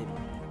from him.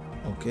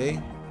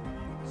 Okay.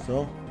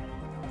 So,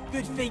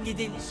 Good thing you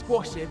didn't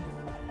squash him.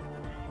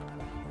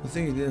 I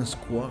think you didn't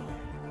squat.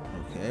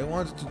 Okay, I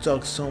wanted to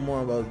talk some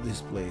more about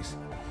this place.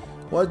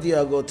 What did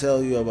Tiago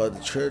tell you about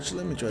the church?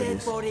 Let me try Dead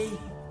this. body,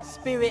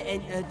 spirit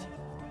entered.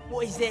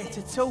 What is there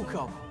to talk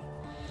of?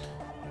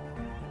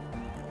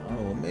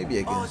 Oh, maybe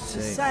I can Hard to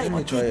say. say. Let me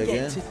I try did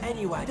again. get to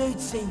anyway.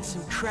 Dude's seen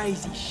some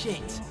crazy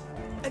shit.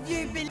 Have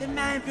you been the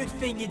man? Good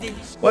thing you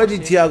didn't squash What did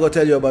him. Tiago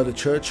tell you about the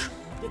church?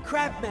 The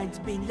crabman's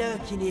been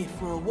lurking here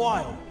for a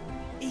while.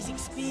 He's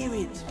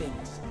experienced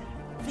things.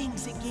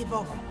 Things that give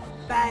off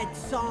bad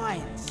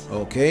signs.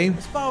 Okay.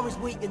 As far as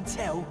we can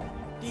tell,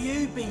 the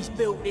Ubies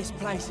built this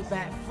place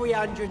about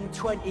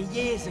 320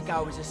 years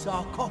ago as a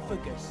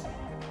sarcophagus.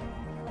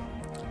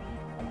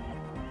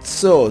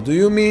 So, do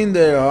you mean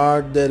there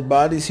are dead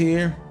bodies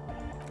here?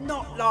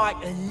 Not like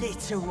a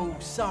literal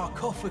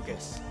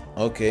sarcophagus.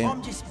 Okay.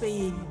 I'm just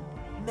being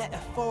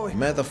metaphorical.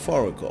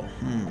 Metaphorical.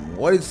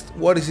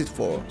 What is it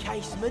for?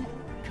 Encasement,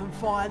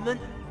 confinement,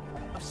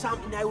 of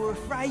something they were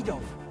afraid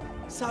of.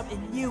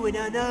 Something new and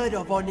unheard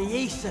of on the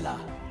Isla.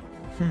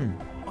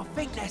 I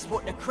think that's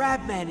what the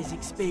crabman is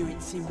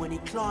experiencing when he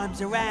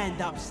climbs around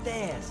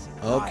upstairs.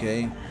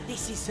 Okay. Like,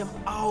 this is some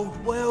old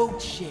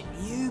world shit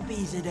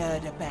Ubies had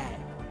heard about.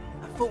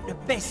 I thought the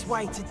best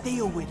way to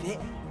deal with it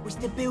was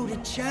to build a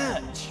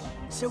church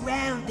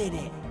surrounding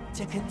it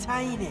to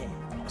contain it.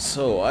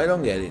 So, I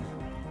don't get it.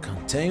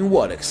 Contain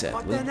what I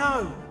exactly? don't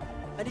know.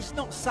 And it's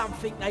not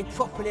something they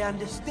properly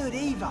understood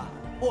either.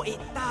 what it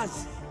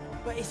does,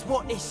 but it's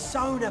what this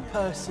Sona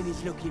person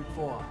is looking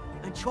for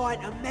and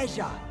trying to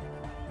measure.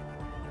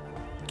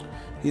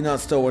 He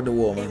nods toward the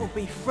woman. It will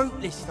be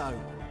fruitless though.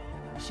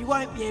 She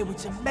won't be able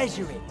to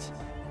measure it.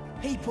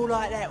 People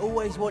like that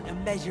always want to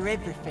measure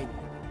everything.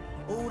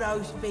 All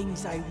those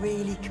things they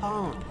really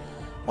can't.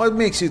 What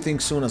makes you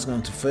think Suna's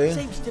going to fail?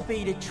 Seems to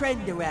be the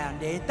trend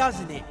around here,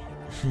 doesn't it?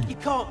 You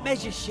can't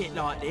measure shit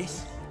like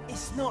this.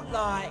 It's not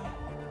like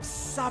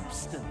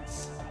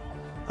substance.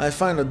 I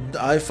found a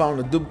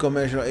Dubco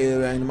measure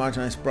area in the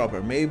Martinez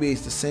proper. Maybe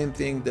it's the same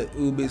thing that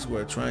Ubis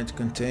were trying to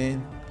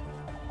contain.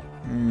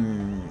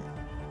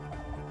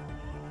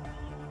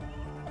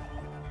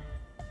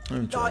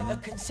 Like a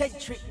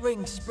concentric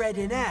ring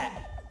spreading out.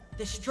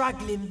 The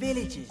struggling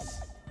villages.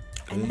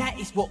 And that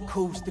is what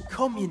caused the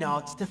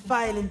communards to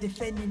fail in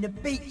defending the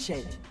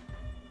beachhead.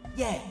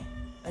 Yeah,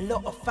 a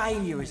lot of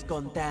failure has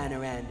gone down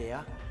around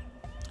here.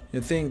 You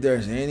think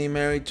there's any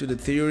merit to the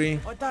theory?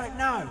 I don't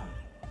know.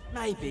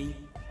 Maybe.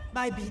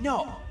 Maybe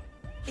not.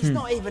 It's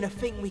not even a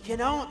thing we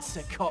can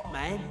answer, Cop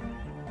Man.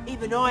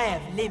 Even I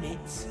have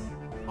limits.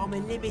 I'm a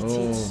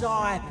limited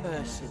psi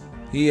person.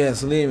 He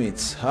has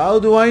limits. How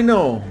do I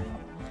know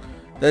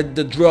that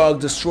the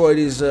drug destroyed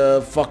his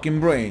fucking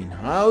brain?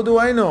 How do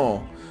I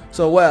know?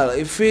 So well,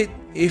 if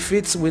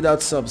it's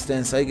without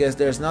substance, I guess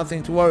there's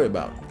nothing to worry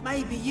about.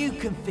 Maybe you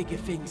can figure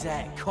things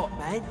out, Cop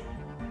Man.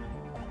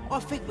 I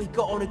think we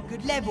got on a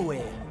good level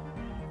here.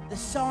 The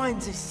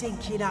signs are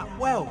syncing up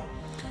well.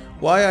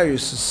 Why are you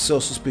so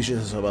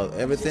suspicious about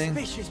everything?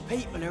 Suspicious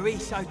people are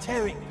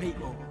esoteric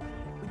people.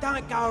 We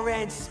don't go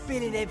around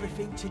spilling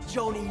everything to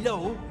Johnny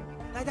Law.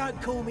 They don't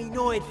call me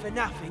Noid for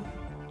nothing.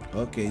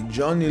 Okay,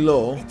 Johnny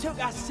Law. It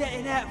took us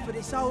setting out for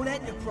this whole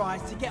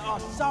enterprise to get our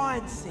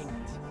signs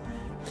synced.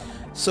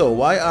 So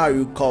why are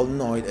you called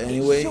Noid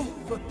anyway? It's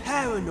short for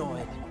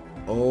paranoid.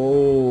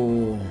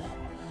 Oh.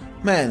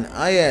 Man,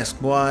 I ask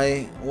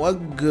why.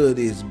 What good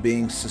is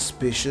being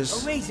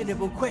suspicious? A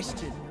reasonable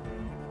question.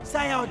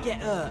 Say I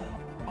get hurt.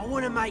 I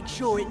want to make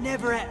sure it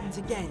never happens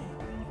again.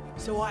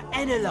 So I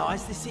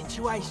analyse the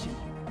situation.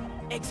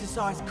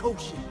 Exercise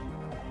caution.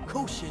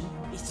 Caution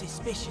is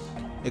suspicion.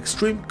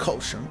 Extreme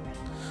caution.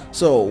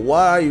 So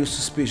what are you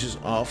suspicious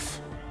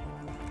of?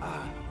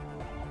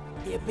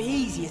 It'd be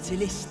easier to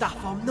list stuff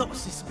I'm not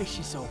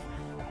suspicious of.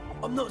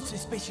 I'm not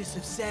suspicious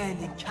of sound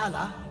and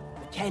colour.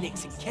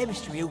 Mechanics and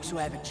chemistry also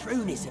have a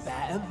trueness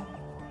about them.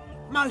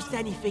 Most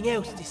anything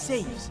else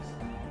deceives.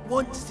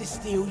 Wants to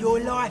steal your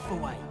life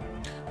away.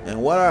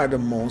 And what are the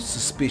most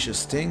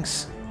suspicious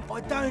things? I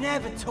don't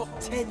have a top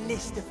 10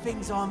 list of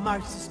things I'm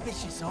most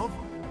suspicious of.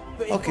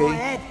 But if Okay. I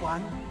had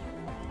one,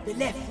 the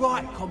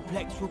left-right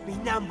complex would be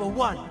number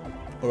 1.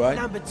 Alright.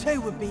 Number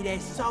 2 would be their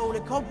sole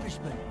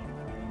accomplishment.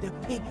 The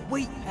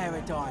pig-wheat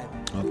paradigm.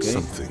 Okay.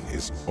 Something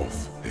is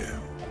off here.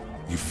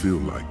 You feel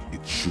like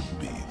it should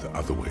be the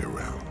other way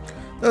around.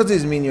 Does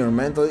this mean you're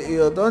mentally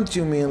ill? Don't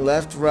you mean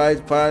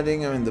left-right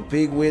paradigm and the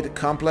pig-wheat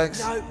complex?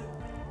 No.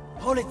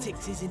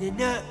 Politics is an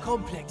inert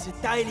complex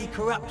of daily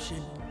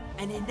corruption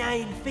and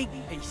inane think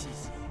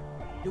pieces.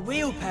 The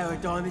real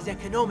paradigm is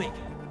economic,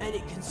 and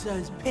it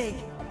concerns pig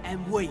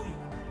and wheat.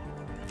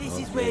 This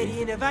is where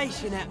the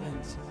innovation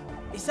happens.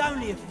 It's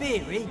only a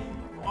theory.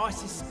 I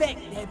suspect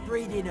they're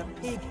breeding a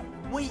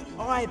pig-wheat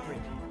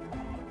hybrid.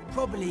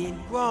 Probably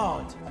in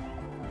Grad.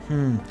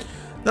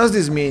 Does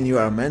this mean you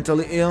are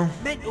mentally ill?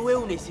 Mental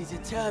illness is a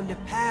term the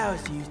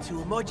powers use to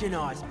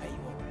homogenise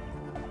people.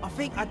 I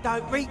think I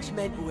don't reach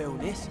mental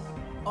illness.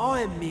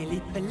 I am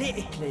merely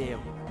politically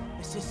ill.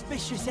 A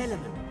suspicious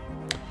element.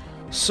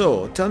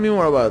 So, tell me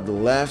more about the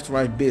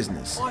left-right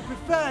business. I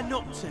prefer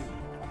not to.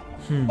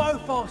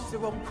 Both ask the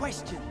wrong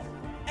question.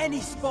 Any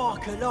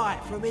spark of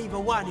light from either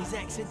one is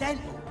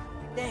accidental.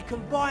 Their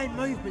combined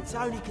movement's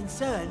only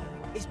concern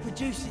is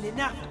producing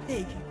enough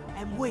pig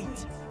and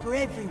wheat for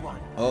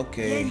everyone.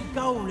 Okay. The end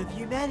goal of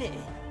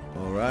humanity.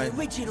 Alright. The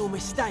original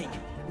mistake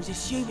was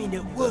assuming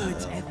that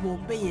words have more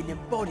being than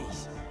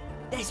bodies.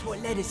 That's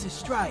what led us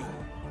astray.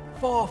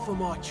 Far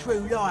from our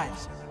true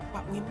lives,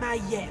 but we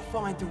may yet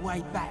find a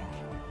way back.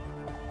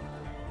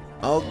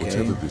 Okay.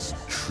 Whatever this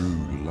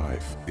true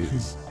life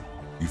is,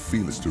 you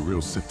feel it's the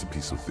real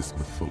centerpiece of this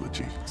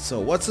mythology. So,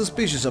 what's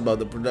suspicious about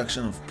the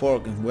production of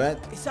pork and wheat?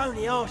 It's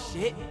only our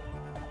shit.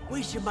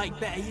 We should make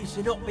better use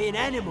of not being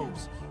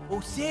animals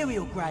or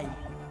cereal grain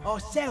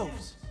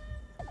ourselves.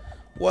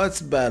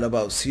 What's bad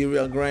about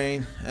cereal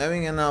grain?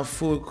 Having enough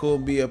food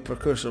could be a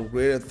precursor of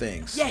greater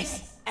things.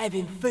 Yes,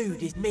 having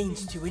food is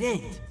means to an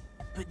end.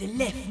 But the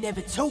left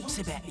never talks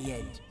about the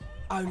end,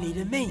 only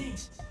the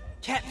means.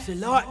 Caps are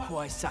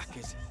likewise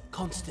suckers,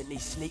 constantly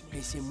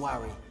sleepless in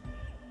worry.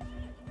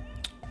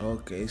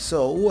 Okay,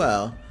 so,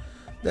 well,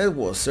 that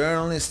was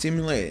certainly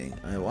stimulating.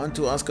 I want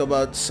to ask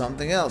about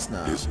something else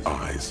now. His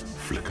eyes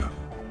flicker.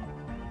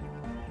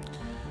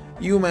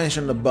 You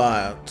mentioned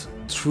about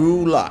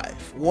true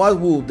life. What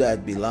would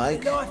that be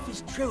like? Life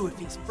is true if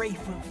it's free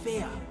from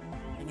fear,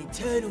 an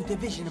eternal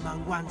division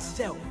among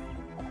oneself.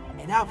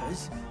 In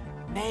others,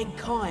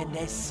 mankind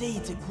has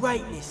seeds of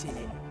greatness in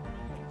it.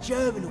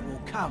 Germinal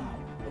will come,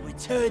 a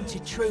return to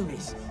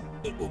trueness,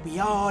 it will be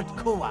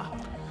hardcore.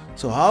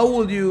 So how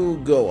will you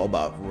go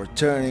about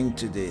returning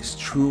to this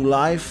true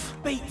life?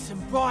 Beat some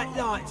bright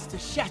lights to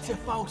shatter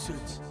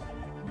falsehoods.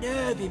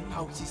 Nerve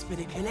impulses for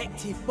the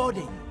collective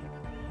body.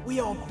 We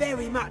are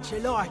very much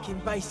alike in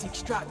basic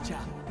structure.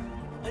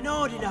 An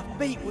hard enough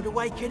beat would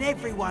awaken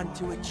everyone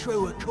to a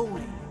truer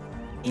calling.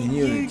 In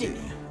unity.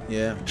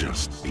 Yeah.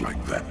 Just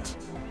like that.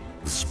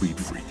 The speed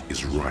freak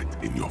is right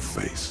in your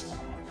face.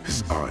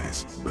 His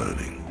eyes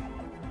burning.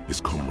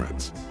 His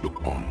comrades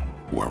look on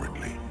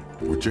worriedly.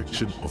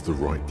 Rejection of the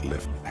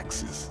right-left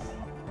axis.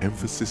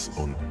 Emphasis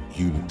on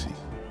unity.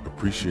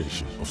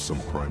 Appreciation of some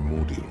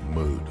primordial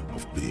mode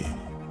of being.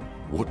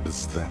 What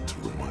does that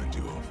remind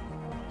you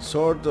of?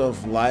 Sort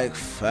of like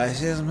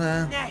fascism,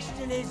 man.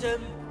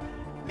 Nationalism,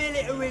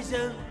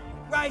 militarism,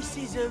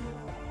 racism,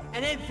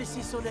 and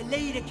emphasis on a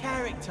leader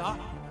character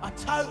are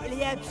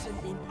totally absent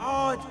in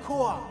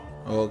hardcore.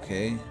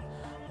 Okay.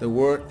 The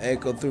word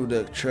echoed through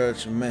the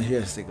church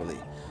majestically.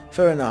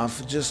 Fair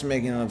enough, just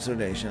making an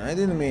observation. I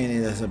didn't mean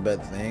it as a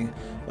bad thing.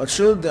 But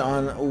should the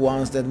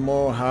ones that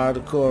more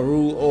hardcore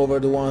rule over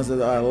the ones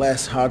that are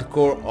less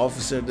hardcore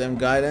officer them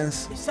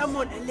guidance? If some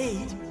want to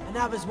lead and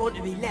others want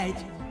to be led,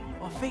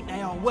 I think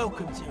they are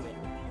welcome to it.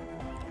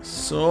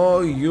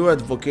 So you're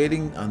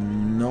advocating a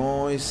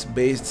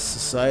noise-based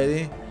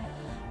society?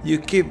 You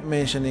keep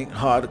mentioning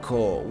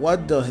hardcore.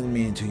 What does it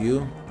mean to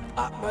you?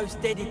 Utmost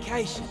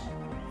dedication.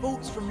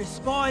 Thoughts from the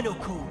spinal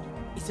cord.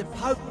 It's a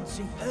potent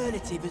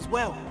superlative as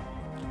well.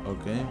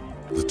 Okay.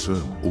 The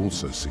term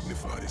also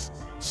signifies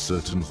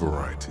certain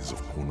varieties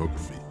of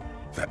pornography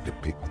that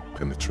depict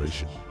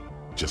penetration.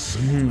 Just so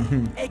you know.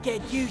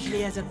 Egghead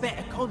usually has a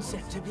better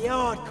concept of the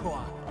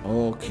hardcore.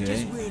 Okay. It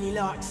just really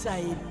likes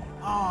saying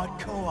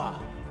hardcore.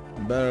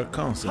 Better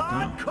concept,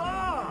 huh?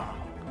 Hardcore!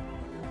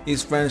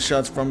 His friend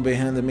shouts from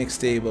behind the mix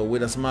table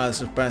with a smile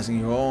surpassing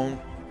your own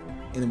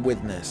in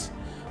witness.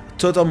 A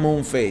total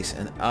moon face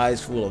and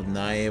eyes full of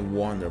naive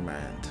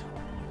wonderment.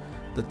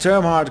 The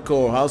term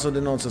hardcore also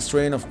denotes a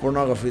strain of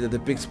pornography that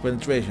depicts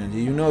penetration.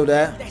 Did you know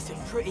that? That's a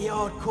pretty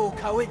hardcore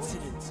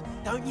coincidence,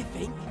 don't you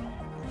think?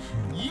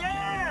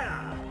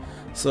 Yeah!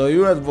 So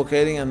you're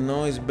advocating a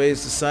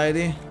noise-based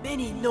society?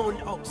 Many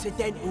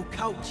non-Occidental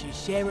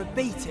cultures share a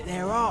beat at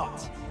their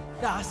art.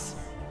 Thus,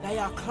 they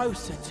are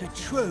closer to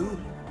true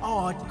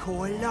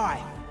hardcore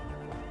life.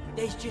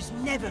 There's just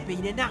never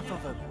been enough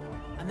of them,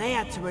 and they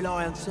had to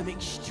rely on some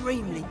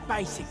extremely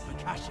basic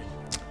percussion.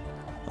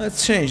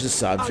 Let's change the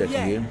subject Oh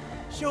yeah, here.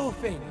 sure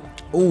thing.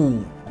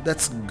 Ooh,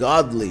 that's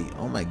godly.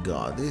 Oh my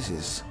god, this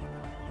is...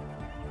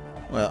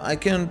 Well, I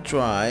can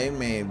try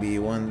maybe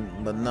one,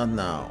 but not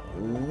now.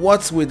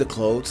 What's with the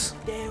clothes?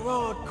 They're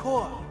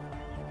hardcore.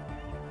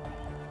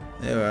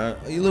 There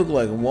are. You look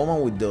like a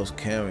woman with those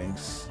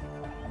carrings.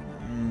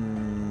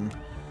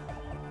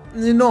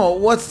 You know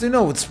what's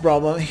the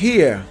problem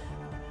here?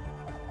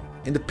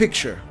 In the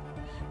picture,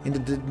 in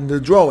the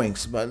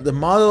drawings, but the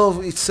model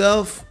of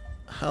itself,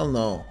 hell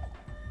no.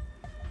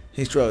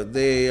 He's right.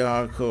 They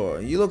are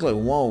core. You look like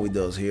one with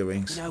those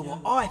earrings. You know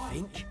what I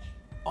think?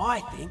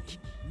 I think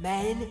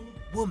man,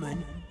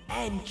 woman,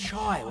 and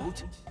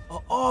child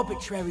are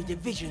arbitrary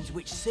divisions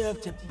which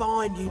serve to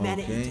bind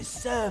humanity Okay. to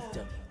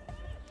serfdom.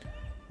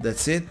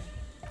 That's it.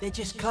 They're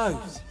just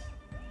clothes.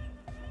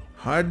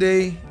 Are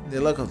they? They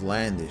look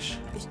outlandish.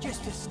 It's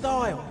just a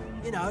style,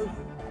 you know,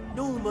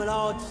 normal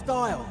hard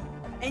style.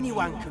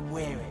 Anyone can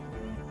wear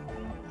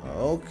it.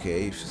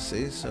 Okay, if you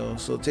say so.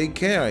 So take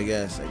care, I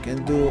guess. I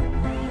can do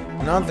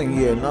nothing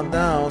here, not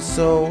now.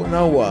 So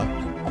now what?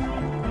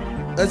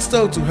 Let's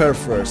talk to her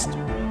first.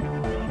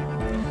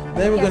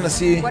 Then we're gonna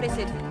see. What is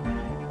it?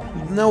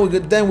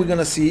 Then we're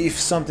gonna see if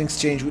something's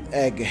changed with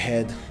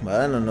Egghead. But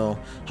I don't know.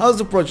 How's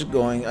the project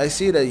going? I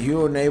see that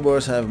your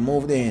neighbors have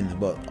moved in,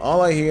 but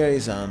all I hear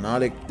is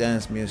anodic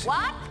dance music.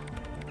 What?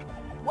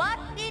 What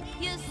did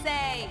you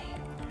say?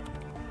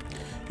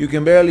 You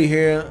can barely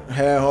hear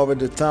her over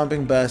the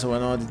thumping bass of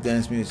anodic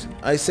dance music.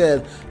 I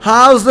said,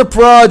 how's the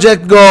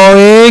project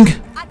going?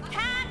 I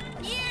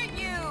can't hear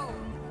you.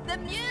 The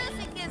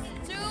music is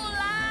too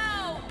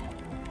loud.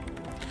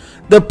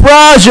 The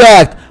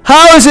project!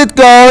 How is it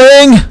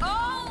going?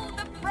 Oh,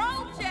 the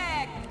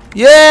project.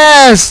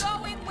 Yes!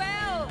 Going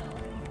well.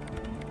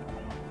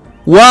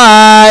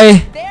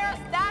 Why? There's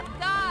that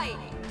guy.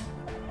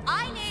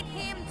 I need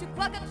him to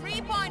plug a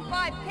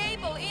 3.5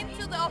 cable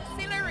into the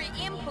auxiliary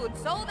input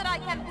so that I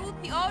can route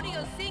the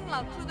audio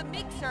signal through the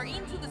mixer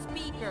into the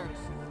speakers.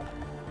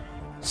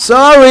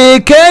 Sorry,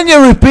 can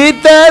you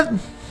repeat that?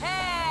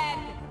 Head.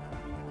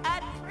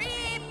 A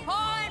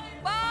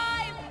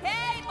 3.5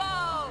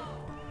 cable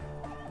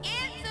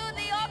into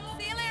the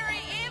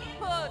auxiliary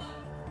input.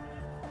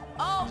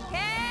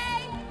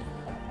 Okay?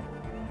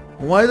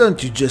 Why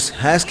don't you just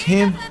ask He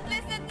him? doesn't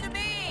listen to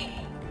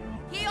me.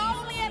 He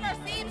only ever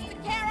seems to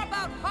care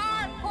about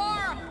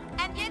hardcore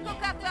and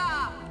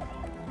Yekokata.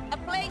 A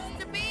place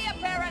to be,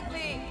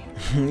 apparently.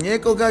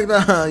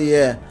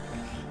 Yeah.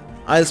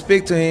 I'll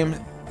speak to him,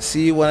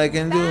 see what I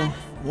can do.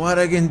 What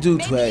I can do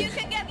to Maybe you Egg.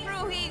 can get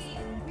through his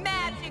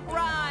magic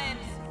rhymes.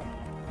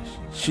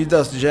 She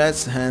does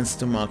jazz hands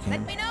to mock Let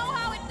him. me know how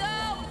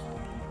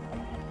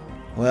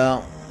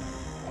Well,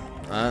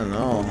 I don't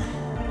know.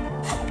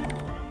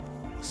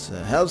 So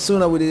help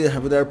Suna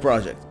with their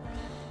project.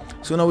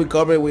 Suna will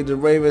cooperate with the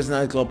Ravens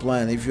nightclub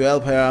plan. If you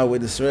help her out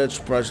with the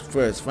search project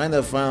first, find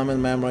a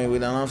filament memory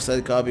with an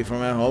offset copy from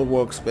her whole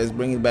workspace,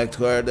 bring it back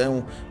to her,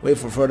 then wait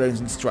for further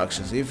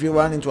instructions. If you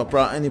run into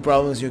any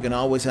problems, you can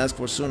always ask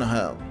for Suna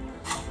help.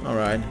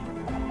 Alright.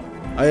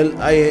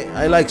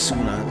 I like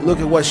Suna. Look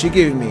at what she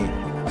gave me.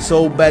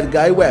 So bad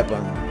guy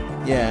weapon.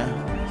 Yeah.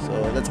 So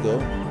let's go.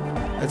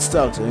 Let's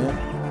talk to him.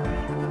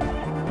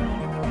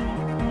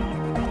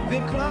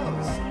 We're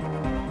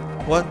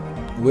close. What?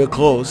 We're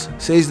close,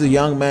 says the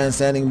young man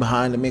standing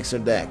behind the mixer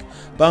deck,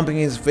 bumping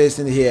his fist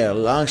in the air.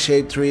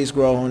 Long-shaped trees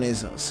grow on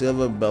his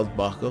silver belt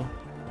buckle.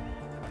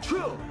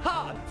 True,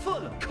 hard,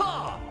 full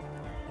car.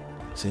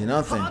 Say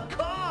nothing. Hard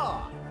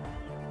car.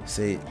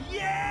 Say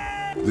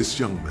Yeah. This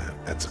young man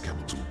adds a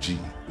capital G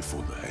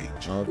before the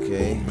H.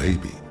 okay. Or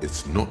maybe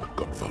it's not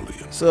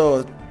Godvalian.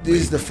 So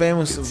this is the Maybe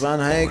famous it's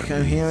Van Eyck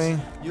I'm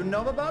hearing. You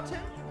know about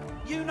him?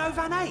 You know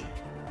Van Eyck?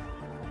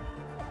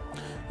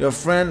 Your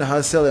friend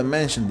Hassel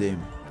mentioned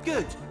him.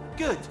 Good,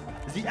 good.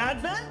 The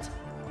Advent?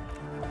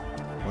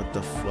 What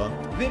the fuck?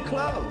 We're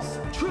close.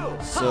 True.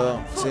 So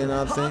hard, say full,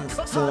 nothing,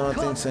 hard, say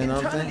nothing, hard, say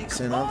nothing, internally,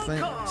 say nothing,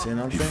 hard say He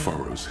nothing.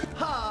 furrows it.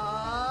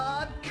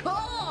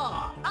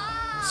 Hardcore.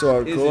 Ah. So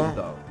Is it hardcore.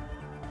 though?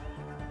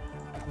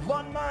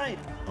 One mind.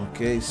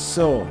 Okay,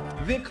 so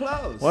We're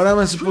close. what am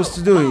I supposed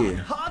to do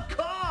here?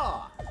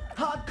 Hardcore.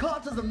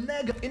 Hardcore to the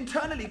mega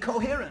internally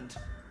coherent.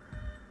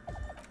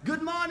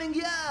 Good morning,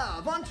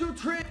 yeah. 1, 2,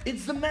 3.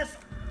 It's the mess.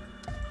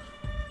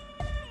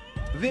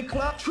 We're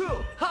close.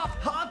 True.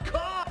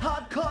 Hardcore.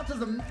 Hardcore to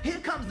the. Here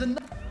comes the.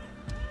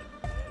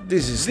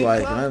 This is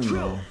like, I don't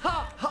know.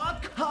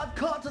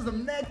 Hardcore to the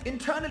neck.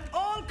 Internal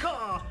all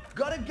car.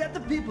 Gotta get the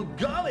people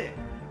going.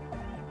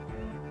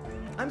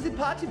 I'm the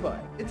party boy.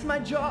 It's my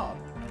job.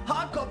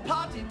 Hardcore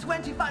party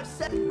 25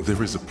 seconds.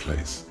 There is a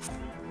place.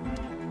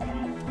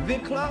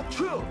 Vikla,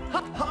 true.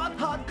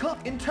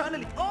 Hardcore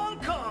internally all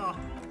car.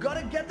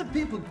 Gotta get the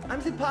people.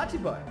 I'm the party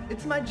boy.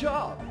 It's my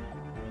job.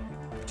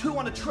 2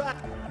 on a track.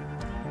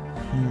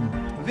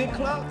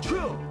 Vikla,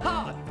 true.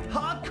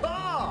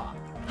 Hardcore.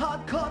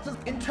 Hardcore is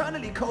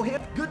internally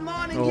coherent. Good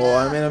morning. Oh, yeah.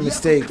 I made a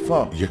mistake.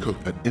 Fuck. Yeko,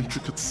 an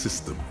intricate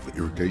system for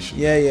irrigation.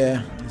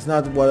 Yeah. It's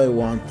not what I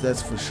want,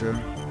 that's for sure.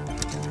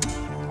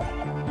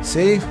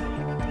 Save?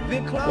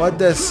 Vikla, What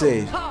does true.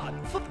 save?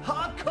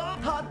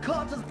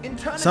 Hardcore is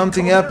internally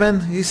Something coherent.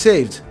 happened? He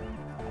saved.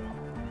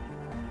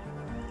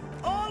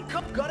 All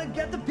gotta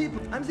get the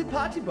people. I'm the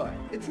party boy.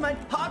 It's my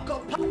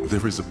hardcore.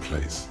 There is a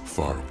place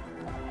far.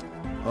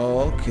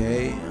 Oh,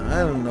 okay. I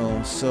don't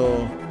know.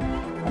 So,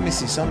 let me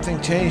see.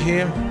 Something changed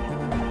here.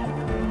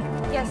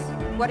 Yes,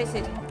 what is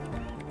it?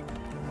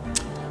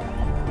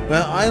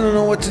 Well, I don't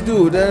know what to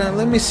do. There,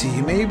 let me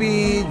see.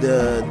 Maybe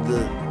the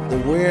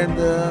weird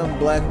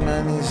black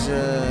man is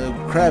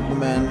crab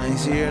man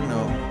is here.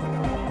 No.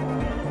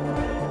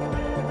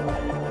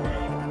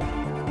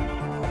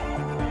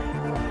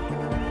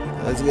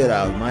 Let's get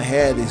out. My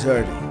head is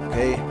hurting.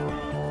 Okay.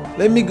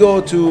 Let me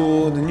go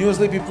to the new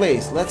sleepy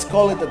place. Let's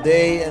call it a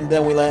day, and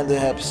then we'll end the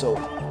episode.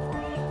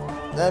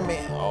 Let me.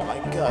 Oh my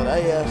God! I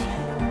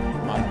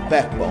have my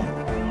backbone.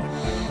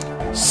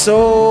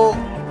 So,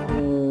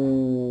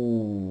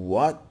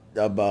 what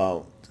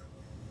about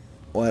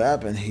what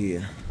happened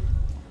here?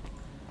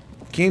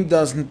 Kim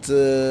doesn't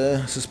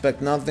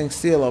suspect nothing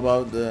still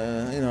about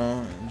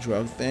the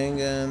drug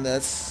thing, and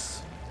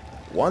that's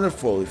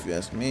wonderful if you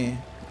ask me.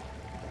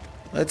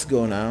 Let's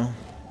go now.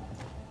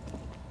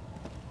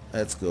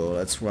 Let's go.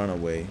 Let's run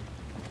away.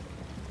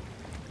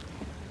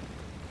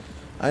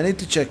 I need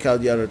to check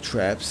out the other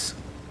traps.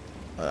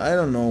 I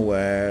don't know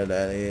where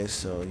that is,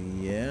 so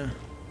yeah.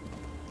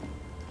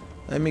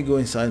 Let me go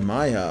inside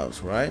my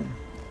house, right?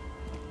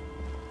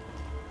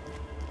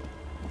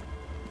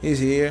 He's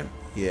here.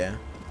 Yeah.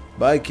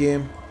 Bye,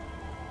 Kim.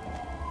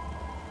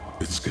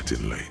 It's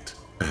getting late,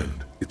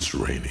 and it's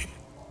raining.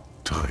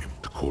 Time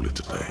to call it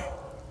a day.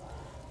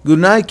 Good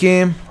night,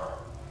 Kim.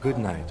 Good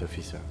night,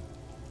 officer.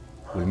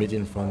 We'll meet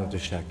in front of the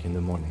shack in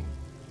the morning.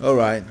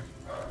 Alright.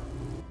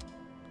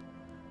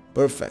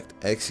 Perfect.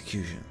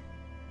 Execution.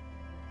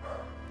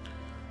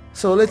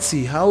 So let's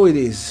see how it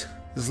is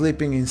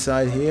sleeping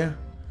inside here.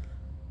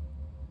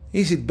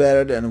 Is it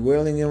better than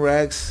whirling in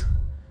rags?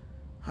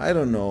 I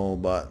don't know,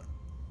 but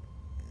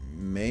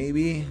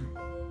maybe.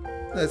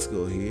 Let's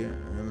go here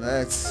and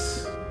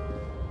let's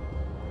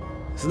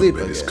sleep, I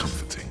Bed is guess.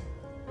 comforting,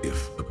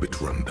 if a bit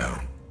run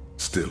down.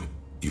 Still,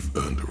 you've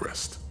earned a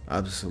rest.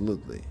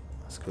 Absolutely.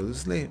 Let's go to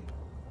sleep.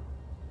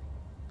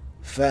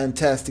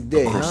 Fantastic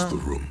day, Across huh? the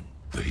room,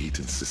 the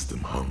heating system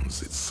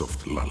hums its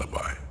soft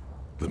lullaby.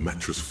 The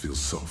mattress feels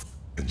soft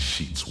and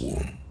sheets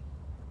warm.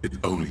 It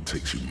only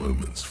takes you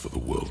moments for the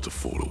world to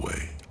fall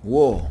away.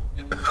 Whoa.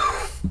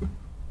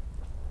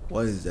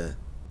 What is that?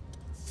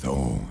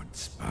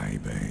 Thoughts,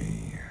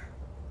 baby.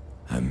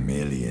 A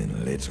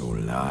million little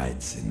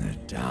lights in the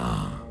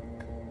dark.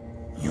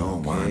 You're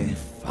one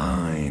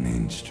fine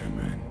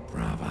instrument,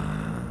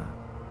 brother.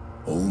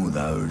 All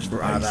those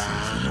Brother.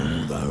 faces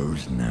and all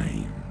those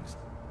names.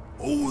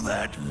 All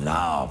that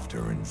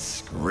laughter and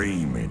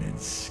screaming and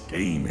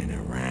scheming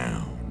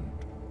around.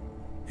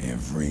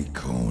 Every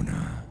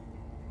corner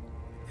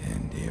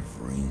and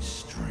every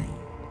street.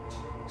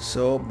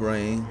 So,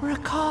 Brain.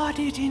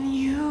 Recorded in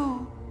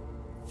you.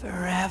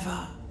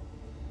 Forever.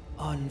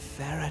 On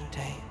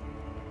Faraday.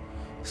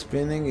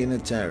 Spinning in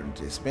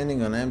eternity.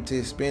 Spinning on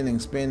empty. Spinning,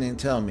 spinning.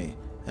 Tell me,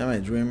 am I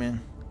dreaming?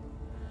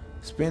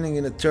 Spinning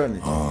in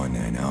eternity. On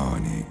and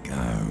on it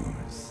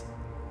goes.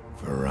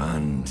 For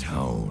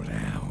untold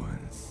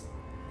hours.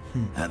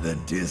 At the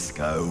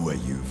disco where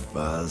you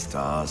first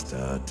asked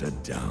her to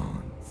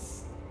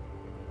dance.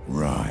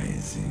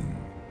 Rising.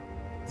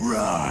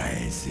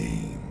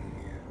 Rising.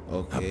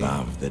 Okay.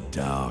 Above the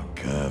dark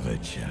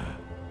curvature.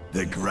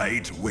 The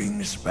great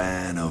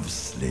wingspan of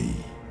sleep.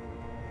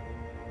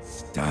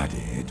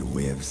 Studded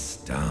with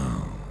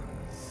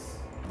stars.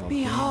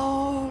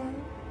 Behold,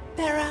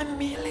 there are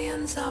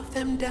millions of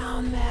them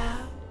down there.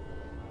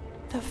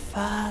 The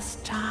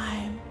first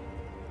time.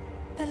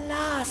 The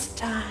last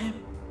time.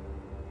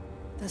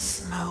 The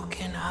smoke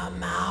in her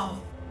mouth.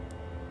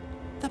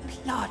 The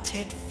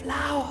plotted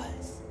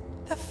flowers.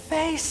 The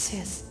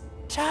faces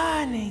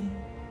turning,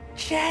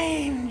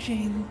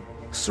 changing.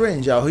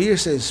 Strange how here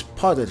says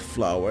potted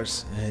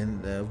flowers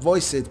and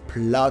voice said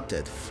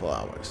plotted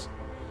flowers.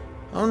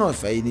 I don't know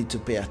if I need to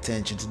pay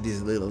attention to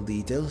these little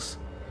details.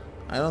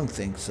 I don't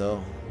think so.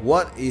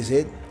 What is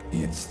it?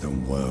 It's the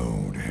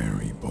world,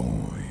 Harry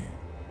boy.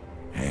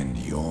 And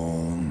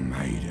you're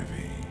made of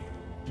it.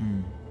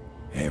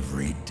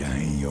 Every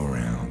day you're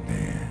out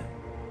there,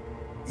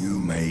 you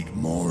make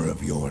more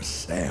of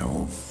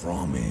yourself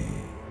from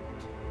it.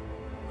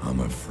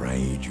 I'm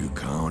afraid you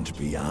can't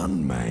be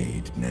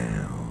unmade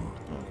now.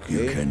 Okay.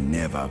 You can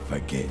never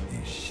forget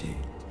this shit.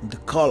 The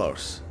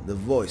colors, the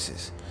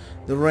voices,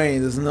 the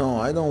rain, the snow.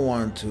 I don't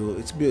want to.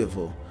 It's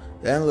beautiful.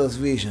 The endless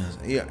visions.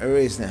 Yeah,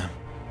 erase them.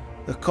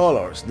 The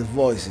colors, the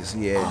voices.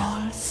 Yeah.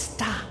 All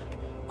stuck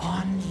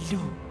on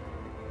loop.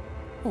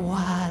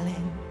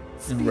 Whirling.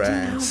 Spitting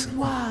Rats. out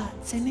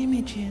words and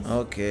images.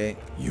 Okay.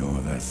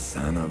 You're the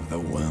son of the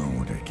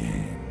world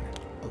again.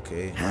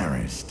 Okay.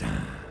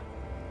 Harrister,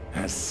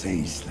 a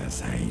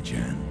ceaseless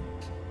agent.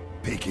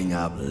 Picking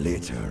up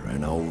litter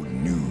and old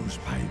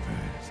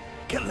newspapers.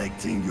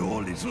 Collecting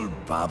your little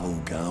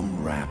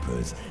bubblegum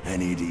wrappers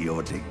and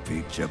idiotic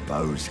picture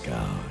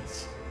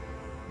postcards.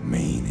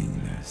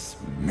 Meaningless,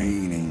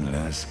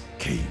 meaningless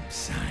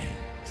keepsakes.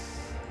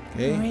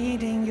 Okay.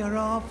 Reading your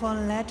awful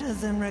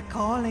letters and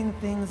recalling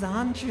things,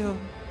 aren't you?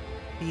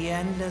 The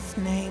endless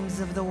names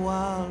of the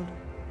world.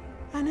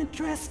 An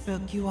address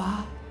book you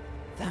are.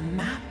 The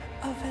map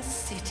of a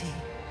city.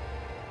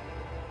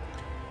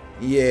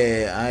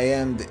 Yeah, I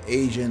am the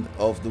agent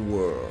of the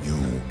world.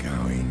 You'll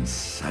go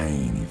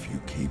insane if you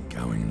keep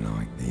going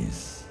like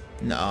this.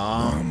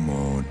 No. One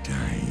more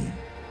day,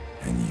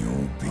 and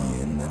you'll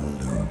be in the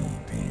loony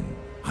bin.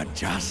 I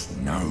just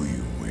know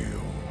you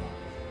will.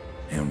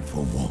 And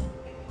for what,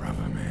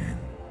 brother man?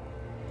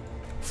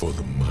 For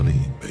the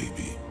money,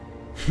 baby.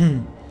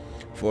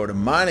 For the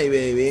money,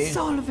 baby.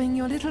 Solving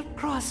your little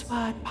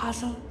crossword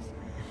puzzles.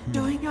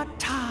 Doing your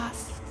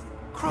tasks.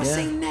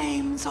 Crossing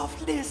names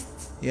off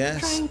lists.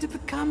 Yes. Trying to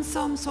become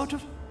some sort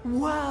of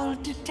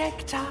world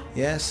detector.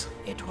 Yes.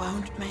 It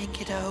won't make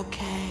it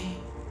okay.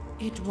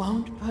 It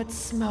won't put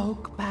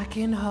smoke back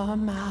in her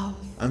mouth.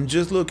 I'm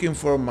just looking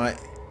for my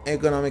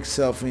economic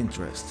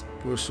self-interest.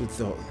 Pursue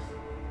thought.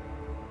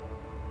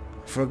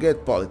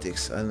 Forget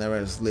politics. I'll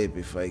never sleep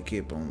if I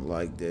keep on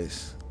like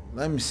this.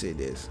 Let me see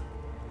this.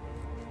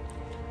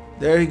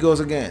 There he goes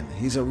again.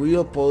 He's a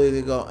real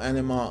political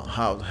animal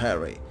out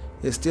Harry.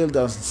 He still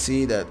doesn't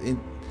see that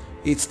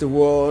it's the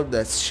world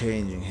that's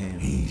changing him.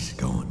 He's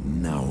got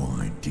no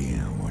idea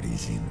what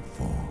he's in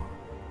for.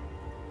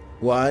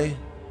 Why?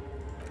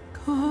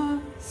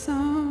 'Cause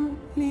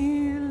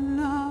only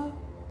love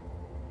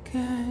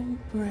can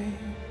break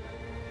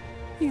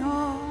your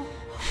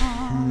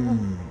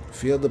heart.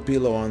 Feel the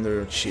pillow under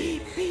your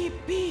cheek. Beep,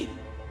 beep, beep.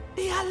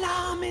 The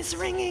alarm is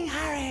ringing,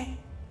 Harry.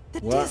 The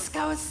What?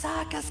 disco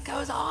circus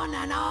goes on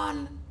and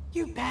on.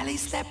 You barely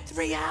slept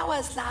 3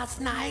 hours last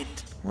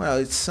night. Well,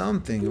 it's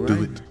something, right?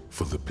 Do it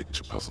for the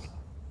picture puzzle.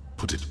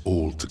 Put it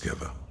all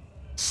together.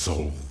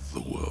 Solve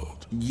the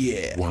world.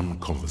 Yeah. One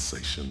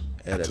conversation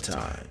At a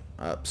time.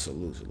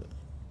 Absolutely.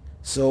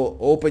 So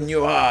open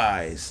your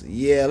eyes.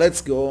 Yeah,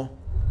 let's go.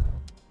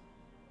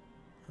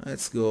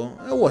 Let's go.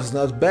 It was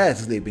not bad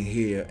sleeping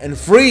here. And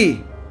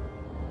free!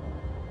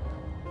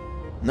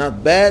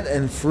 Not bad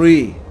and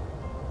free.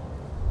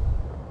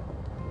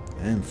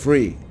 And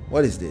free.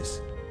 What is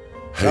this?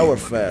 Shower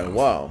fair.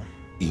 Wow.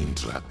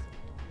 Eentrak,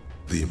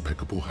 the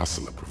impeccable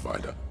hustler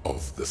provider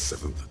of the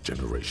 7th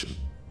generation.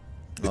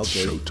 It's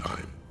Okay.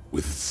 showtime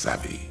with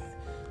Savvy.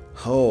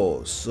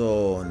 Oh,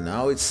 so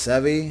now it's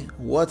Savvy.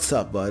 What's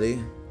up,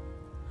 buddy?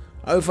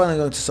 Are we finally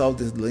going to solve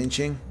this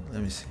lynching?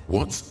 Let me see.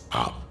 What's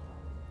up?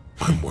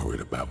 I'm worried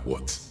about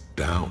what's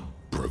down,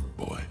 broke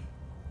boy.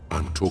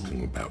 I'm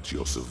talking about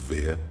your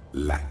severe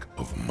lack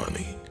of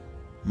money.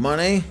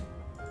 Money?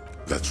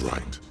 That's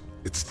right.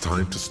 It's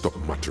time to stop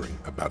muttering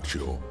about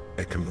your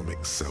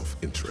economic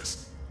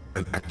self-interest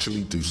and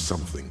actually do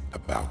something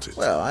about it.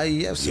 Well,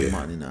 I have some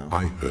money now.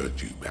 I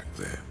heard you back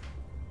there.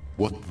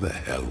 What the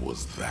hell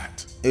was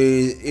that?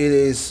 It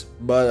is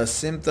but a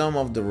symptom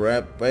of the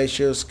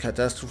rapacious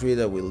catastrophe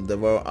that will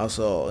devour us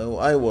all.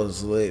 I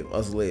was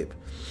asleep.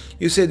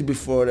 You said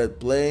before that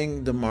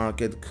playing the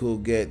market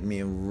could get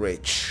me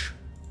rich.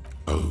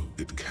 Oh,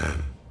 it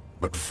can.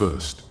 But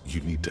first, you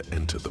need to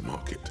enter the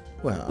market.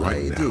 Well,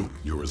 right I now, did.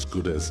 you're as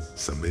good as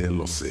Samir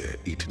Losser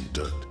eating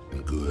dirt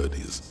in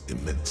Guerdy's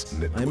immense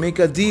network. I make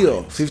a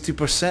deal,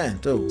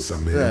 50%. Oh,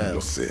 Samir well.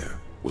 Losser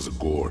was a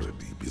Gordy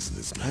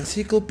businessman.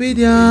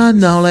 Encyclopedia,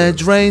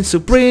 knowledge reigns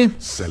supreme.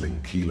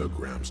 Selling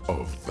kilograms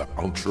of the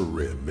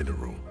ultra-rare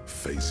mineral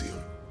Elysium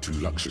to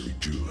luxury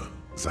jeweler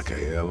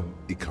Zakael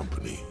 &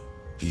 Company.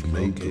 He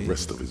made the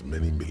rest of his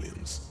many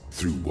millions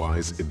through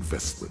wise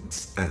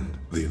investments and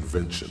the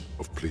invention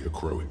of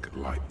pleochroic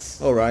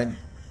lights. Alright.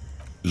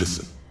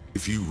 Listen,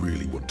 if you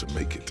really want to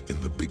make it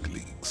in the big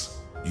leagues,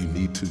 you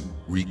need to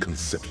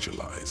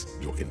reconceptualize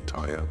your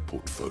entire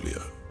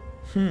portfolio.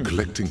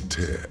 Collecting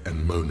tear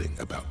and moaning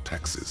about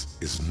taxes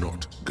is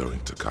not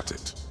going to cut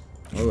it.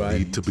 You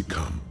need to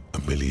become a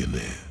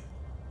millionaire.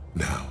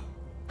 Now,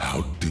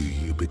 how do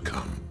you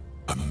become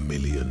a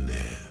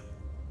millionaire?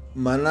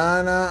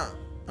 Banana,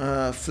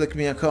 flick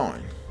me a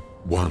coin.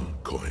 One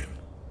coin.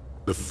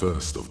 The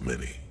first of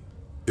many.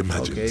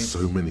 Imagine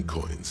so many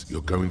coins,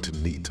 you're going to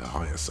need to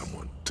hire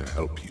someone to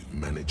help you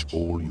manage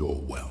all your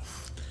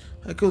wealth.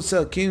 I could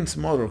sell Kim's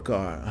motor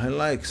car. I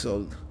like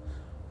sold.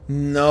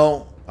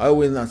 No, I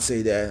will not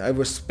say that. I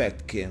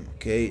respect Kim,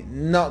 okay?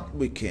 Not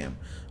with Kim.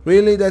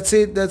 Really, that's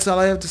it? That's all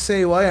I have to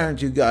say? Why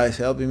aren't you guys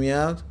helping me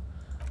out?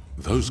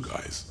 Those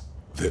guys,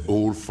 they're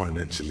all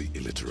financially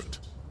illiterate.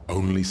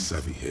 Only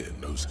Savvy here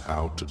knows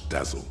how to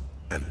dazzle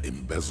and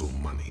embezzle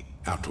money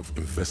out of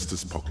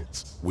investors'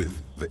 pockets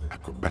with the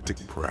acrobatic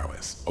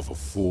prowess of a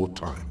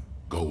 4-time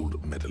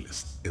gold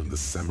medalist in the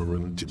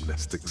Samaran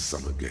Gymnastics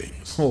Summer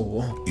Games.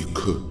 Oh. You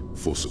could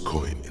force a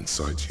coin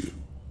inside you.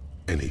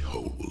 Any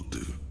hole will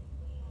do.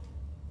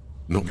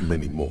 Not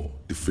many more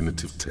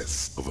definitive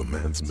tests of a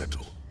man's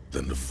mettle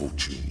than the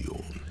fortune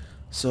yawn.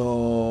 So,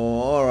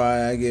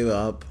 alright, I give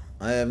up.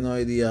 I have no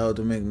idea how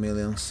to make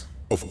millions.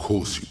 Of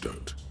course you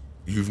don't.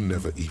 You've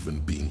never even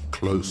been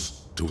close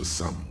to a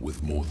sum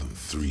with more than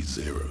 3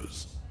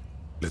 zeros.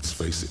 Let's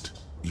face it,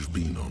 you've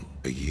been on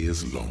a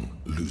years-long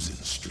losing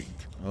streak.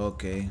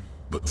 Okay.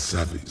 But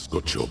Savvy's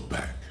got your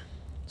back.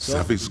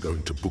 Savvy's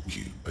going to book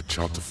you a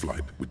charter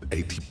flight with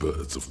 80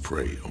 birds of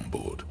prey on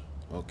board.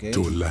 Okay.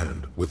 To a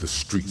land where the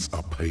streets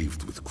are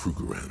paved with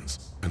Krugerrands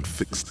and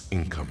fixed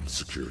income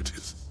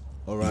securities.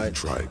 Alright. You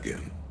try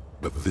again,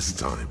 but this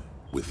time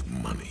with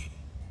money.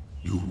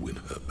 You'll win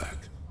her back.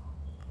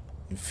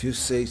 If you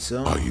say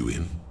so. Are you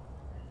in?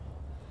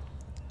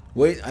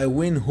 Wait, I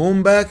win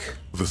whom back?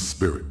 The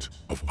spirit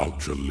of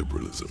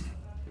ultra-liberalism.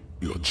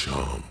 Your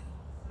charm,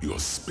 your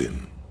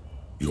spin,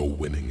 your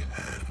winning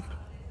hand.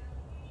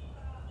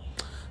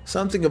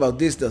 Something about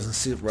this doesn't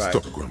sit right.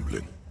 Stop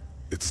grumbling.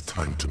 It's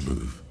time to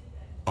move.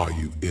 Are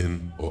you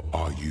in or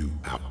are you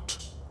out?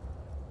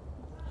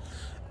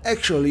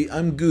 Actually,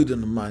 I'm good on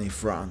the money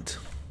front.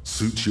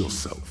 Suit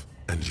yourself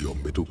and your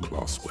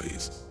middle-class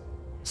ways.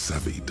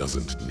 Savvy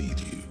doesn't need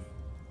you.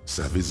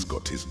 Savvy's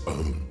got his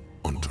own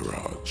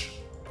entourage.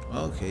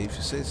 Okay, if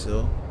you say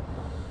so.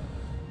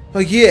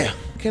 But yeah,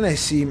 can I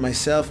see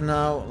myself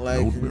now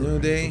like a new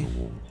day?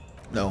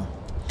 No.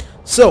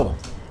 So,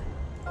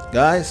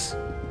 guys,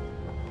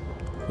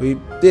 we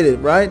did it,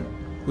 right?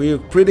 We're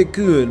pretty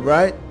good,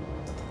 right?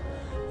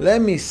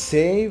 Let me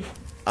save,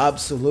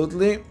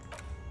 absolutely.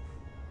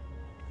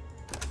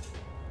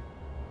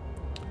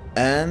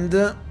 And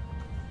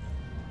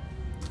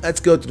let's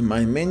go to the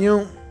main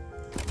menu.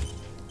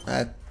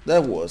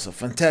 That was a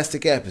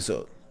fantastic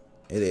episode.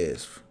 It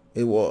is.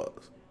 It was.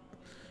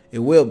 It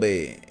will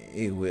be.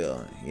 It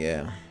will.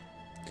 Yeah.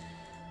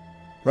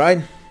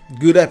 Right?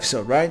 Good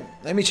episode, right?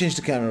 Let me change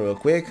the camera real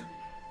quick.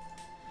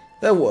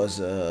 That was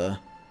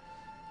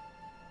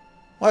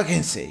what can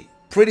I say?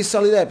 Pretty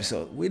solid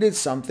episode. We did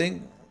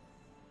something.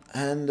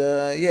 And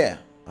yeah.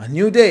 A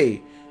new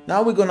day.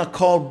 Now we're gonna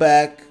call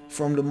back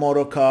from the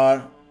motor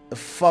car a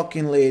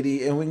fucking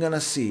lady and we're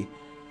gonna see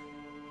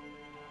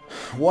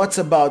what's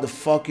about the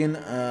fucking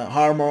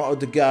armor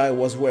the guy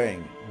was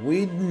wearing.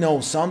 We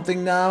know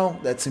something now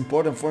that's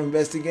important for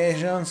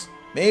investigations.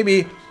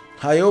 Maybe.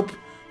 I hope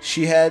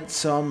she had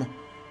some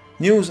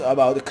news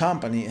about the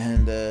company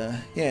and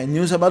yeah,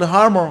 news about the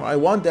armor. I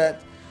want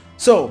that.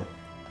 So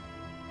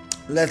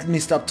let me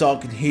stop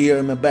talking here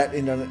in my bad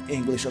internet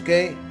English,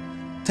 okay?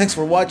 Thanks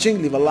for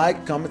watching. Leave a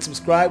like, comment,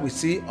 subscribe. We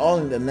see you all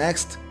in the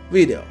next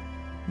video.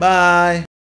 Bye.